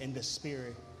get this, in the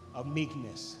spirit of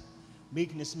meekness.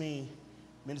 Meekness means,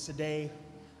 Minister Dave,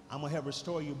 I'm going to help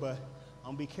restore you, but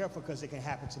I'm going to be careful because it can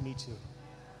happen to me too.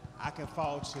 I can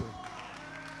fall too.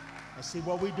 And see,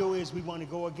 what we do is we want to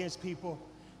go against people,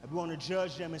 and we want to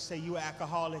judge them and say, you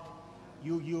alcoholic,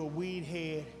 you a weed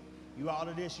head, you all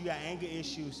of this, you got anger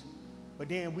issues. But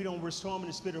then we don't restore them in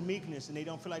the spirit of meekness, and they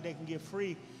don't feel like they can get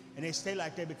free, and they stay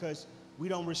like that because we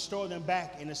don't restore them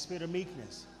back in the spirit of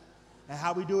meekness. And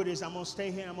how we do it is, I'm going to stay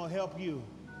here and I'm going to help you.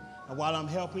 And while I'm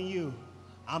helping you,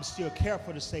 I'm still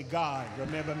careful to say, God,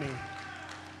 remember me.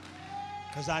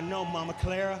 Because I know, Mama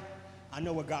Clara, I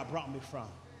know where God brought me from.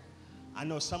 I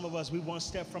know some of us, we one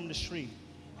step from the street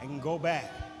and can go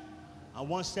back. I'm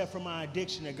one step from my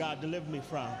addiction that God delivered me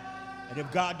from. And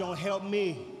if God don't help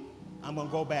me, I'm going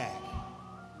to go back.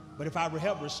 But if I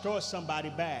help restore somebody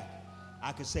back,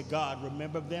 I can say, God,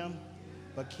 remember them,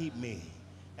 but keep me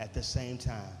at the same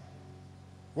time.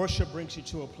 Worship brings you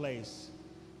to a place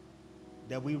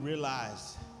that we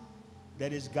realize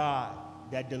that it's God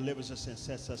that delivers us and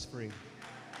sets us free.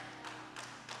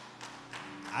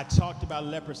 I talked about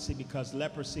leprosy because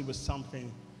leprosy was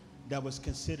something that was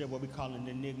considered what we call an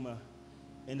enigma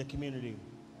in the community.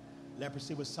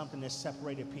 Leprosy was something that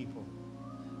separated people.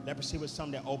 Leprosy was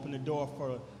something that opened the door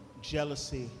for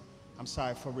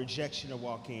for rejection to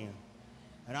walk in.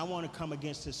 And I want to come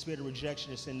against the spirit of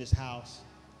rejection that's in this house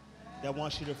that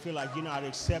wants you to feel like you're not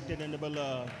accepted in the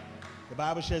beloved. The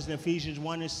Bible says in Ephesians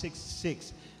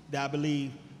 1:6 that I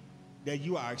believe that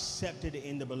you are accepted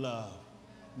in the beloved.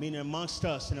 Meaning amongst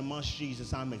us and amongst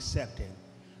Jesus, I'm accepted.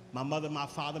 My mother and my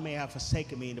father may have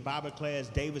forsaken me. And the Bible declares,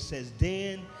 David says,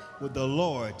 then would the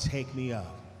Lord take me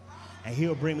up, and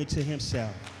he'll bring me to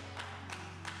himself.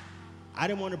 I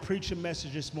didn't want to preach a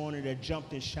message this morning that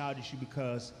jumped and shouted you,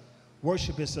 because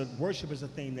worship is a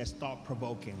thing that's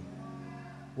thought-provoking.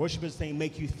 Worship is a thing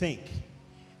make you think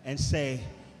and say,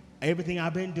 everything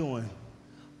I've been doing,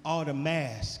 all the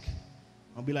mask,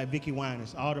 I'll be like Vicky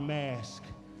Winers, all the mask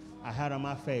I had on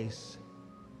my face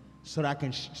so that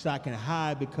I can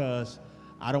hide, because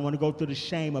I don't want to go through the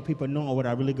shame of people knowing what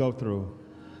I really go through.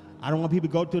 I don't want people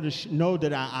to go through know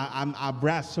that I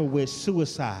wrestle with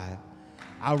suicide.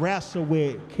 I wrestle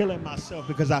with killing myself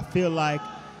because I feel like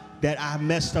that I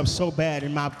messed up so bad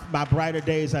and my brighter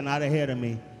days are not ahead of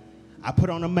me. I put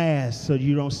on a mask so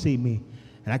you don't see me.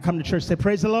 And I come to church and say,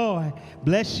 praise the Lord,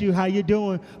 bless you, how you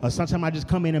doing? Or sometimes I just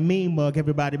come in and mean mug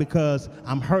everybody because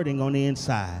I'm hurting on the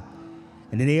inside.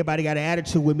 And then everybody got an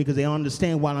attitude with me because they don't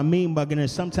understand why I'm mean mugging. And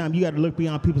sometimes you got to look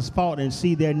beyond people's fault and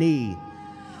see their need.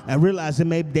 And realize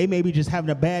that they may be just having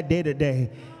a bad day today,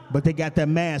 but they got that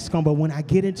mask on. But when I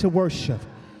get into worship,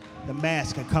 the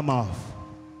mask can come off.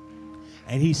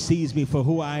 And he sees me for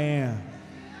who I am.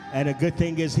 And the good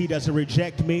thing is he doesn't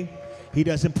reject me. He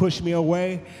doesn't push me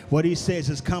away. What he says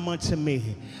is, come unto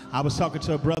me. I was talking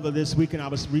to a brother this week, and I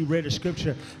was reread the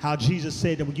scripture, how Jesus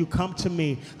said that when you come to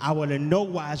me, I will in no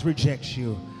wise reject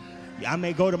you. I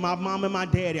may go to my mom and my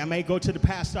daddy. I may go to the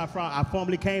pastor I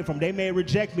formerly came from. They may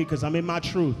reject me because I'm in my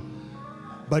truth.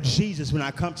 But Jesus, when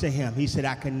I come to him, he said,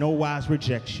 I can no wise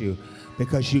reject you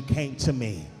because you came to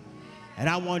me. And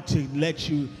I want to let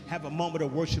you have a moment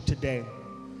of worship today.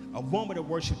 A moment of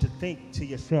worship to think to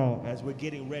yourself as we're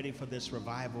getting ready for this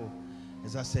revival.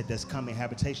 As I said, that's coming.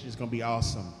 Habitation is going to be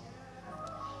awesome.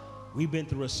 We've been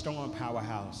through a storm,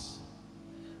 Powerhouse,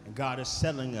 and God is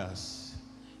settling us,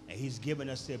 and he's given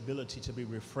us the ability to be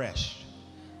refreshed.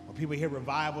 When people hear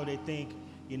revival, they think,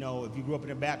 you know, if you grew up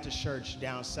in a Baptist church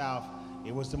down south,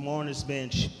 it was the mourner's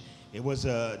bench. It was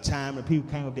a time when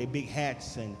people came with their big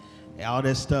hats and all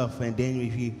that stuff. And then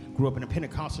if you grew up in a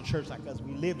Pentecostal church like us,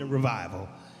 we lived in revival.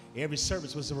 Every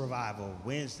service was a revival.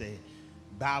 Wednesday,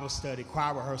 Bible study,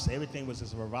 choir rehearsal, everything was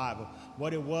a revival.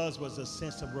 What it was a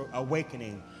sense of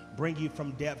awakening, bring you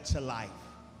from death to life.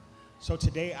 So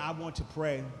today I want to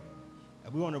pray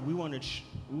And we want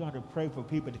to pray for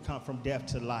people to come from death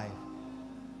to life.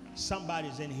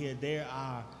 Somebody's in here. There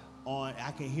are on.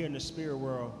 I can hear in the spirit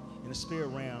world, in the spirit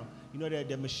realm. You know that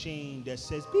the machine that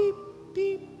says beep,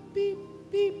 beep, beep,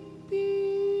 beep,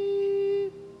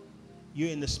 beep. You're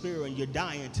in the spirit and you're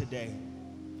dying today.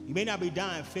 You may not be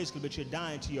dying physically, but you're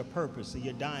dying to your purpose and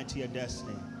you're dying to your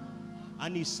destiny. I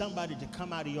need somebody to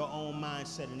come out of your own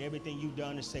mindset and everything you've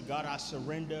done and say, God, I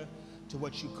surrender to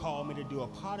what you call me to do. A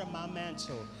part of my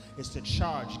mantle is to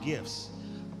charge gifts.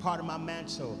 A part of my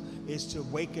mantle is to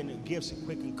awaken gifts and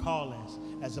quicken callings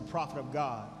as a prophet of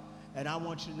God. And I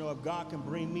want you to know if God can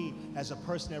bring me as a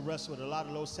person that wrestled with a lot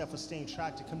of low self-esteem,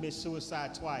 tried to commit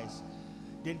suicide twice,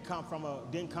 didn't come from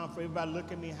everybody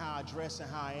look at me how I dress and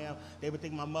how I am. They would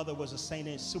think my mother was a saint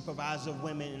and supervisor of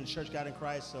women in the Church of God in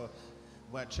Christ. So,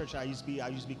 well, at church I used to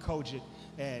be Kojic,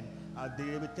 and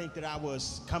they would think that I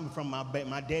was coming from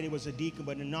my daddy was a deacon,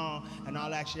 but in all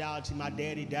actuality, my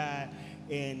daddy died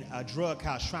in a drug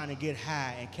house trying to get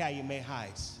high in Calumet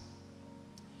Heights.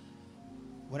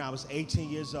 When I was 18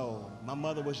 years old, my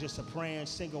mother was just a praying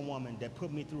single woman that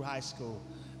put me through high school,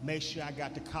 made sure I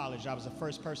got to college. I was the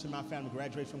first person in my family to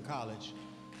graduate from college.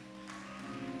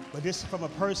 But this is from a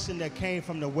person that came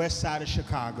from the west side of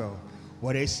Chicago,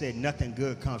 where they said nothing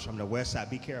good comes from the west side.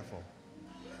 Be careful.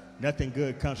 Nothing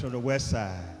good comes from the west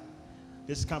side.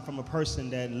 This comes from a person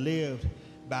that lived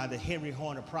by the Henry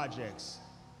Horner projects.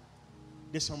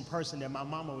 This is from a person that my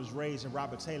mama was raised in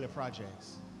Robert Taylor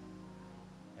projects.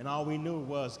 And all we knew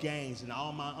was gangs, and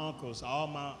all my uncles, all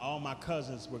my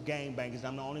cousins were gangbangers.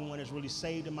 I'm the only one that's really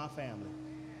saved in my family.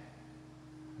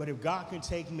 But if God can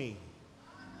take me,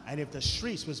 and if the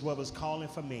streets was what was calling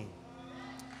for me,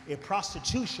 if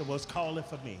prostitution was calling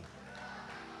for me,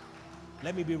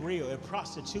 let me be real, if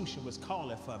prostitution was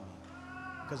calling for me,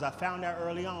 because I found out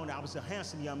early on that I was a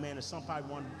handsome young man, and sometimes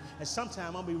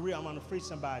I'm gonna be real, I'm gonna free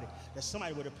somebody, that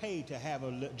somebody would have paid to have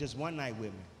just one night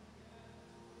with me.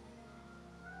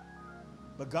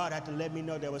 But God had to let me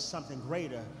know there was something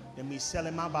greater than me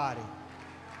selling my body.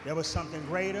 There was something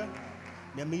greater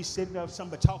than me sitting up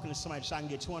talking to somebody so I can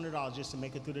get $200 just to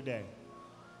make it through the day.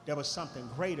 There was something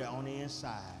greater on the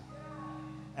inside.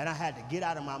 And I had to get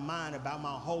out of my mind about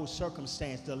my whole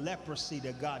circumstance, the leprosy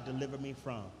that God delivered me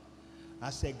from. I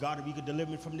said, God, if you could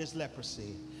deliver me from this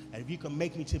leprosy, and if you could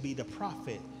make me to be the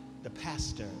prophet, the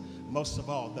pastor, most of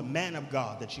all, the man of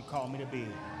God that you called me to be,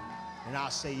 and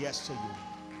I'll say yes to you.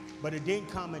 But it didn't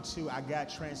come until I got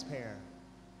transparent.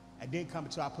 It didn't come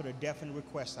until I put a definite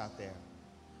request out there.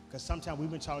 Because sometimes we've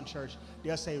been taught in church,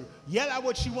 they'll say, yell out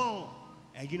what you want.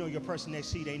 And you know your person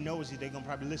next to you, they nosy, they're going to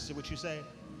probably listen to what you say.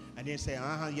 And then say,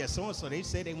 yeah, so-and-so, they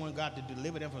said they want God to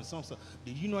deliver them from so-and-so.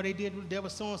 Did you know they did with the devil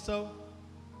so-and-so?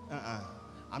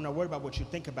 I'm not worried about what you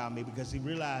think about me, because he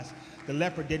realized the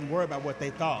leper didn't worry about what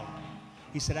they thought.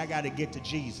 He said, I got to get to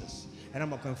Jesus. And I'm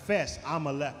going to confess I'm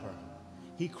a leper.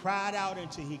 He cried out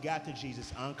until he got to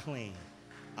Jesus, unclean,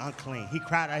 unclean. He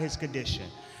cried out his condition.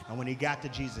 And when he got to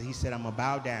Jesus, he said, I'm going to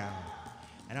bow down.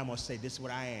 And I'm going to say, this is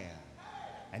what I am.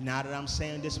 And now that I'm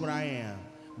saying this is what I am,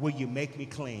 will you make me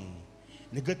clean?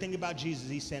 And the good thing about Jesus,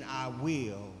 he said, I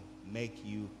will make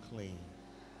you clean.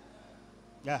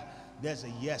 Yeah, there's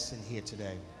a yes in here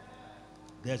today.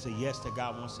 There's a yes that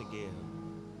God wants to give.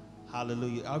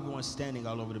 Hallelujah. Everyone's standing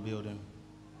all over the building.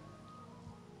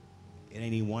 It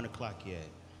ain't even 1 o'clock yet.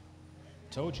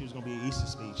 Told you it was going to be an Easter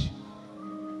speech.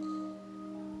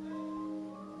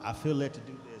 I feel led to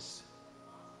do this.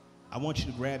 I want you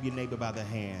to grab your neighbor by the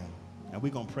hand, and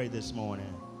we're going to pray this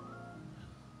morning.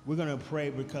 We're going to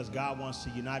pray because God wants to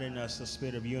unite in us a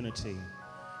spirit of unity.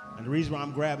 And the reason why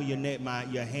I'm grabbing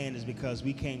your hand is because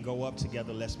we can't go up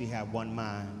together unless we have one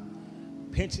mind.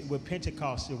 With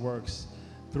Pentecost, it works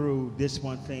through this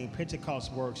one thing.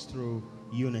 Pentecost works through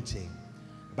unity.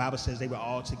 The Bible says they were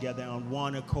all together on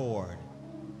one accord.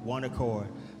 One accord.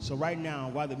 So right now,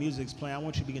 while the music's playing, I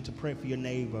want you to begin to pray for your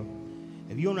neighbor.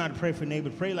 If you don't know how to pray for a neighbor,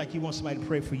 pray like you want somebody to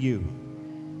pray for you.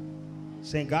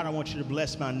 Saying, God, I want you to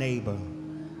bless my neighbor.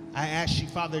 I ask you,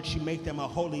 Father, that you make them a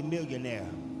holy millionaire.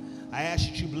 I ask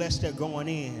that you bless their going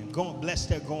in, bless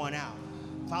their going out.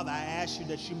 Father, I ask you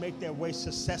that you make their way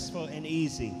successful and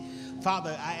easy.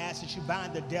 Father, I ask that you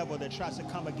bind the devil that tries to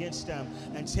come against them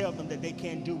and tell them that they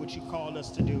can't do what you called us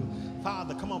to do.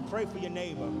 Father, come on, pray for your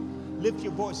neighbor. Lift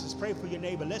your voices, pray for your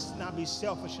neighbor. Let's not be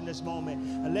selfish in this moment.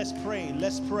 And let's pray,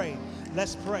 let's pray,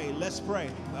 let's pray, let's pray.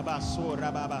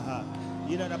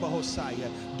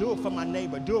 Do it for my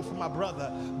neighbor. Do it for my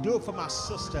brother. Do it for my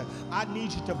sister. I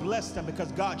need you to bless them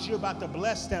because, God, you're about to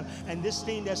bless them. And this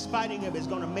thing that's fighting them is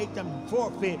going to make them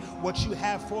forfeit what you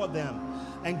have for them.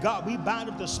 And God, we bind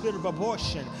up the spirit of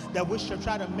abortion that wish to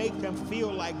try to make them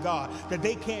feel like, God, that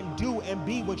they can't do and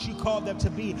be what you call them to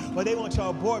be, or they want to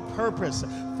abort purpose.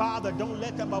 Father, don't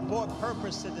let them abort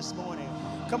purpose this morning.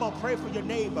 Come on, pray for your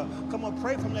neighbor. Come on,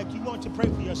 pray for them like you want to pray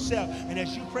for yourself. And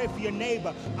as you pray for your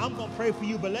neighbor, I'm going to pray for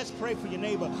you, but let's pray for your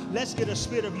neighbor. Let's get a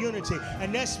spirit of unity.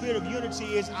 And that spirit of unity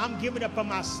is I'm giving up for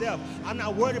myself. I'm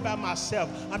not worried about myself.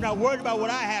 I'm not worried about what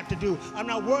I have to do. I'm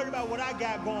not worried about what I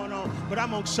got going on, but I'm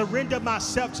going to surrender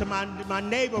myself to my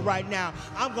neighbor right now.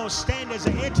 I'm going to stand as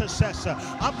an intercessor.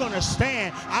 I'm going to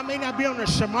stand. I may not be on the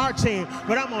Shamar team,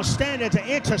 but I'm going to stand as an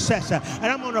intercessor, and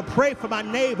I'm going to pray for my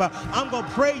neighbor. I'm going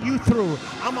to pray you through.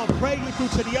 I'm going to pray you through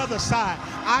to the other side.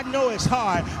 I know it's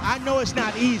hard. I know it's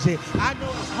not easy. I know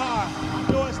it's hard.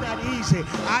 I know it's not easy.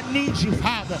 I need you,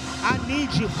 Father. I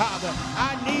need you, Father.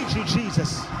 I need you,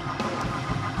 Jesus.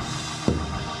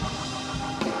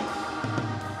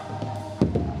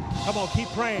 Come on, keep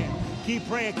praying. Keep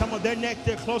praying. Come on, they're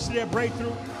close to their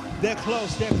breakthrough. They're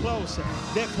close. They're close.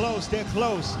 They're close. They're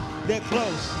close. They're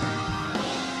close.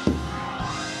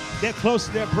 They're close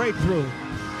to their breakthrough.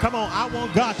 Come on, I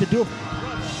want God to do it.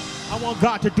 I want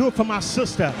God to do it for my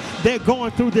sister. They're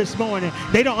going through this morning.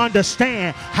 They don't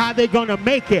understand how they're going to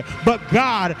make it. But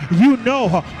God, you know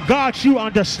her. God, you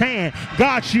understand.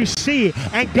 God, you see.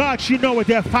 And God, you know what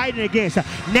they're fighting against.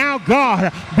 Now,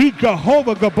 God, be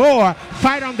Jehovah Gabor.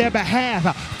 Fight on their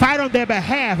behalf. Fight on their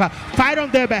behalf. Fight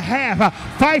on their behalf.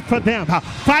 Fight for them.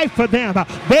 Fight for them.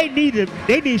 They need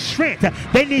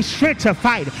strength. They need strength to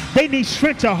fight. They need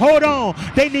strength to hold on.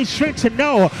 They need strength to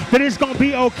know that it's going to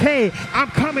be okay. I'm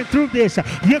coming through this.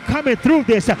 You're coming through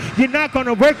this. You're not going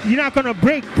to work. You're not going to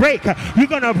break. You're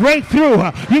going to break through.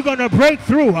 You're going to break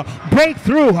through. Break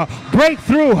through. Break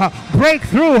through. Break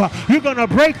through. You're going to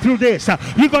break through this.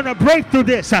 You're going to break through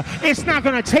this. It's not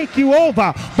going to take you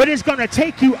over, but it's going to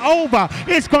take you over.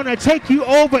 It's going to take you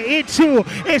over into.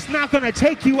 It's not going to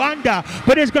take you under,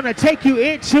 but it's going to take you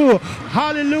into.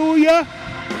 Hallelujah.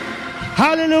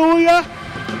 Hallelujah.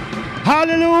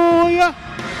 Hallelujah.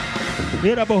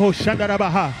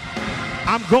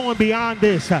 I'm going beyond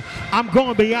this. I'm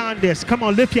going beyond this. Come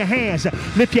on, lift your hands.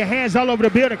 Lift your hands all over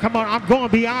the building. Come on, I'm going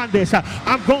beyond this.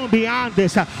 I'm going beyond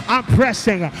this. I'm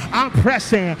pressing. I'm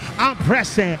pressing. I'm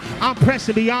pressing. I'm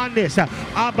pressing beyond this.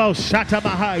 I'm going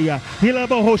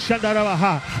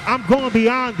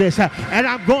beyond this. And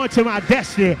I'm going to my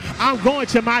destiny. I'm going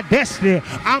to my destiny.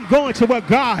 I'm going to where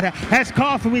God has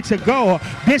called for me to go.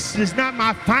 This is not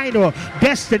my final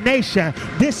destination.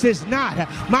 This is not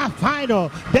my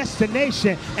final destination.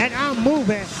 And I'm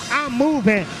moving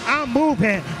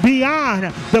beyond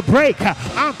the break.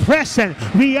 I'm pressing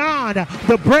beyond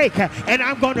the break, and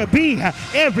I'm going to be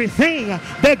everything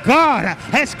that God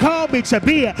has called me to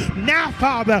be. Now,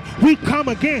 Father, we come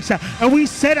against and we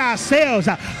set ourselves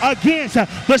against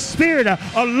the spirit of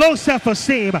low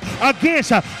self-esteem, against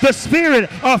the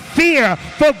spirit of fear.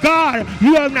 For God,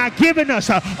 you have not given us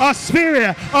a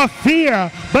spirit of fear,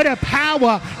 but a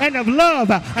power and of love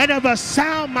and of a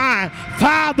sound mind.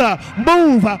 Father,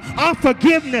 move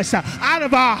unforgiveness out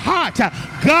of our heart.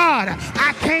 God,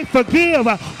 I can't forgive,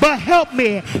 but help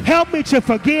me to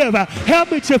forgive.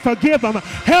 Help me to forgive them.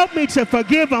 Help me to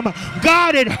forgive them.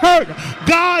 God, it hurt.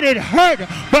 God, it hurt.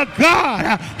 But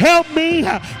God, help me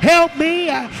to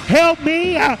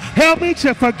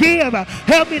forgive.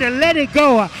 Help me to let it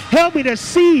go. Help me to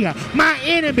see my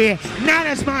enemy not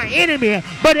as my enemy,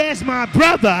 but as my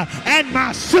brother and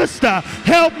my sister.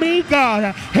 Help me,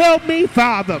 God. Help me,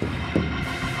 Father.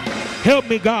 Help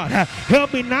me, God.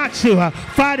 Help me not to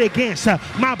fight against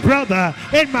my brother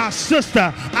and my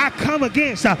sister. I come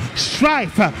against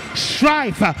strife that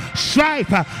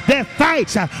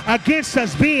fights against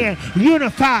us being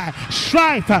unified.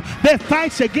 Strife that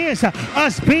fights against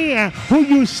us being who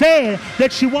you said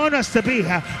that you want us to be.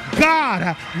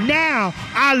 God, now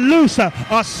I loose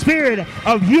a spirit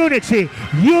of unity.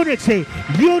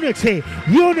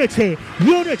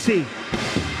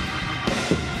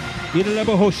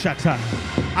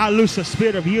 I loose a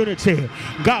spirit of unity.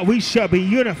 God, we shall be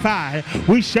unified.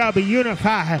 We shall be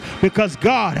unified because,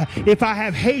 God, if I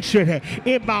have hatred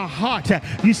in my heart,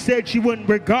 you said you wouldn't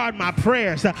regard my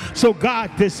prayers. So,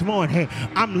 God, this morning,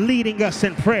 I'm leading us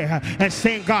in prayer and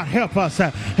saying, God, help us,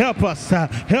 help us,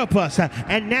 help us.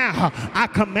 And now I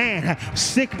command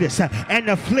sickness and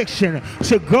affliction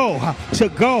to go.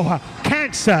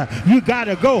 Cancer, you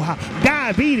gotta go.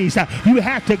 Diabetes, you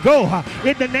have to go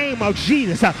in the name of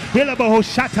Jesus.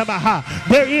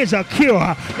 There is a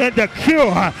cure, and the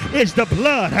cure is the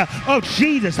blood of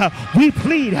Jesus. We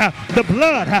plead the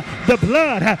blood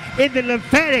in the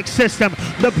lymphatic system,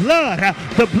 the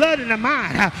blood in the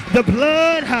mind, the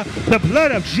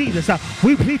blood of Jesus.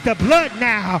 We plead the blood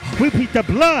now. We plead the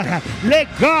blood. Let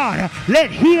God, let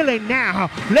healing now.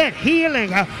 Let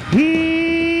healing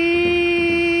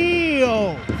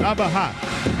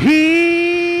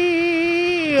heal.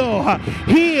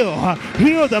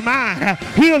 Heal the mind,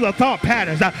 heal the thought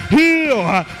patterns,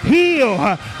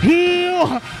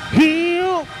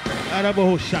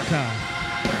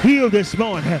 heal this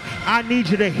morning. I need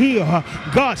you to heal.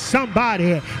 God,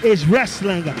 somebody is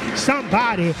wrestling.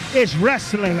 Somebody is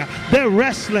wrestling. They're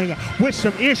wrestling with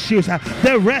some issues.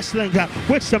 They're wrestling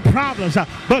with some problems.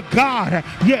 But God,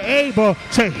 you're able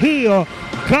to heal.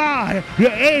 God,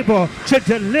 you're able to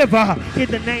deliver in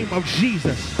the name of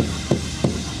Jesus.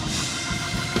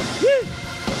 Woo.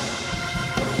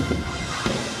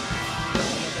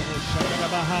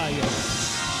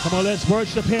 Come on, let's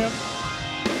worship him.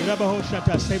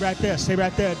 Stay right there, stay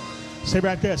right there, stay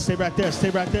right there, stay right there, stay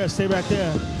right there, stay right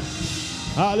there.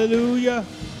 Hallelujah.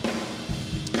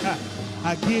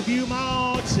 I give you my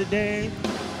all today.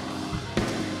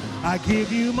 I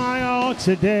give you my all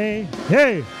today.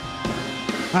 Hey,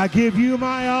 I give you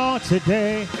my all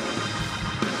today.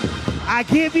 I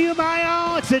give you my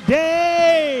all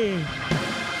today.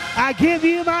 I give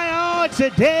you my all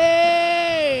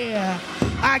today.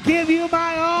 I give you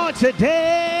my all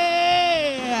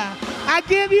today. I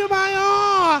give you my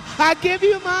all. I give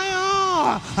you my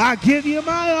all. I give you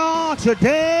my all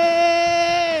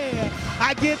today.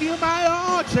 I give you my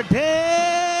all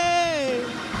today.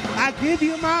 I give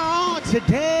you my all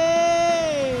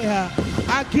today.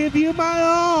 I give you my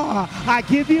all. I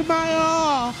give you my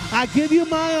all. I give you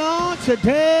my all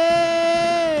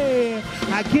today.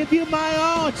 I give you my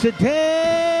all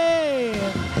today.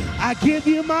 I give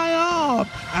you my all.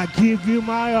 I give you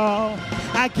my all.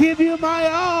 I give you my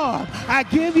all. I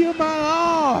give you my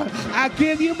all. I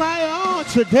give you my all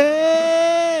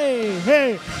today.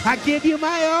 Hey, I give you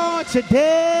my all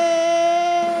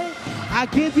today. I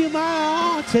give you my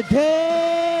all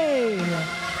today.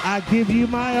 I give you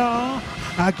my all.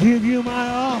 I give you my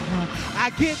all. I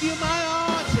give you my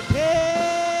all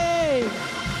today.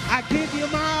 I give you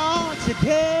my all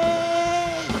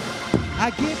today. I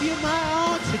give you my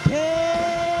all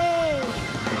today.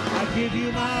 I give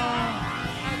you my all.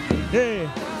 Hey,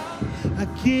 I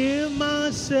give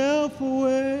myself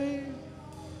away.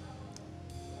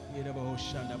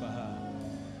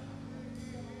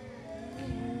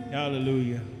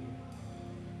 Hallelujah.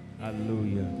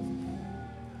 Hallelujah.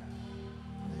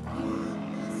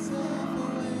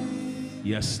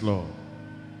 Yes, Lord.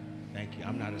 Thank you.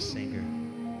 I'm not a singer.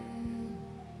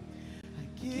 I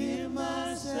give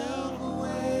myself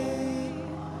away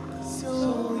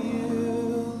so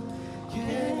you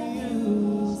can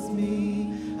use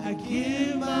me. I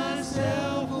give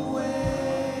myself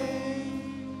away.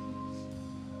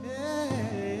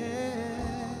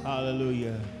 Yeah.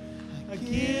 Hallelujah. I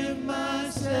give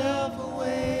myself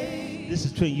away. This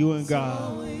is between you and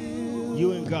God.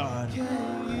 You and God.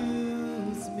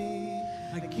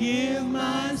 I give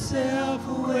myself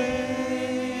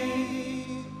away.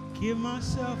 Give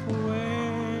myself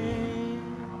away.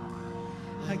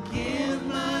 I give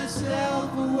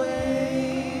myself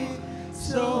away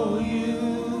so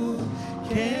you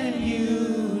can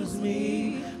use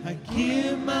me. I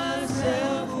give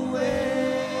myself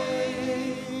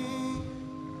away.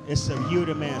 It's a you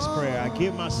the man's prayer. I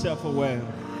give myself away.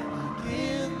 I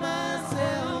give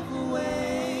myself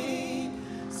away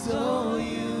so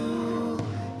you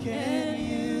can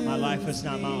use My life is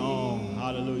not my own.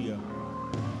 Hallelujah.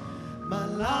 My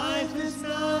life is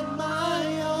not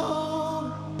my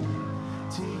own.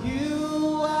 To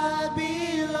you I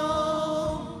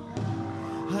belong.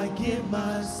 I give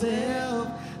myself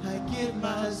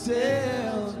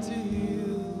to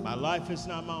you. My life is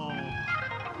not my own.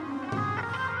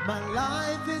 My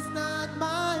life is not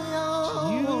my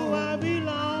own. To you I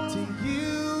belong. To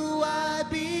you I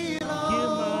belong.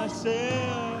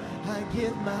 I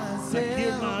give myself.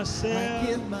 I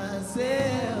give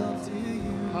myself to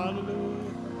you.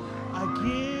 Hallelujah. I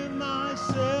give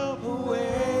myself Away.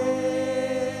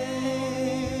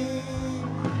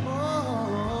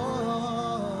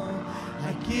 Oh,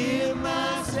 I give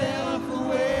myself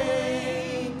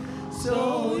away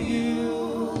so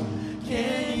you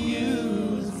can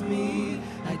use me.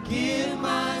 I give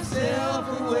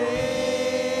myself away.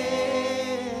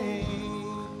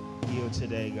 Heal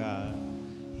today, God.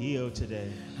 Heal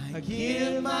today. I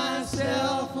give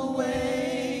myself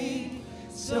away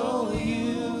so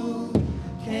you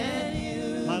can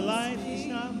use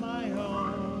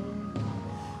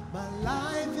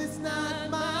not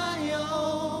my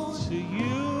own. To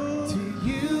you, To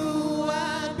you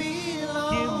I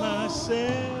belong. give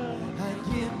myself. I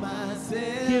give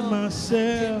myself. Give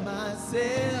myself. Give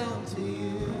myself to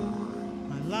you.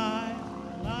 My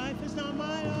life is not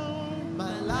my own.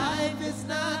 My life is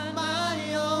not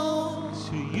my own.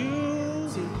 To you,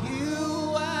 To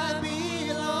you I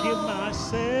belong. give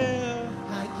myself.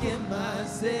 I give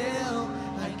myself.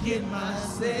 I give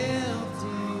myself to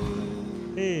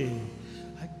you. Hey,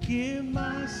 I give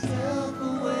myself. Self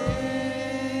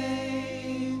away.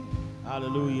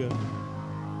 Hallelujah.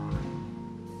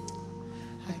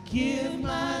 I give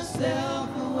myself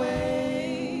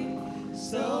away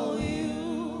so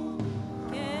you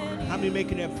can. How many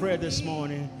making that prayer this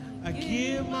morning? I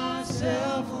give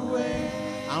myself away.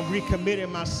 I'm recommitting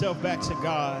myself back to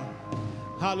God.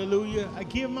 Hallelujah. I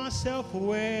give myself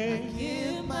away.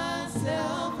 Give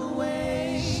myself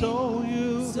away So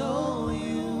you. so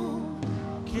you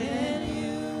can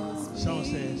use me. Song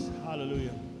says,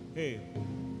 hallelujah. Hey.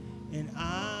 And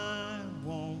I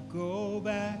won't go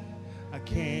back. I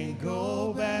can't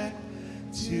go back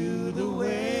to the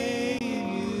way it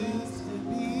used to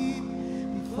be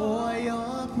before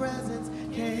your presence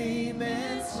came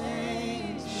and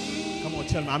changed me. Come on,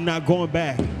 tell them I'm not going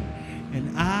back.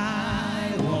 And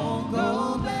I won't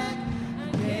Go back,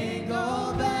 I can't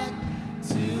go back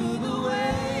to the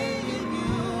way it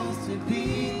used to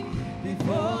be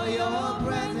before your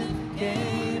presence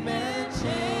came and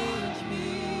changed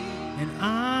me. And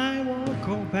I won't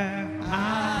go back.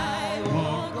 I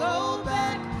won't go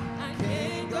back, I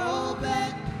can't go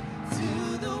back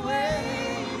to the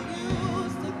way it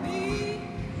used to be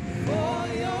before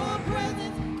your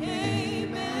presence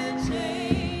came and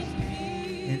changed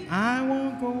me. And I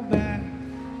won't go back.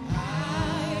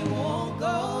 I won't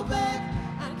go back,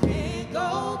 I can't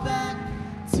go back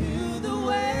to the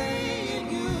way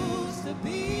it used to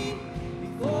be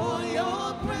before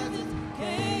your presence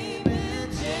came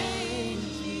and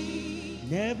changed me.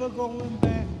 Never going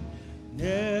back.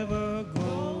 Never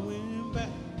going back.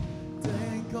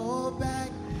 Don't go back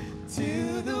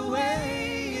to the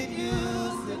way it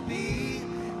used to be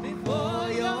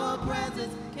before your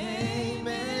presence came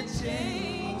and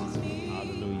changed me.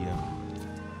 Hallelujah.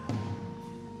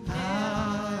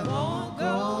 I won't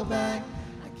go back,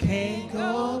 I can't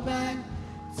go back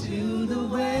to the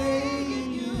way it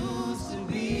used to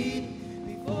be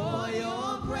before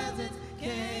your presence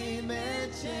came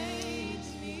and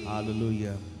changed me.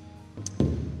 Hallelujah.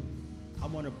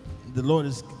 The Lord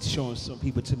is showing some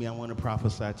people to me I want to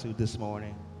prophesy to this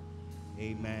morning.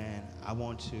 Amen. I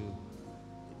want to,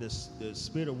 the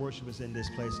spirit of worship is in this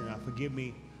place, and forgive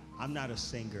me, I'm not a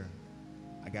singer.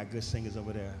 I got good singers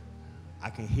over there. I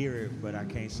can hear it, but I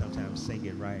can't sometimes sing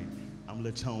it right. I'm a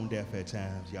little tone deaf at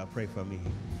times. Y'all pray for me.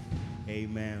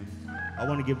 Amen. I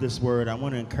want to give this word. I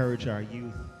want to encourage our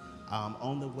youth.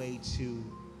 On the way to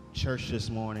church this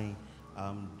morning,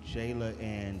 Jayla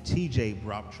and TJ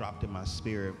dropped in my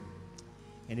spirit.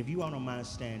 And if you all don't mind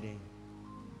standing,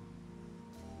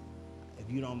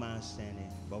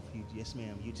 both of you, yes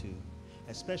ma'am, you too,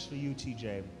 especially you,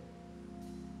 TJ.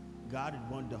 God had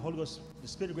wanted, the Holy Ghost, the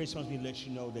Spirit of grace wants me to let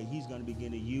you know that He's going to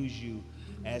begin to use you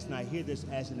as, and I hear this,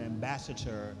 as an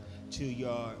ambassador to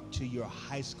your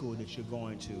high school that you're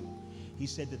going to. He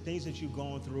said the things that you're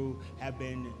going through have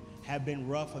been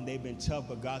rough and they've been tough,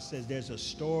 but God says there's a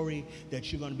story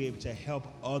that you're going to be able to help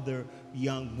other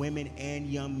young women and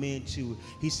young men too.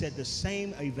 He said the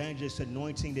same evangelist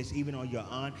anointing that's even on your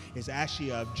aunt is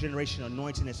actually a generation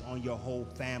anointing that's on your whole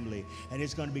family, and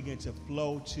it's going to begin to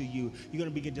flow to you. You're going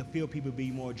to begin to feel people be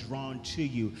more drawn to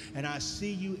you, and I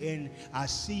see you in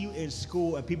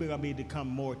school, and people are going to be able to come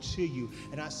more to you.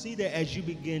 And I see that as you're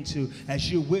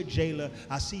with Jayla,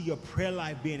 I see your prayer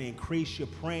life being increased. You're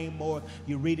praying more,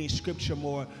 you're reading scripture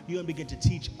more. You're going to begin to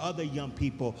teach other young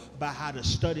people about how to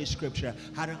study scripture,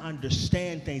 how to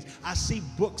understand things. I see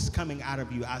books coming out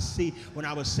of you. I see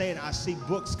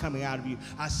books coming out of you.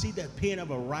 I see the pen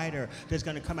of a writer that's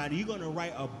going to come out. You're going to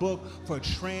write a book for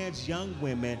trans young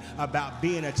women about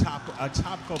being a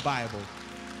topical Bible.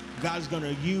 God's going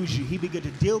to use you. He began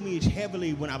to deal with me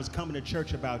heavily when I was coming to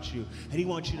church about you. And He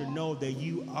wants you to know that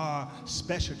you are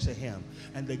special to Him.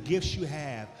 And the gifts you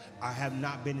have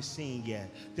not been seen yet.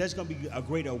 There's going to be a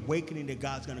great awakening that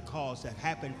God's going to cause to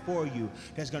happen for you.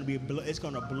 It's going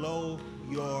to blow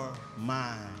your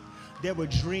mind. There were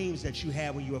dreams that you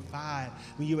had when you were 5,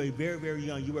 when you were very, very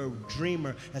young. You were a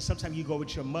dreamer, and sometimes you go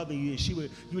with your mother, you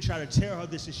would try to tell her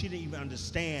this, and she didn't even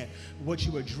understand what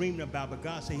you were dreaming about. But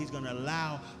God said he's going to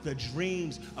allow the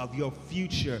dreams of your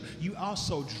future. You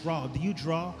also draw. Do you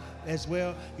draw as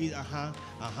well? He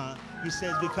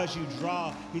says because you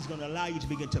draw, he's going to allow you to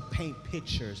begin to paint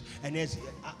pictures. And there's,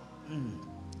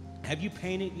 have you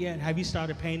painted yet? Have you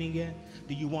started painting yet?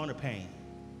 Do you want to paint?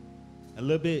 A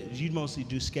little bit. You mostly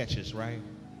do sketches, right?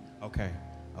 Okay.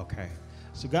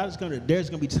 So God is there's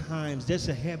going to be times, there's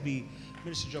a heavy,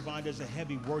 Minister Jovan, there's a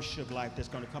heavy worship life that's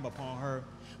going to come upon her,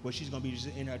 where she's going to be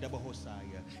just in her double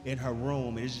hosaya, in her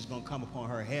room, and it's just going to come upon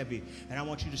her heavy. And I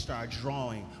want you to start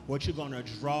drawing. What you're going to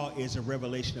draw is a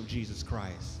revelation of Jesus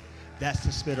Christ. That's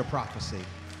the spirit of prophecy.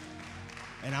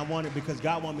 And I want it because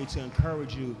God wants me to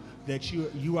encourage you that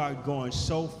you are going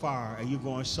so far and you're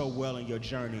going so well in your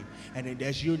journey. And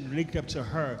as you're linked up to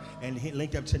her and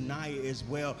linked up to Naya as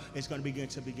well, it's going to begin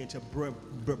to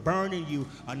burn in you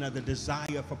another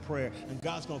desire for prayer. And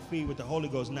God's going to feed with the Holy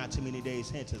Ghost not too many days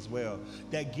hence as well.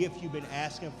 That gift you've been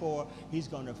asking for, he's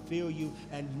going to fill you.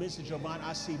 And Mr. Jovan,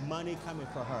 I see money coming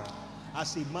for her. I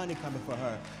see money coming for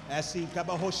her. I see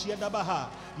Tabahoshia Dabaha.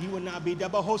 You will not be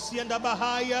Dabahoshia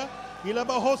Dabahaya.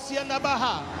 Ilabahoshia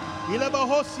Dabaha.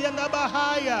 Ilabahoshia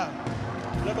Dabahaya.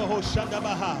 Ilabahoshia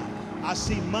Dabaha. I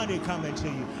see money coming to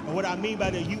you. And what I mean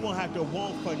by that, you won't have to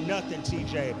want for nothing,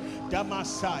 TJ.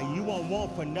 Damasai, you won't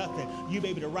want for nothing. You'll be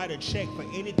able to write a check for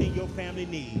anything your family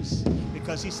needs.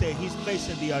 Because he said he's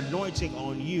placing the anointing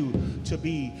on you to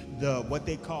be what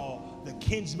they call the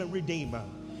kinsman redeemer.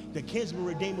 The kinsman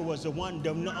redeemer was the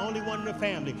only one in the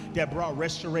family that brought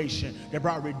restoration, that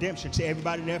brought redemption to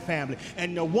everybody in their family.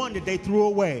 And the one that they threw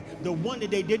away, the one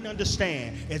that they didn't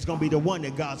understand, is going to be the one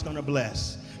that God's going to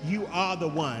bless. You are the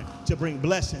one to bring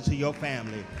blessing to your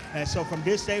family. And so from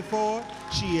this day forward,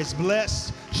 she is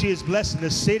blessed. She is blessed in the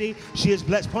city. She is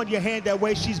blessed. Point your hand that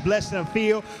way. She's blessed in the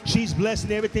field. She's blessed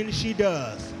in everything that she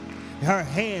does. Her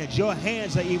hands, your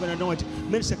hands are even anointed.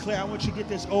 Minister Claire, I want you to get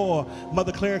this oil.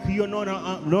 Mother Claire, can you anoint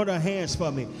her hands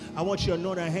for me? I want you to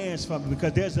anoint her hands for me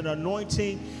because there's an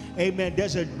anointing. Amen.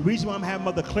 There's a reason why I'm having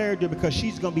Mother Claire do it, because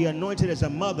she's going to be anointed as a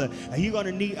mother. And you're going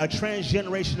to need a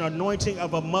transgenerational anointing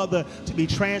of a mother to be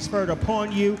transferred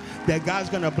upon you, that God's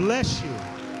going to bless you.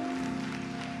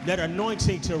 That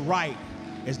anointing to write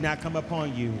is now come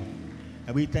upon you.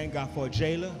 And we thank God for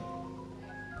Jayla.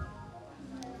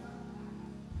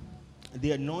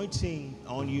 The anointing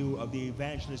on you of the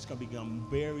evangelist is going to become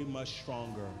very much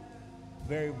stronger.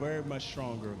 Very, very much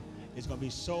stronger. It's going to be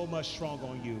so much stronger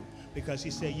on you because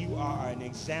he said you are an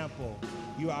example.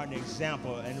 You are an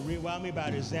example. And what I mean by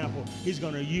an example, he's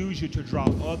going to use you to draw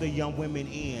other young women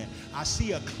in. I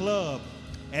see a club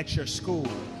at your school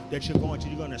that you're going to.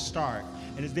 You're going to start.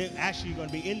 And it's actually you're going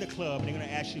to be in the club and they're going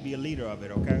to ask you to be a leader of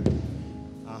it, okay?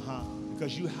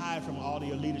 Because you hide from all of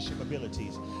your leadership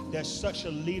abilities. There's such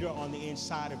a leader on the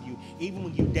inside of you. Even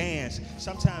when you dance,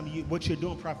 sometimes what you're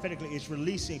doing prophetically is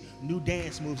releasing new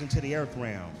dance moves into the earth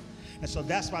realm. And so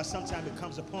that's why sometimes it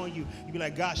comes upon you. You be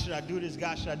like, God, should I do this?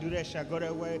 God, should I do that? Should I go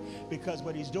that way? Because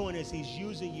what he's doing is he's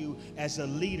using you as a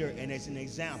leader and as an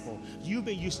example. You've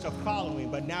been used to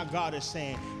following, but now God is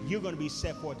saying you're going to be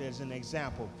set forth as an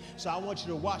example. So I want you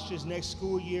to watch this next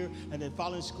school year, and then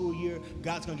following school year,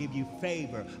 God's going to give you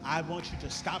favor. I want you to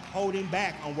stop holding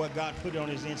back on what God put on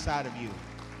his inside of you.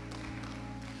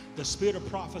 The spirit of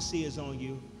prophecy is on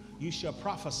you. You shall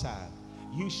prophesy.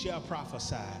 You shall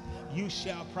prophesy. You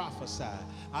shall prophesy.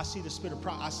 I see the spirit of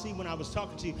prophecy. I see when I was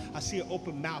talking to you, I see an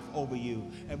open mouth over you.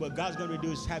 And what God's going to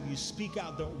do is have you speak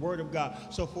out the word of God.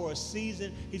 So for a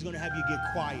season, he's going to have you get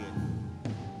quiet.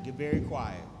 Get very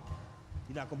quiet.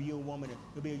 You're not going to be a woman.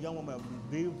 You'll be a young woman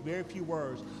with very few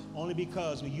words. Only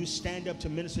because when you stand up to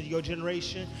minister to your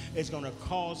generation, it's going to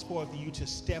cause for you to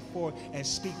step forward and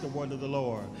speak the word of the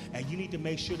Lord. And you need to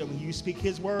make sure that when you speak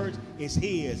his words, it's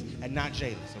his and not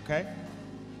Jayla's, okay?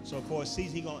 So for a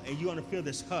season, and you're going to feel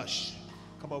this hush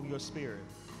come over your spirit.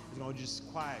 It's going to just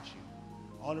quiet you.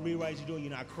 All the reasons you're doing,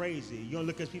 you're not crazy. You're going to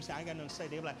look at people and say, I ain't got nothing to say.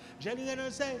 They're like, Jay, you got nothing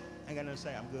to say? I ain't got nothing to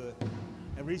say. I'm good.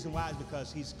 And the reason why is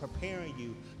because he's preparing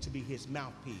you to be his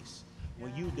mouthpiece.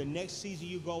 When the next season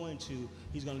you go into,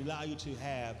 he's going to allow you to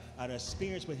have an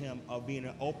experience with him of being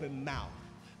an open mouth.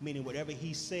 Meaning whatever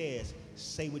he says,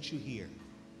 say what you hear.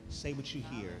 Say what you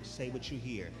hear. Say what you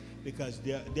hear. Because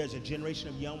there's a generation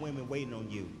of young women waiting on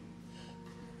you.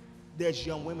 There's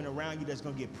young women around you that's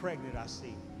going to get pregnant, I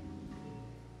see.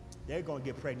 They're going to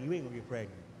get pregnant. You ain't going to get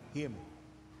pregnant. Hear me.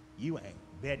 You ain't.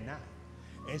 Bet not.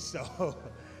 And so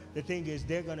the thing is,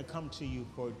 they're going to come to you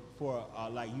for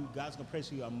like you. God's going to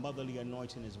place you a motherly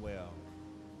anointing as well.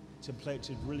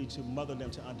 to mother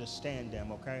them, to understand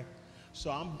them, okay?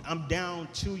 So I'm down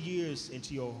 2 years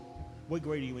into your, what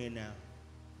grade are you in now?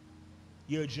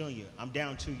 You're a junior. I'm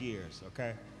down 2 years,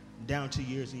 okay? I'm down 2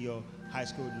 years in your high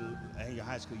school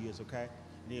years, okay?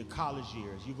 And your college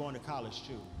years. You're going to college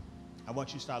too. I want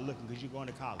you to start looking because you're going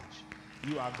to college.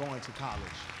 You are going to college.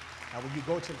 Now when you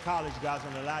go to college, God's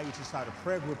going to allow you to start a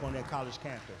prayer group on that college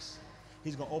campus.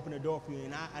 He's going to open the door for you.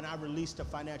 And I released the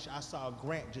financial. I saw a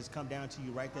grant just come down to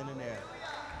you right then and there.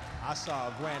 I saw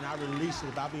a grant. I released it.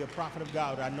 If I be a prophet of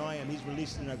God, I know I am. He's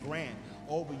releasing a grant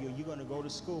over you. You're going to go to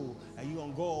school, and you're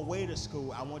going to go away to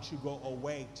school. I want you to go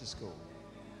away to school.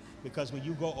 Because when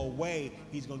you go away,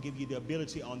 he's going to give you the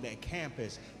ability on that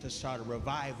campus to start a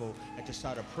revival and to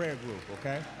start a prayer group,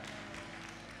 okay?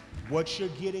 What you're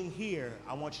getting here,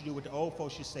 I want you to do what the old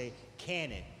folks used to say,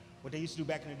 can it. What they used to do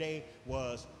back in the day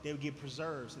was they would get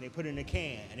preserves and they put it in a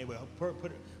can, and they would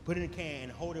put it in a can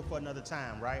and hold it for another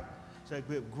time, right? So they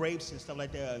put grapes and stuff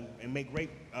like that and make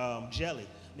grape jelly.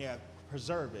 Now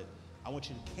preserve it. I want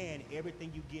you to can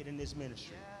everything you get in this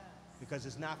ministry, because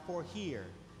it's not for here,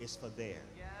 it's for there.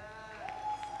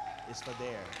 It's for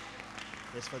there.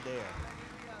 It's for there.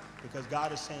 Because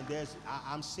God is saying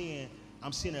I'm seeing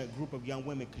a group of young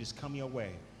women just come your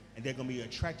way, and they're going to be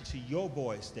attracted to your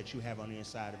voice that you have on the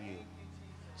inside of you.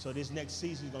 So this next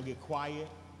season is going to get quiet.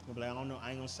 You'll be like, I don't know, I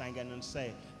ain't going to say, I ain't got nothing to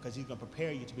say, because he's going to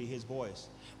prepare you to be his voice.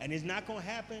 And it's not going to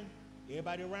happen,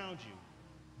 everybody around you.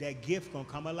 That gift going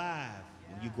to come alive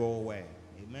when you go away.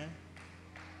 Amen?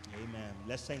 Amen.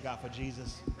 Let's thank God for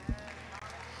Jesus.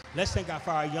 Let's thank God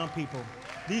for our young people.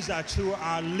 These are two of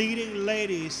our leading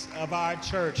ladies of our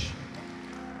church.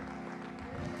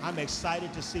 I'm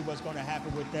excited to see what's going to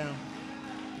happen with them.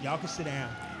 Y'all can sit down.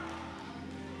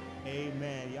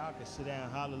 Amen. Y'all can sit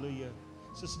down. Hallelujah.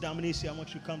 Sister Dominici, I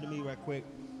want you to come to me right quick,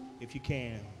 if you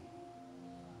can.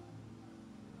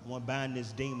 I want to bind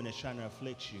this demon that's trying to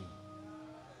afflict you.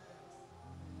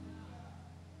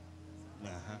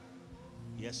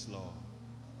 Yes, Lord.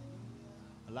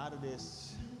 A lot of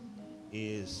this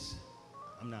is,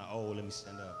 I'm not old, let me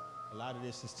stand up. A lot of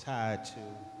this is tied to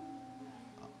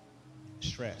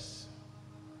stress.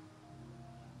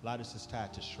 A lot of this is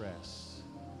tied to stress.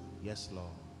 Yes,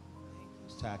 Lord.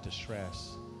 It's tied to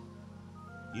stress.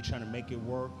 You're trying to make it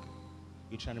work.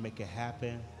 You're trying to make it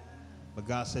happen. But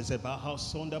God says, He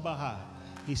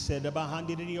said,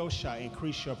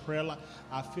 increase your prayer life.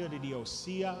 I feel the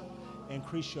Diosia.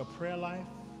 Increase your prayer life.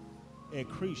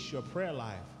 Increase your prayer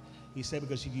life. He said,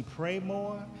 because if you pray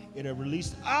more, it'll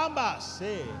release. It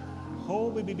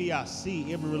will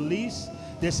release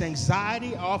this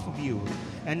anxiety off of you.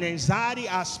 And the anxiety,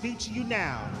 I speak to you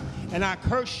now. And I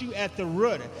curse you at the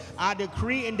root. I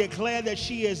decree and declare that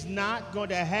she is not going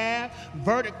to have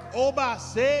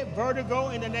vertigo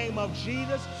in the name of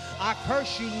Jesus. I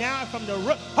curse you now from the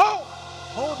root.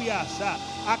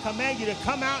 I command you to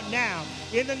come out now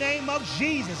in the name of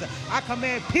Jesus. I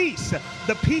command peace,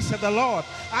 the peace of the Lord.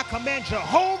 I command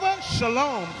Jehovah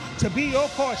Shalom to be your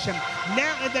portion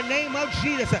now in the name of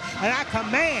Jesus. And I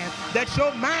command that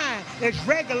your mind is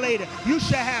regulated. You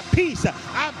shall have peace.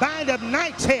 I bind up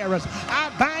night terrors.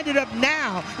 I bind it up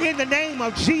now in the name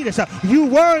of Jesus. You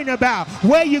worrying about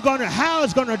where you're going to, how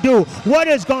it's going to do, what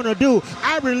it's going to do.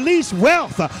 I release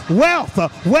wealth. Wealth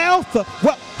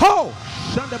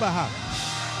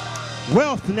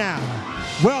now.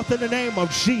 Wealth in the name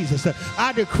of Jesus.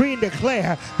 I decree and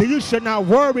declare that you shall not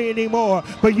worry anymore,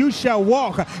 but you shall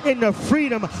walk in the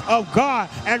freedom of God.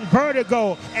 And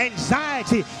vertigo,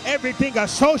 anxiety, everything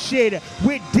associated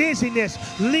with dizziness,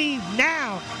 leave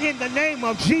now in the name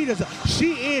of Jesus.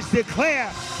 She is declared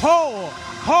whole,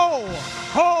 whole,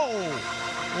 whole.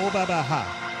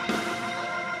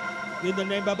 In the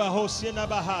name of Bahosina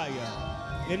Bahaya.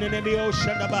 In the name of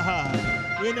Oshana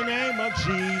Bahaya. In the name of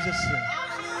Jesus.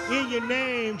 In your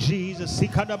name, Jesus.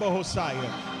 Come on,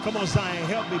 Zion,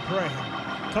 help me pray.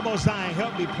 Come on, Zion,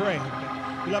 help me pray.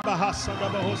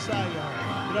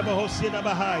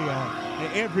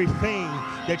 And everything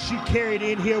that you carried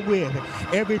in here with,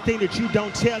 everything that you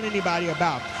don't tell anybody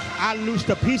about, I loose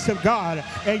the peace of God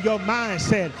in your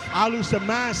mindset. I loose the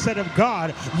mindset of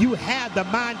God. You have the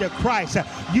mind of Christ.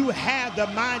 You have the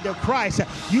mind of Christ.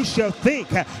 You shall think.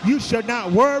 You shall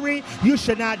not worry. You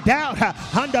shall not doubt.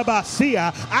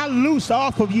 I loose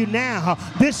off of you now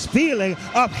this feeling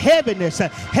of heaviness.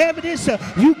 Heaviness,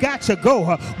 you got to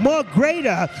go. More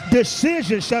greater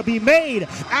decisions shall be made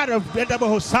out of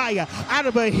Hosea, out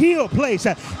of a healed place.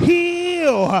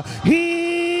 Heal.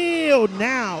 Heal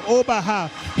now, Obaha.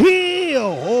 Heal,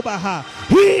 Obaha.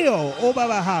 Heal,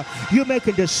 Obaha. You're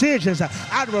making decisions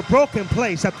out of a broken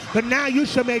place, but now you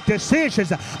should make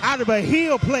decisions out of a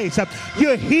healed place.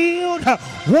 You're healed,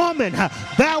 woman.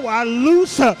 Thou art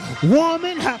loose,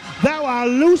 woman. Thou art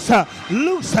loose,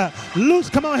 loose, loose.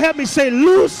 Come on, help me say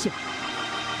loose,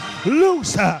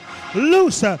 loose,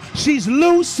 loose. She's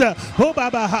loose.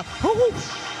 Obaha.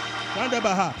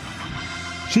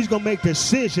 She's going to make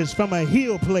decisions from a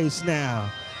healed place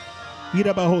now.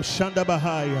 Yirabaho Shanda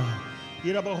Bahaya.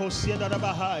 Yirabaho Sienda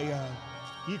Bahaya.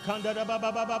 Yikanda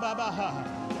Bababaha.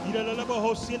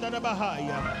 Yirabaho Sienda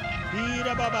Bahaya.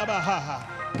 Yirababaha.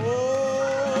 Oh,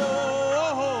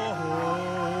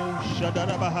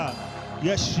 Shada Baha.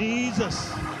 Yes,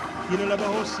 Jesus.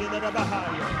 Yirabaho Sienda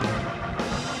Bahaya.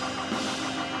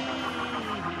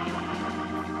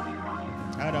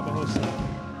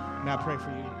 Now I pray for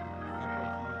you.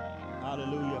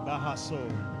 Hallelujah. Bahaso.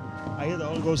 I hear the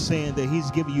Holy Ghost saying that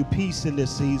he's giving you peace in this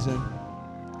season.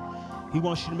 He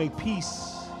wants you to make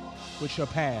peace with your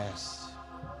past.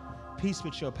 Peace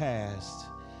with your past.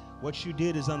 What you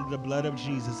did is under the blood of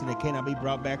Jesus and it cannot be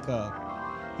brought back up.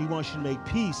 He wants you to make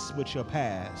peace with your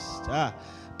past.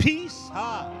 Peace.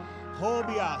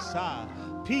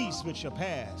 Peace with your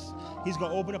past. He's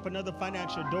going to open up another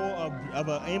financial door of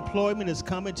employment is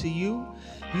coming to you.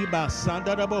 And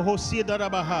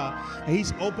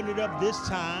he's opened it up this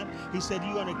time. He said,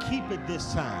 you're going to keep it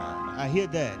this time. I hear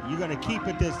that. You're going to keep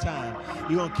it this time.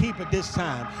 You're going to keep it this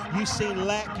time. You've seen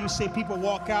lack. You've seen people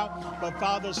walk out. But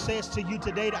Father says to you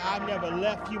today that I've never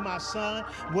left you, my son.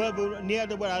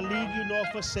 Neither will I leave you nor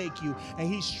forsake you.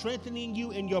 And he's strengthening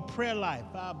you in your prayer life.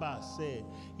 Abba said,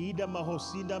 in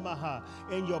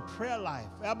your prayer life.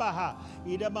 I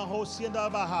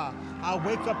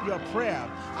wake up your prayer.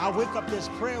 I wake up this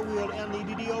prayer wheel. I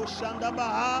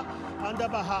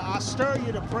stir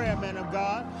you to prayer, man of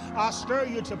God. I stir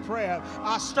you to prayer.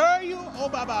 I stir you,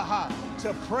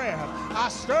 to prayer. I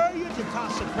stir you to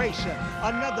consecration,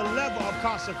 another level of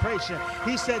consecration.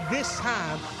 He said, this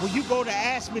time, when you go to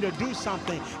ask me to do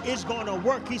something, it's going to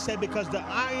work. He said, because the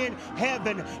iron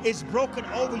heaven is broken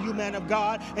over you, man of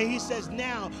God. And he says,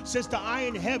 now, since the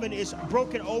iron heaven is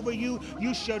broken over you,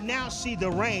 you shall now see the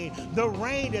rain. The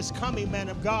rain is coming, man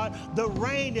of God. The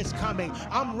rain is coming.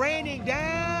 I'm raining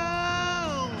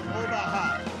down.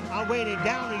 I'm raining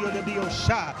down on you to be your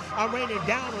shot. I'm raining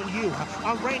down on you.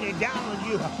 I'm raining down on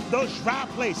you. Those dry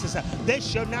places, they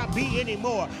shall not be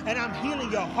anymore. And I'm healing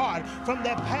your heart from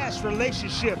that past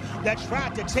relationship that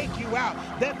tried to take you out.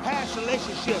 That past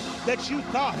relationship that you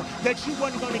thought that you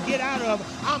weren't going to get out of.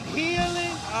 I'm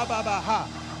healing.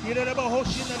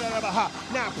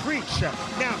 Now preach,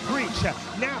 now preach,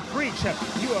 now preach.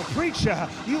 You a preacher,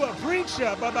 you a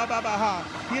preacher.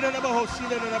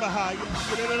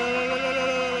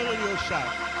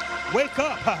 Wake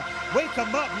up, wake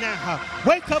them up now,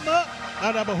 wake them up.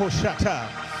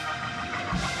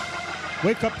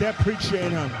 Wake up that preacher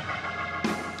in him.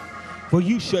 For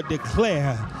you should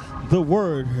declare the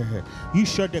word. You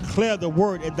shall declare the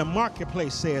word in the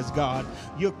marketplace, says God.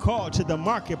 You're called to the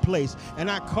marketplace,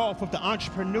 and I call for the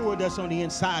entrepreneur that's on the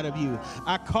inside of you.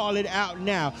 I call it out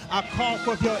now. I call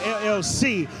for your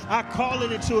LLC. I call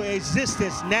it into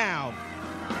existence now.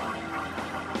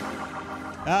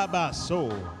 Abba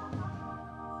soul.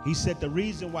 He said the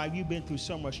reason why you've been through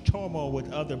so much turmoil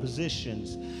with other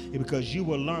positions is because you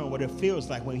will learn what it feels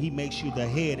like when he makes you the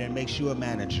head and makes you a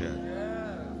manager.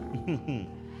 Yeah.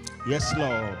 Yes,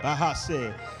 Lord. Baha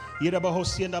said,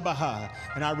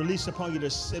 and I release upon you the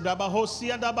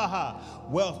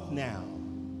wealth now,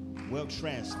 wealth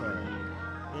transfer.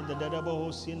 In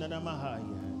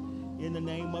the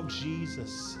name of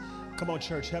Jesus. Come on,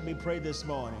 church, help me pray this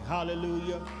morning.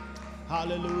 Hallelujah,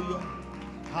 hallelujah,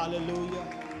 hallelujah,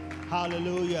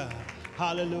 hallelujah,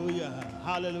 hallelujah,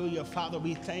 hallelujah. Father,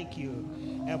 we thank you.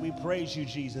 And we praise you,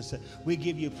 Jesus. We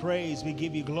give you praise, we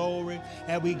give you glory,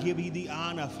 and we give you the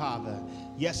honor, Father.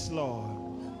 Yes, Lord.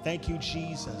 Thank you,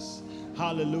 Jesus.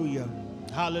 Hallelujah.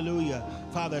 Hallelujah.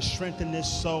 Father, strengthen this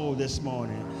soul this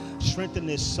morning. Strengthen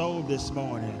this soul this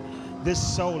morning. This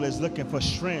soul is looking for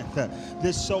strength.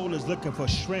 This soul is looking for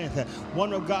strength.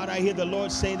 One of God, I hear the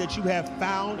Lord saying that you have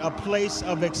found a place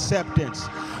of acceptance.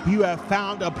 You have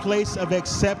found a place of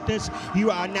acceptance. You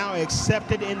are now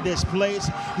accepted in this place.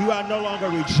 You are no longer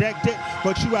rejected,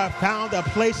 but you have found a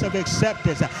place of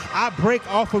acceptance. I break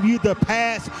off of you the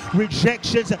past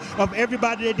rejections of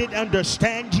everybody that didn't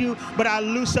understand you, but I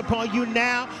loose upon you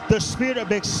now the spirit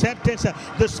of acceptance,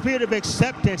 the spirit of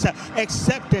acceptance,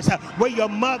 acceptance where your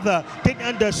mother didn't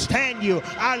understand you.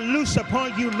 I loose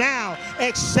upon you now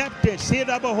acceptance.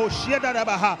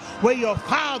 Where your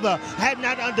father had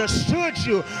not understood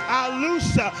you, I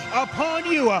loose upon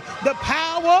you the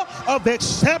power of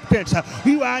acceptance.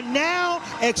 You are now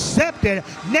accepted.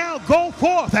 Now go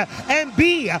forth and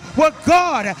be what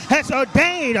God has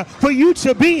ordained for you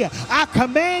to be. I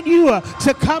command you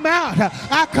to come out.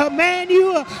 I command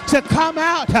you to come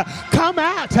out. Come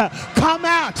out. Come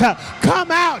out.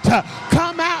 Come out.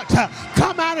 Come out.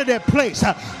 Come out of that place.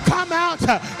 Come out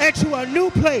into a new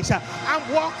place.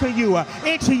 I'm walking you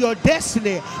into your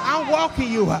destiny. I'm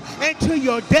walking you into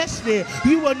your destiny.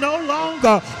 You will no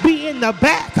longer be in the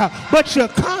back, but you're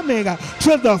coming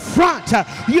to the front.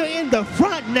 You're in the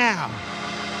front now.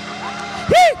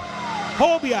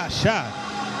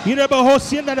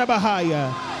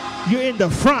 You're in the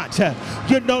front.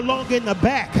 You're no longer in the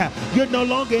back. You're no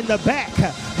longer in the back.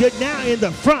 You're now in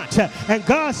the front. And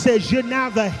God says you're now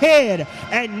the head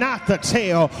and not the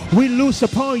tail. We loose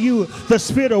upon you the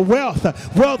spirit of wealth,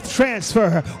 wealth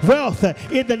transfer, wealth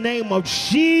in the name of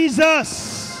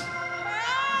Jesus.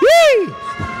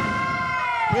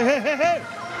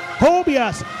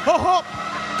 Hobias.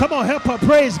 Come on, help her.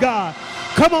 Praise God.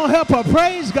 Come on, help her.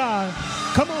 Praise God.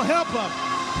 Come on, help her.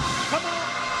 Come on.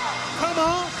 Come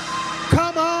on.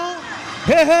 Come on.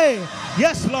 Hey, hey.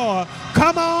 Yes, Lord.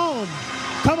 Come on.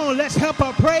 Come on. Let's help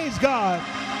her. Praise God.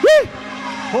 Woo.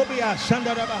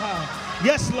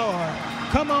 Yes, Lord.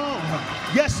 Come on.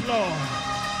 Yes, Lord.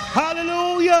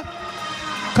 Hallelujah.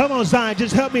 Come on, Zion.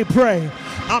 Just help me pray.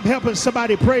 I'm helping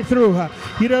somebody pray through her.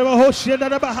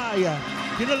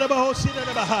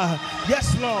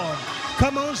 Yes, Lord.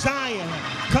 Come on, Zion.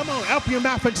 Come on, open your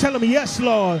mouth and tell him yes,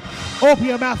 Lord. Open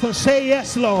your mouth and say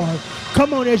yes, Lord.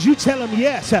 Come on, as you tell him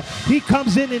yes, he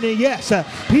comes in and a yes.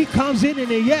 He comes in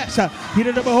and a yes.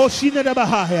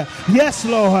 Yes,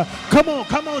 Lord. Come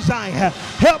on, Zion.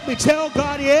 Help me tell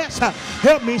God yes.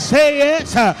 Help me say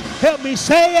yes. Help me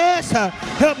say yes.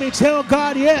 Help me tell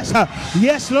God yes.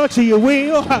 Yes, Lord, to your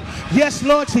will. Yes,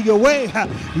 Lord, to your way.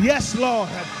 Yes, Lord.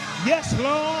 Yes,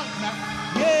 Lord.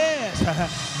 Yes,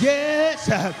 yes,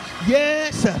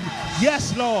 yes,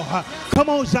 yes, Lord. Come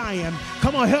on, Zion.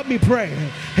 Come on, help me pray.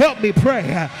 Help me pray.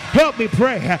 Help me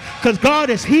pray. Because God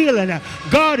is healing.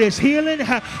 God is healing.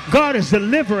 God is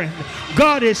delivering.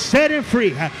 God is setting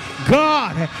free.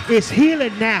 God is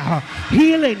healing now.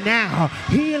 Healing now.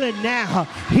 Healing now.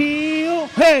 Heal.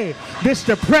 Hey, this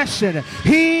depression.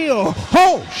 Heal.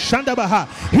 Oh, Shandabaha.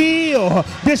 Heal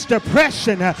this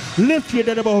depression. Lift you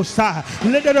to the Messiah.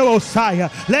 Let the Messiah.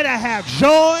 Let her have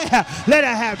joy. Let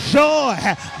her have joy.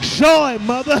 Joy,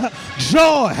 mother.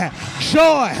 Joy.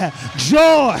 Joy.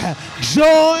 Joy.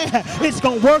 Joy. It's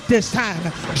going to work this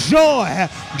time. Joy.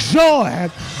 Joy.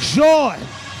 Joy.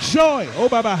 Joy. Oh,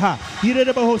 Baba.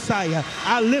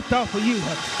 I lift off of you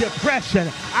depression.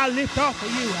 I lift off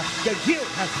of you the guilt.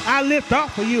 I lift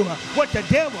off of you what the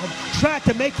devil tried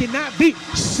to make you not be.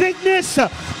 Sickness,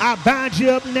 I bind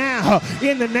you up now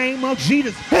in the name of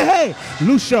Jesus. Hey,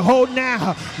 loose your hold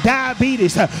now.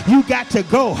 Diabetes, you got to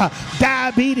go.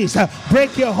 Diabetes,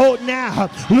 break your hold now.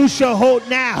 Loose your hold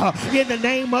now in the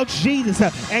name of Jesus.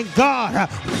 And God,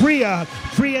 free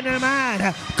in the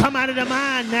mind. Come out of the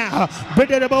mind now.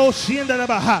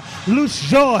 Loose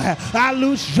joy. I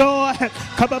lose joy.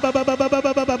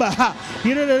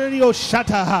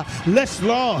 Let's,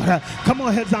 Lord. Come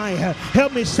on, Zion.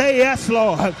 Help me say yes,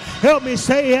 Lord. Help me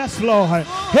say yes, Lord.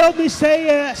 Help me say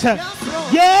yes.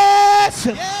 Yes.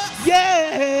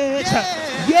 Yes.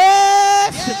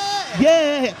 Yes.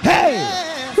 Yes. Hey.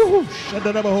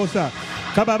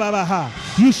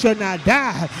 You shall not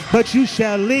die, but you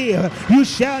shall live. You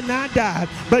shall not die,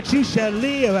 but you shall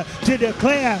live to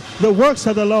declare the works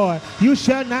of the Lord. You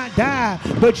shall not die,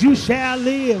 but you shall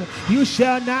live. You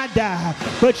shall not die,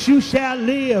 but you shall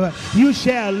live. You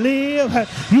shall live.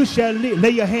 You shall live.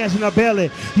 Lay your hands on the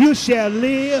belly. You shall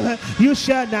live. You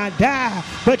shall not die,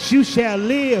 but you shall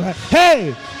live.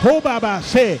 Hey, oh Baba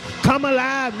said, come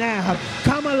alive now.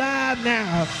 Come alive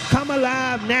now. Come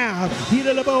alive now.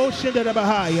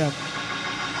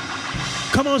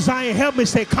 Come on, Zion, help me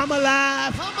say, come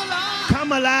alive.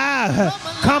 Come alive.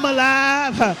 Come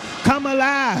alive. Come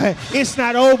alive. It's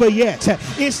not over yet.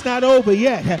 It's not over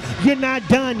yet. You're not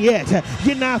done yet.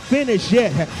 You're not finished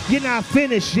yet. You're not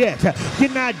finished yet. You're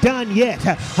not done yet.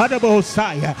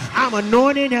 I'm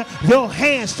anointing your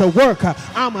hands to work.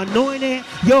 I'm anointing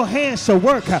your hands to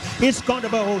work. It's going to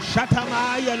be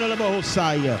Shatamaya.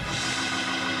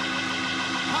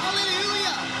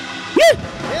 Hallelujah.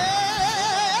 Yes.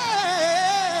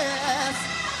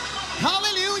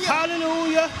 Hallelujah.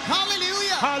 Hallelujah.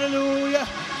 Hallelujah. Hallelujah.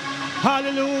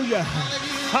 Hallelujah.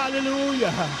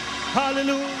 Hallelujah.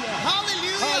 Hallelujah.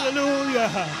 Hallelujah. Hallelujah.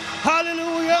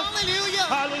 Hallelujah. Hallelujah.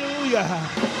 Hallelujah.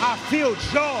 I feel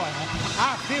joy.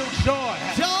 I feel joy.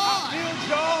 Joy. I feel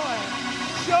joy.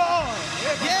 Joy.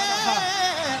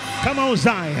 Yeah. Come on,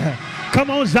 Zion. Come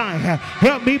on, Zion.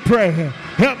 Help me pray.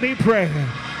 Help me pray.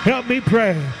 Help me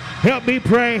pray. Help me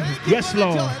pray. Thank you Yes, for the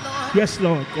Lord. joy, Lord. Yes,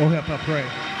 Lord. Go help her pray.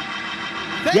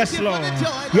 Thank Yes, you Lord. for the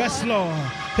joy, Lord. Yes, Lord.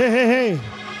 Hey, hey, hey.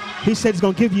 He said he's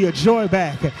going to give you your joy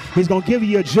back. He's going to give you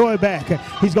your joy back.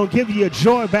 He's going to give you your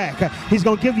joy back. He's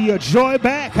going to give you your joy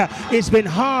back. It's been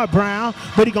hard, Brown,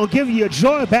 but he's going to give you your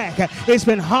joy back. It's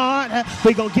been hard, but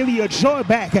he's going to give you your joy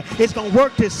back. It's going to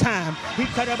work this time.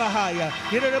 It's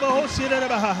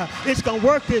going to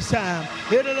work this time.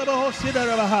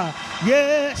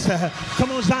 Yes.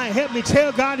 Come on, Zion. Help me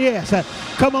tell God yes.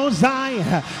 Come on,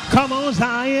 Zion. Come on,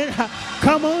 Zion.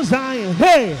 Come on, Zion.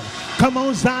 Hey. Come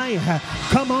on, Zion.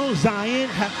 Come on, Zion.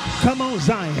 Come on,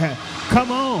 Zion.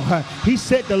 Come on. He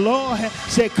said, the Lord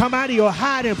said, come out of your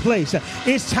hiding place.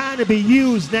 It's time to be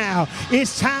used now.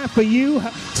 It's time for you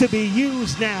to be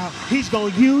used now. He's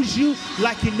going to use you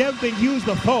like you've never been used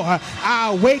before. I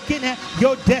awaken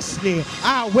your destiny.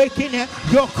 I awaken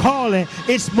your calling.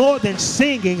 It's more than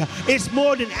singing. It's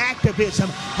more than activism.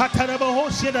 I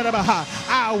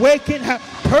awaken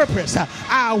purpose.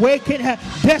 I awaken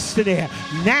destiny.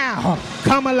 Now,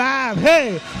 come alive.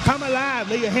 Hey, come alive.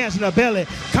 Lay your hands on the belly.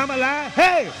 Come alive.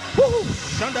 Hey, woo,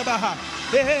 Shandabaha.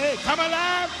 Hey, hey, hey, come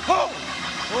alive. Oh,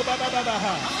 oh, ba, ba, ba, ba,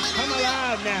 ha. Come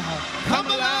alive now. Come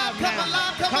alive now.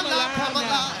 Come alive. Come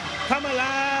alive. Come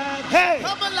alive. Hey.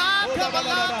 Come alive. Oh, Come ba, ba, ba,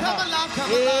 ba, alive. ba, Come ha. alive.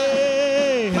 Come alive.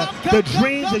 Hey. Come, The come,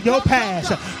 dreams come, of your come, past.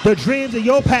 come. The dreams of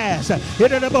your past.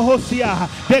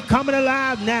 They're coming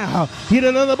alive now.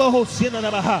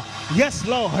 Yes,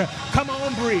 Lord. Come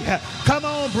on, Bree. Come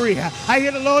on, Bree. I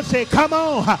hear the Lord say, come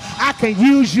on. I can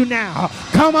use you now.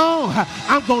 Come on.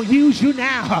 I'm going to use you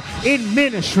now in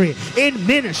ministry. In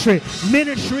ministry.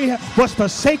 Ministry was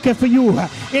forsaken for you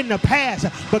in the past.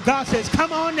 But God says,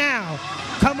 come on now.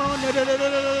 Come on. Hey,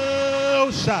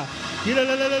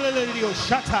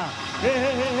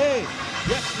 hey, hey, hey.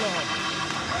 Yes, Lord.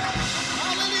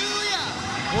 Hallelujah.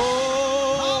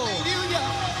 Oh. Hallelujah.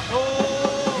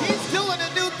 Oh. He's doing a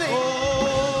new thing.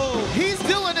 Oh. He's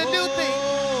doing a new thing.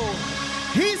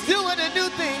 He's doing a new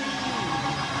thing.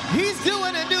 He's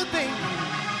doing a new thing.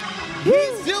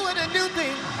 He's doing a new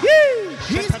thing.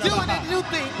 He's doing a new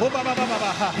thing.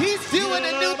 He's doing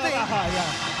a new thing.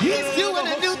 He's doing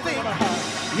a new thing.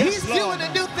 He's doing a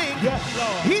new thing. Yes,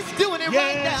 Lord. He's doing it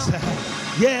right now.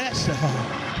 Yes. Yes.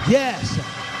 Yes.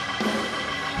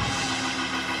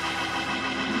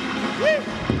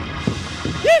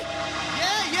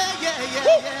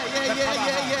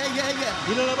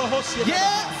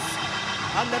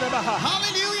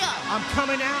 Hallelujah. I'm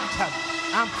coming out.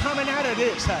 I'm coming out of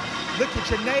this. Look at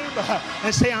your neighbor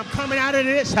and say, I'm coming out of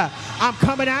this. I'm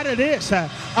coming out of this.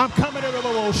 I'm coming out of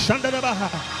this.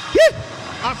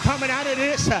 I'm coming out of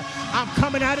this. I'm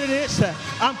coming out of this.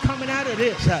 I'm coming out of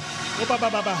this.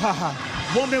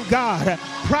 Woman of God,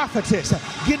 prophetess,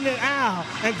 getting an owl.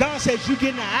 And God says, you're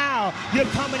getting an owl. You're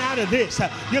coming out of this.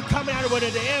 You're coming out of what the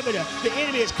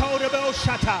enemy is called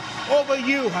over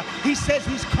you. He says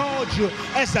he's called you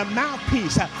as a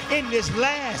mouthpiece in this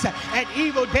last and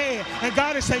evil day. And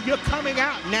God is saying, you're coming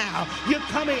out now. You're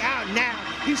coming out now.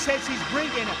 He says he's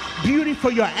bringing beauty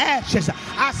for your ashes.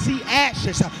 I see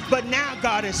ashes, but now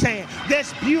God is saying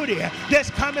there's beauty that's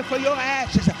coming for your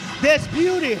ashes. There's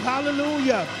beauty.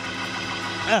 Hallelujah.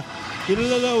 And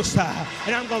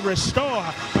I'm going to restore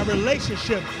a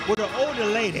relationship with an older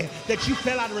lady that you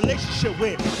fell out of relationship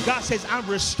with. God says, I'm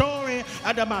restoring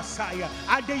the Messiah.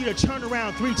 I dare you to turn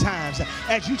around 3 times.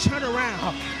 As you turn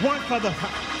around, 1 for the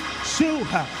 2,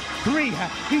 3.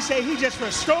 He said he just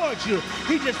restored you.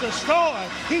 He just restored.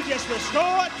 He just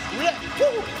restored.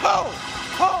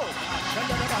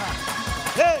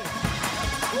 Hey.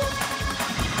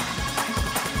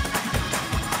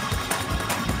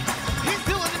 He's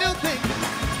doing a new thing.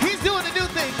 He's doing a new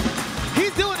thing.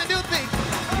 He's doing a new thing.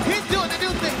 He's doing a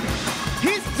new thing.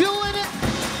 He's doing it.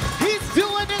 He's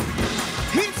doing it.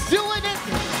 He's doing it.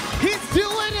 He's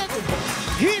doing it.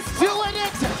 He's doing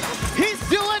it. He's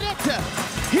doing it.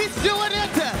 He's doing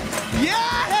it.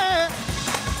 Yeah.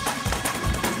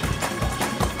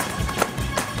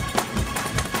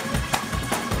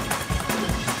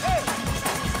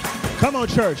 Come on,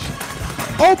 church.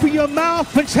 Open your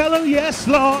mouth and tell him, yes,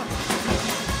 Lord.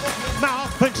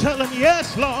 Mouth and tell him,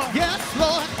 yes, Lord. Yes,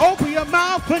 Lord. Open your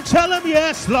mouth and tell him,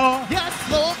 yes, Lord. Yes,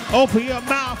 Lord. Open your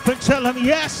mouth and tell him,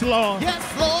 yes, Lord. Yes,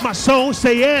 Lord. My soul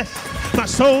say yes. My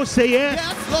soul say yes.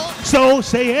 Yes, Lord. Soul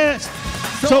say yes.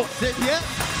 Soul says yes.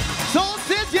 Soul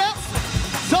says yes.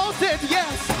 said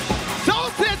yes. Soul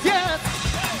said yes.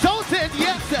 Soul said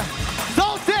yes.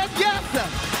 Soul said yes.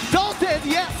 Soul said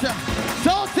yes.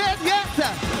 Soul said yes.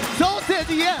 Soul said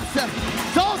yes.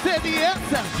 Soul said yes.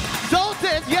 Soul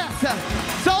said yes.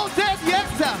 Soul said yes.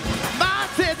 Mind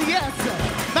said yes.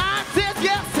 Mind said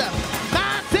yes.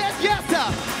 Mind said yes.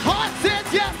 Heart said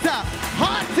yes.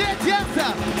 Heart said yes.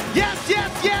 Yes,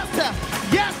 yes, yes.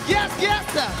 Yes, yes, yes.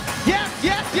 Yes,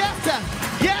 yes, yes.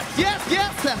 Yes, yes,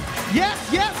 yes. Yes,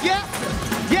 yes, yes.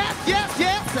 Yes, yes,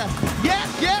 yes. Yes,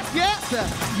 yes, yes.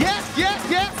 Yes, yes,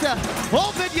 yes.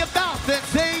 Open your mouth and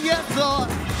say yes, Lord.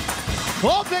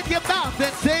 Open your mouth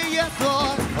and say yes,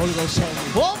 Lord. Holy Ghost told me.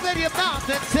 Open your mouth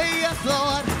and say yes,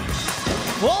 Lord.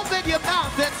 Open your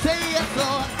mouth and say yes,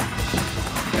 Lord.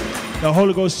 The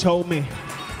Holy Ghost told me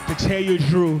to tell you,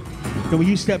 Drew, that when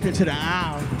you stepped into the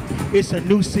aisle, it's a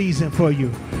new season for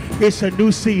you. It's a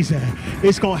new season.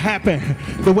 It's going to happen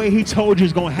the way he told you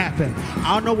it's going to happen.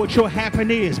 I don't know what your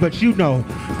happen is, but you know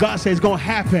God says it's going to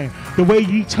happen the way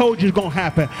he told you it's going to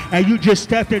happen. And you just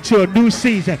stepped into a new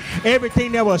season.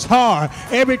 Everything that was hard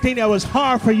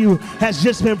for you has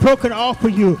just been broken off for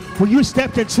you. When you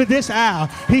stepped into this aisle,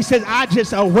 he says, I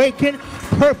just awakened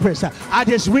purpose. I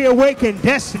just reawakened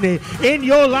destiny in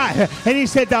your life. And he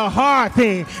said the hard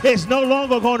thing is no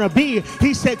longer going to be.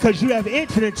 He said, because you have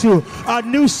entered into a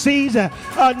new season.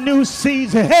 A new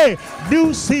season. Hey,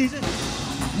 new season.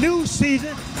 New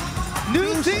season.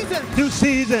 New season. New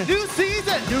season. New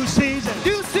season. New season.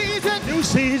 New season. New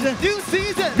season. New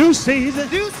season. New season.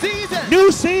 New season.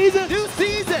 New season. New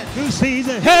season. New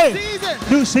season. Hey.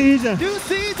 New season. New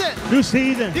season. New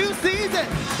season. New season.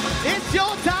 It's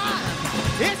your time.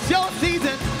 It's your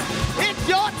season. It's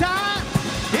your time.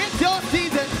 It's your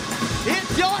season.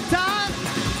 It's your time.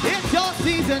 It's your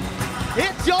season.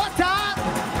 It's your time.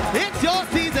 It's your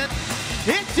season.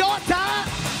 It's your time.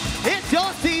 It's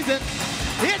your season.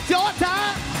 It's your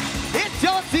time. It's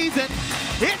your season.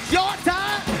 It's your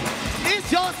time.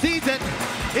 It's your season.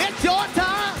 It's your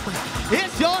time.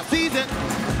 It's your season.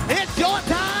 It's your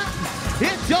time.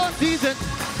 It's your season.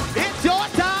 It's your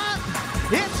time.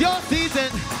 It's your season.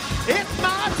 It's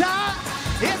my time.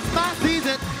 It's my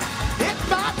season. It's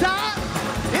my time.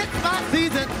 It's my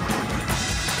season.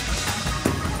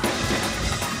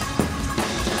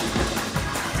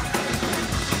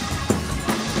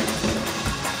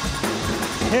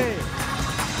 Hey.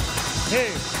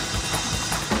 Hey.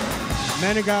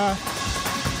 Man of God.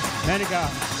 Man of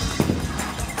God.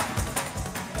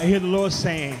 I hear the Lord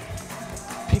saying,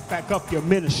 pick back up your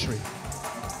ministry.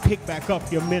 Pick back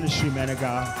up your ministry, man of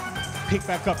God. Pick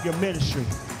back up your ministry.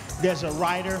 There's a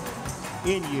writer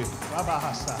in you.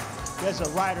 There's a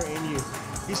writer in you.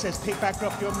 He says, pick back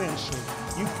up your ministry.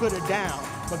 You put it down,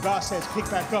 but God says, pick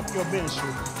back up your ministry.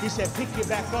 He said, pick it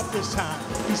back up this time.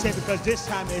 He said, because this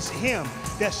time it's him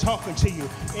that's talking to you.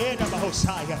 And I'm a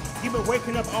Hosea. You've been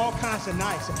waking up all kinds of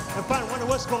nights and finally wondering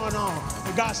what's going on.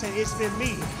 And God said, it's been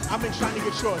me. I've been trying to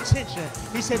get your attention.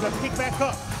 He said, but pick back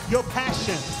up your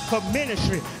passion for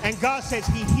ministry. And God says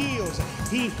he heals.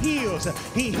 He heals.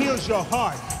 He heals your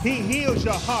heart. He heals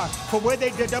your heart. For where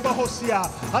they did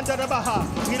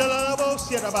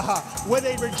where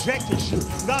they rejected you,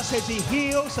 God says he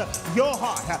heals your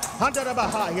heart.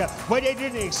 Where they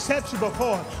didn't accept you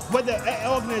before, where the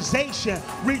organization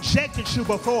rejected you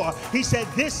before, he said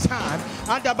this time,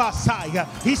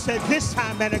 he said this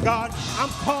time, man of God, I'm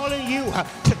calling you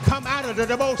to come out of the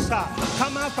Demosa,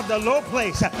 come out from the low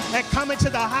place and come into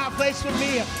the high place with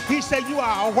me. He said you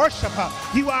are a worshiper,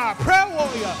 you are a prayer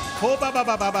warrior.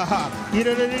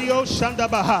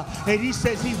 And he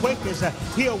says he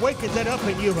awakens it up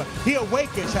in you. He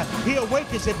awakens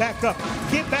it back up.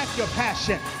 Get back your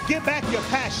passion. Get back your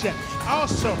passion.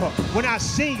 Also, when I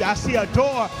see a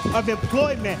door of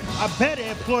employment, a better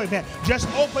employment, just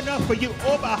open up for you.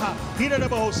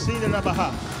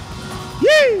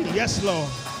 Yes, Lord.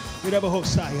 The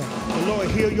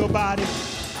Lord heal your body.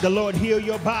 The Lord heal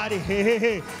your body. Hey, hey,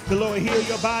 hey. The Lord heal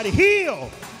your body. Heal.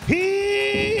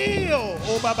 Heal.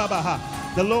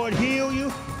 The Lord heal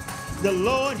you. The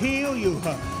Lord heal you.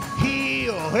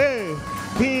 Heal. Hey.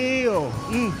 Heal.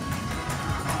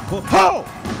 Oh.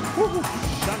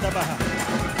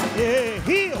 Yeah.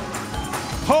 Heal.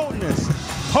 Wholeness.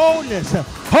 Wholeness.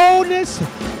 Wholeness.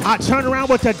 I turn around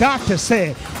what the doctor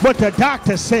said. What the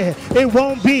doctor said. It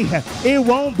won't be. It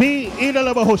won't be.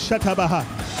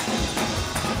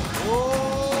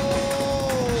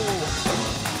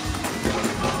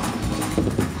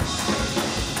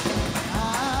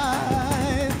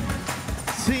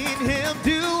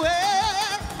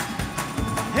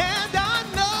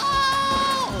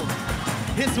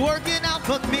 It's working out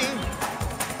for me.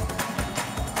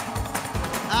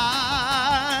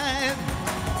 I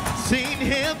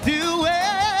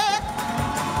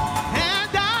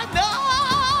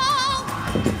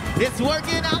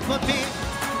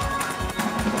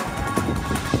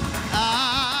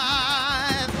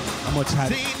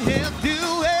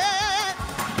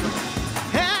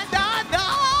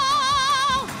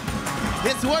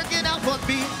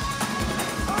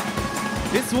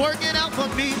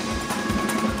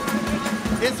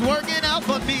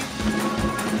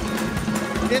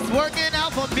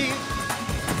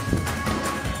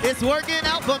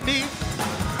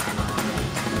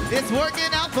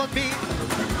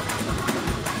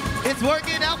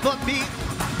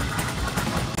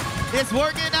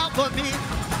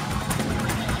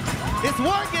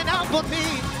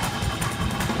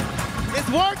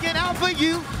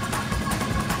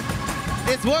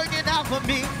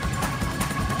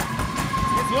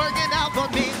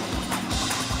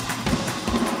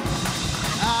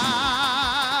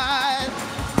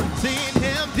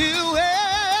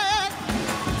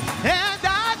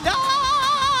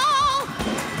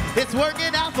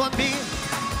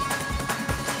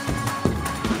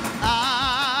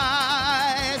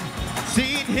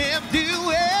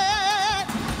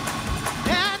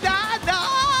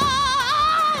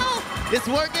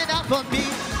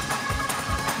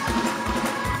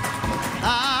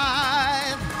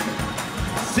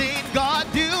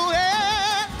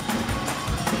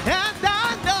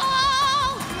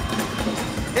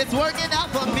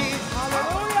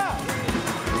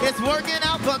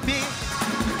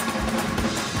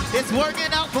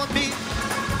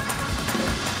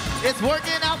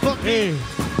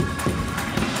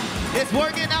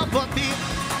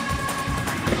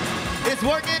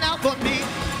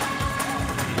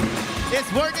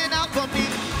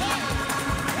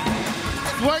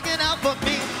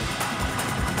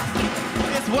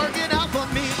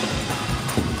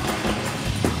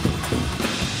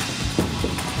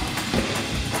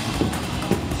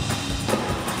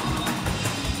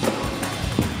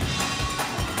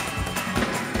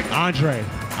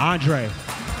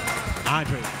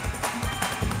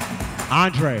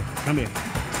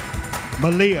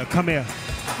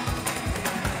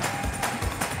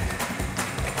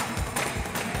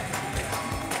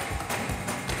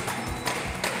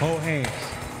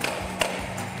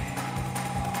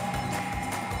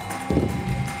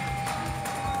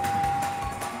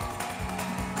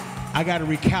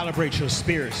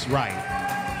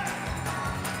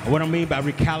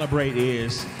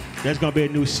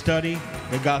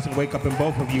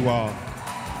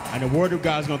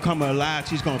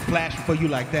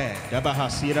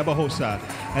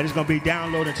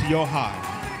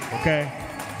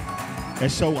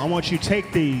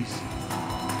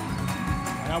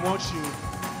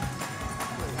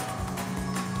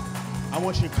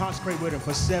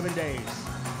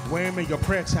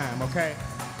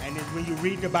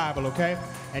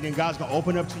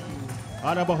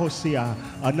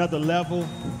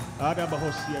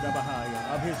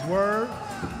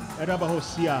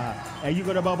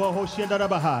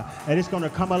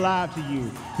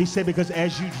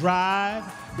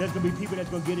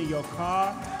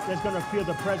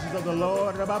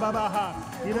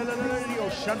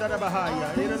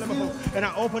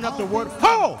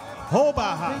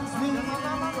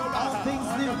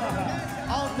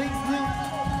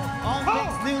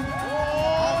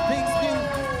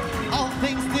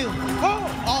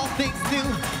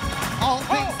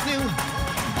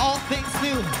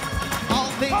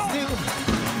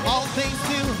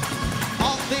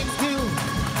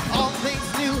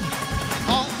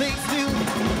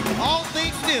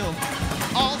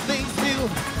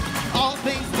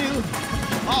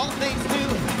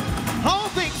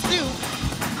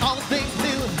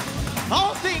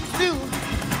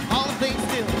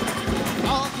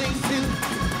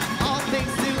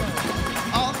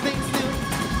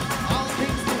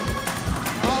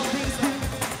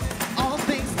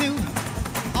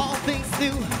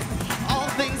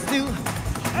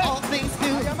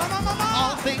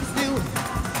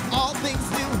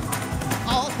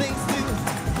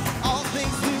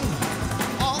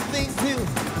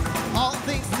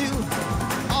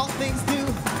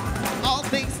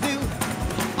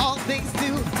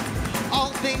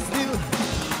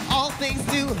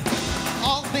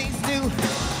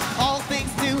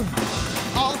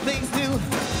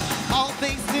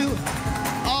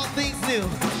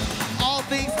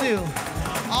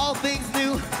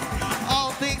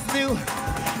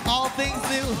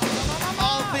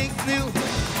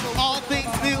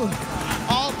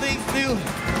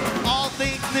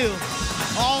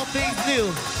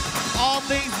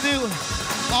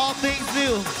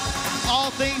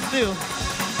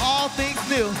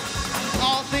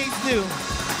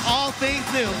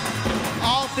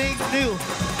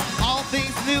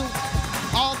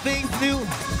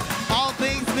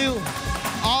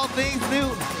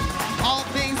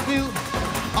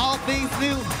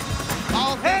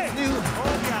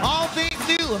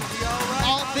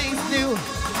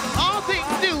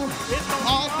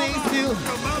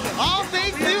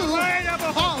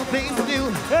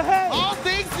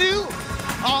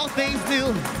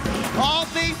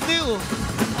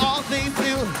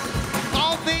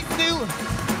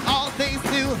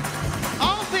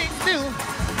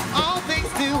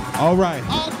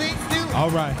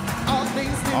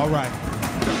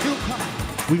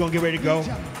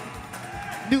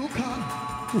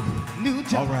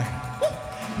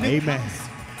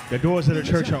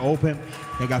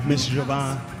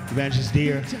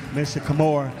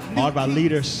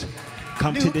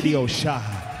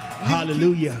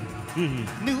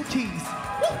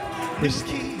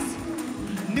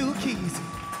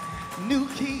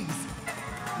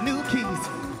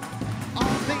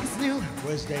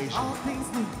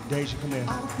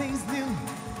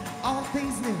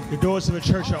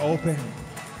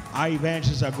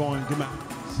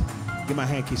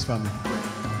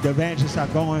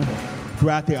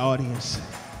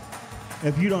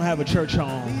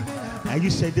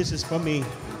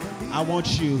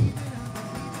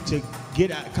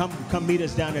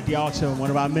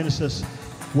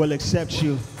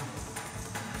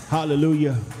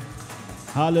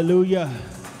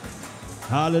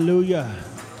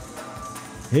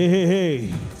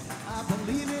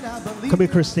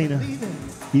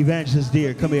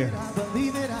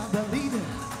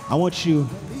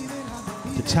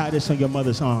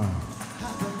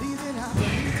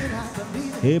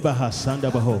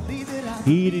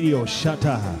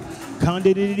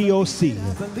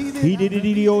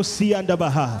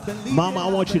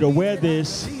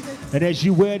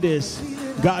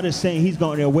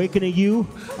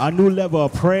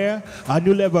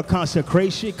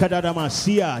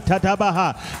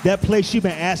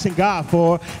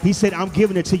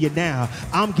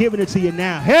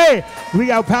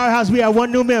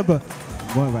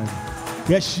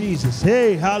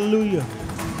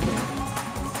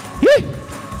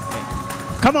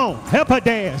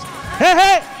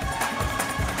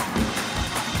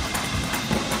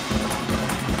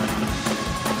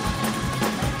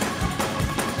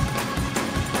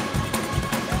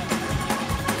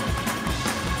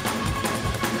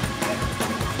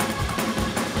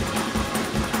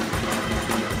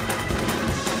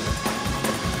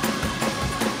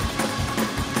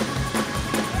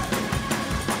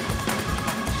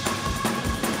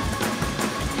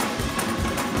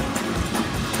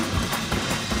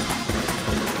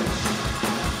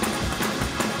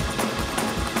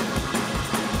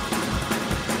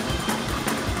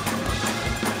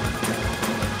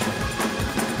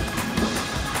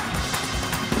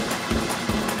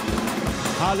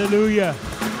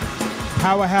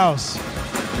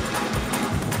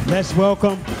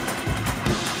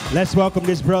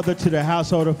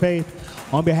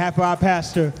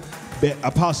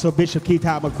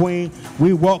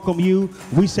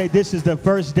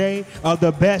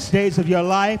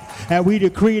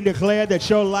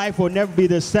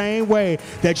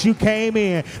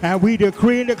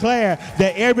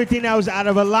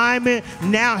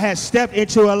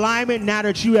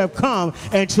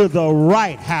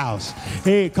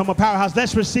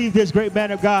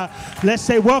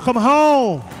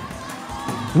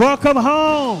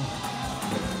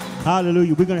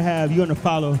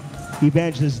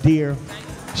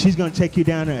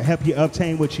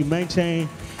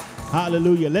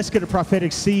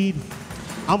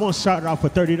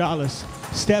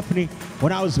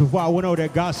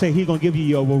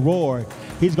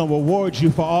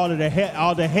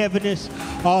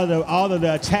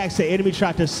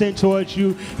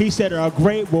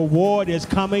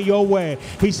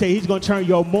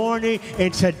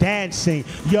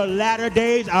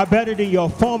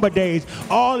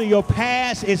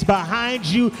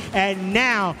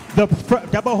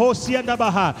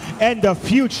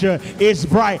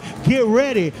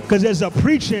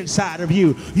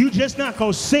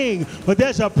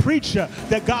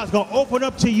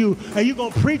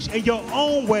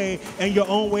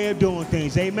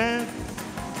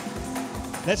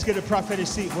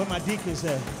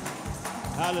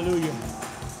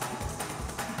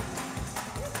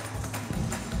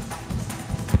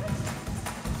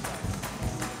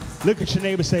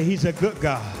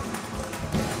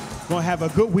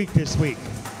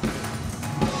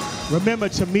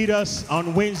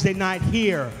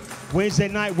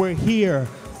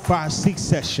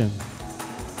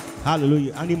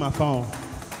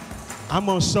I'm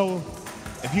going to sow,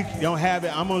 if you don't have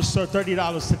it, I'm going to sow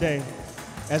 $30 today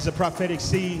as a prophetic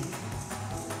seed.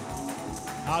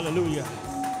 Hallelujah.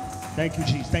 Thank you,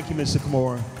 Jesus. Thank you, Mr.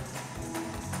 Kamora.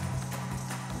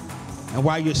 And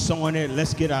while you're sowing it,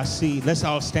 let's get our seed. Let's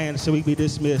all stand so we be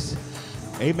dismissed.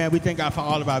 Amen. We thank God for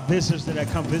all of our visitors that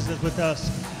come visit with us.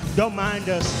 Don't mind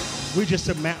us. We just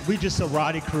a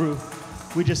rowdy crew.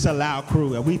 We just a loud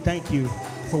crew. And we thank you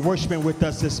for worshiping with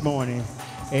us this morning.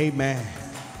 Amen.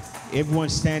 Everyone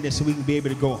standing so we can be able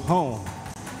to go home.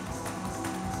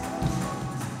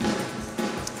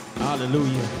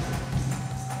 Hallelujah.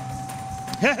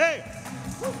 Hey, hey.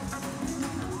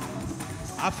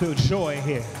 I feel joy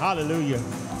here. Hallelujah.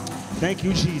 Thank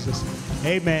you, Jesus.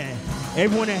 Amen.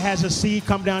 Everyone that has a seed,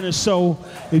 come down and sow.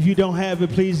 If you don't have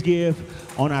it, please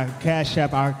give on our Cash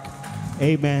App. Our,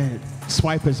 amen,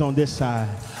 swipe is on this side.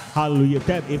 Hallelujah.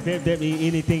 If there be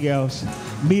anything else,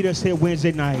 meet us here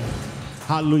Wednesday night.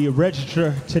 Hallelujah.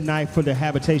 Register tonight for the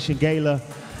Habitation Gala.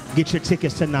 Get your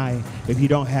tickets tonight if you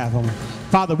don't have them.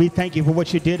 Father, we thank you for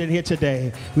what you did in here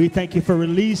today. We thank you for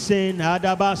releasing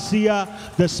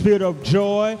Adabasia, the spirit of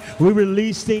joy.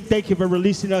 Thank you for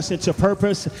releasing us into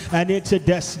purpose and into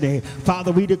destiny.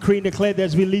 Father, we decree and declare that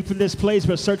as we leave from this place,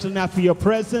 but certainly not for your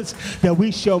presence, that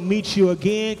we shall meet you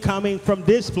again coming from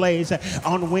this place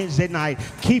on Wednesday night.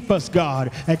 Keep us,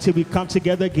 God, until we come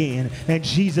together again. In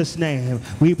Jesus' name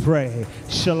we pray.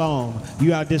 Shalom.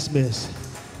 You are dismissed.